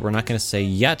that we're not going to say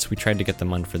yet. We tried to get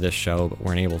them on for this show, but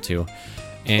weren't able to.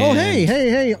 And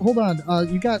hey, hold on.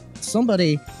 You got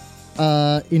somebody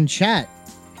in chat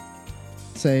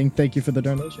saying thank you for the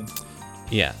donation.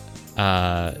 Yeah.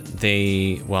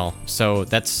 So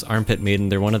that's Armpit Maiden.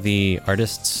 They're one of the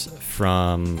artists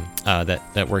from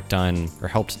that worked on or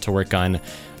helped to work on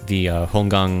the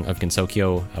Hongang of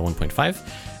Gensokyo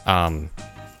 1.5.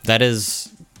 That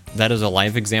is a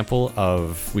live example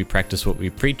of we practice what we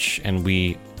preach, and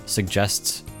we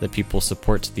suggest that people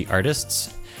support the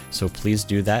artists. So please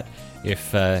do that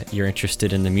if you're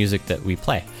interested in the music that we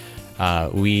play.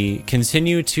 We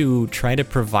continue to try to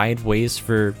provide ways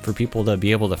for people to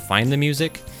be able to find the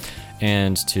music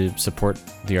and to support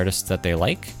the artists that they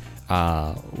like.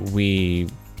 We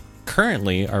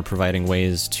currently are providing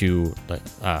ways to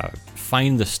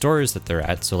find the stores that they're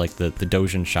at, so like the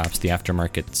Dojin shops, the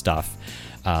aftermarket stuff,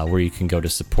 where you can go to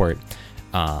support.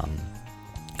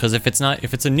 Because if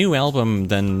it's a new album,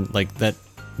 then like that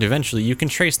eventually you can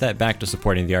trace that back to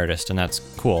supporting the artist, and that's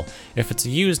cool. If it's a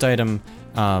used item,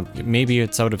 maybe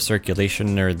it's out of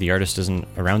circulation or the artist isn't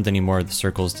around anymore, the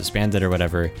circle's disbanded or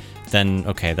whatever, then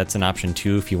okay, that's an option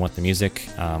too. If you want the music,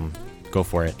 go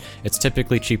for it. It's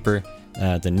typically cheaper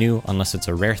than new, unless it's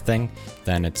a rare thing,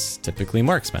 then it's typically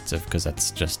more expensive because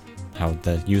that's just how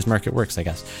the used market works, I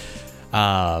guess.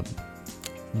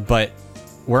 But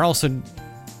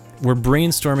we're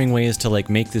brainstorming ways to like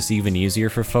make this even easier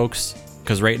for folks,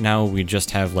 because right now we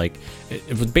just have like,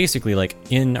 it was basically like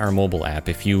in our mobile app,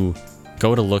 if you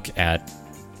go to look at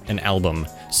an album,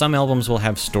 some albums will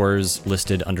have stores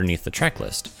listed underneath the track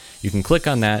list. You can click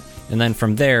on that, and then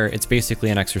from there, it's basically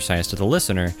an exercise to the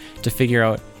listener to figure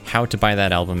out how to buy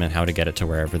that album and how to get it to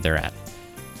wherever they're at.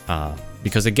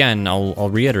 Because again, I'll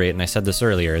reiterate, and I said this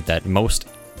earlier, that most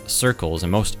circles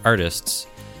and most artists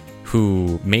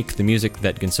who make the music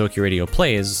that Gensokyo Radio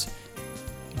plays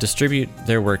distribute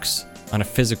their works on a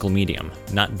physical medium,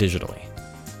 not digitally.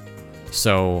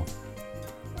 So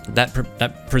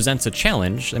that presents a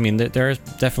challenge. I mean, there are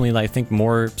definitely, I think,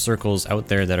 more circles out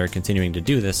there that are continuing to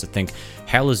do this. I think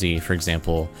Halsey, for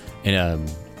example,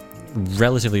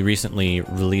 relatively recently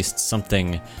released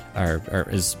something, or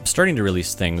is starting to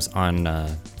release things on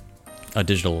a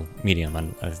digital medium,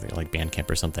 on I think like Bandcamp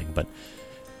or something. But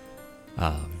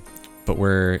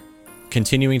we're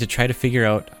continuing to try to figure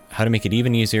out how to make it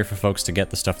even easier for folks to get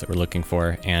the stuff that we're looking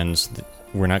for, and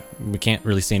we can't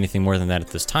really say anything more than that at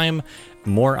this time.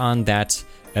 More on that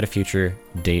at a future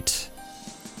date.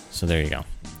 So there you go.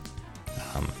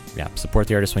 Yeah, support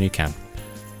the artist when you can.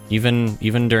 Even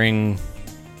during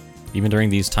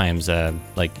these times,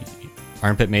 like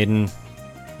Armpit Maiden,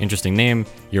 interesting name.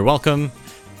 You're welcome.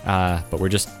 But we're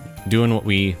just doing what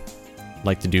we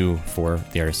like to do for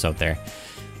the artists out there.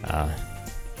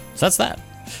 So that's that.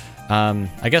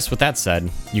 I guess with that said,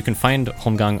 you can find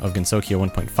Homegang of Gensokyo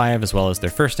 1.5 as well as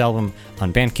their first album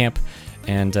on Bandcamp,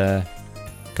 and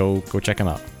go check them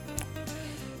out.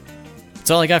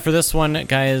 That's all I got for this one,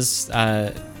 guys.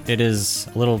 It is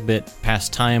a little bit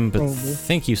past time, but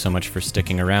thank you so much for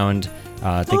sticking around.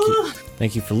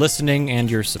 Thank you for listening and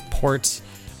your support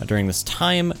during this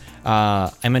time.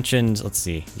 I mentioned, let's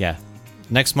see, yeah,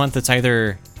 next month it's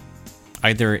either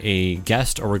a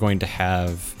guest or we're going to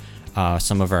have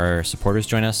some of our supporters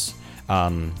join us.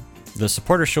 The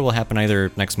supporter show will happen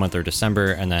either next month or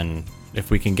December, and then if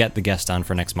we can get the guest on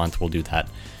for next month, we'll do that,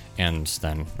 and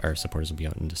then our supporters will be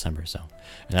out in December. So,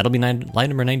 and that'll be live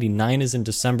number 99 is in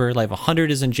December, live 100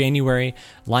 is in January,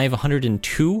 live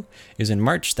 102 is in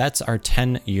March. That's our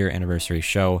 10-year anniversary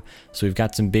show. So we've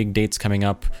got some big dates coming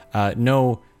up.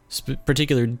 No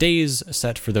particular days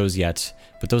set for those yet,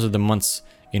 but those are the months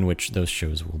in which those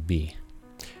shows will be.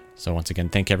 So once again,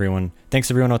 thanks everyone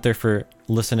out there for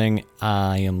listening.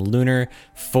 I am Lunar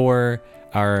for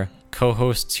our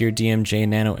co-hosts here, DMJ,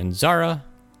 Nano, and Zara.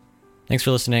 Thanks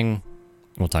for listening.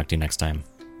 We'll talk to you next time.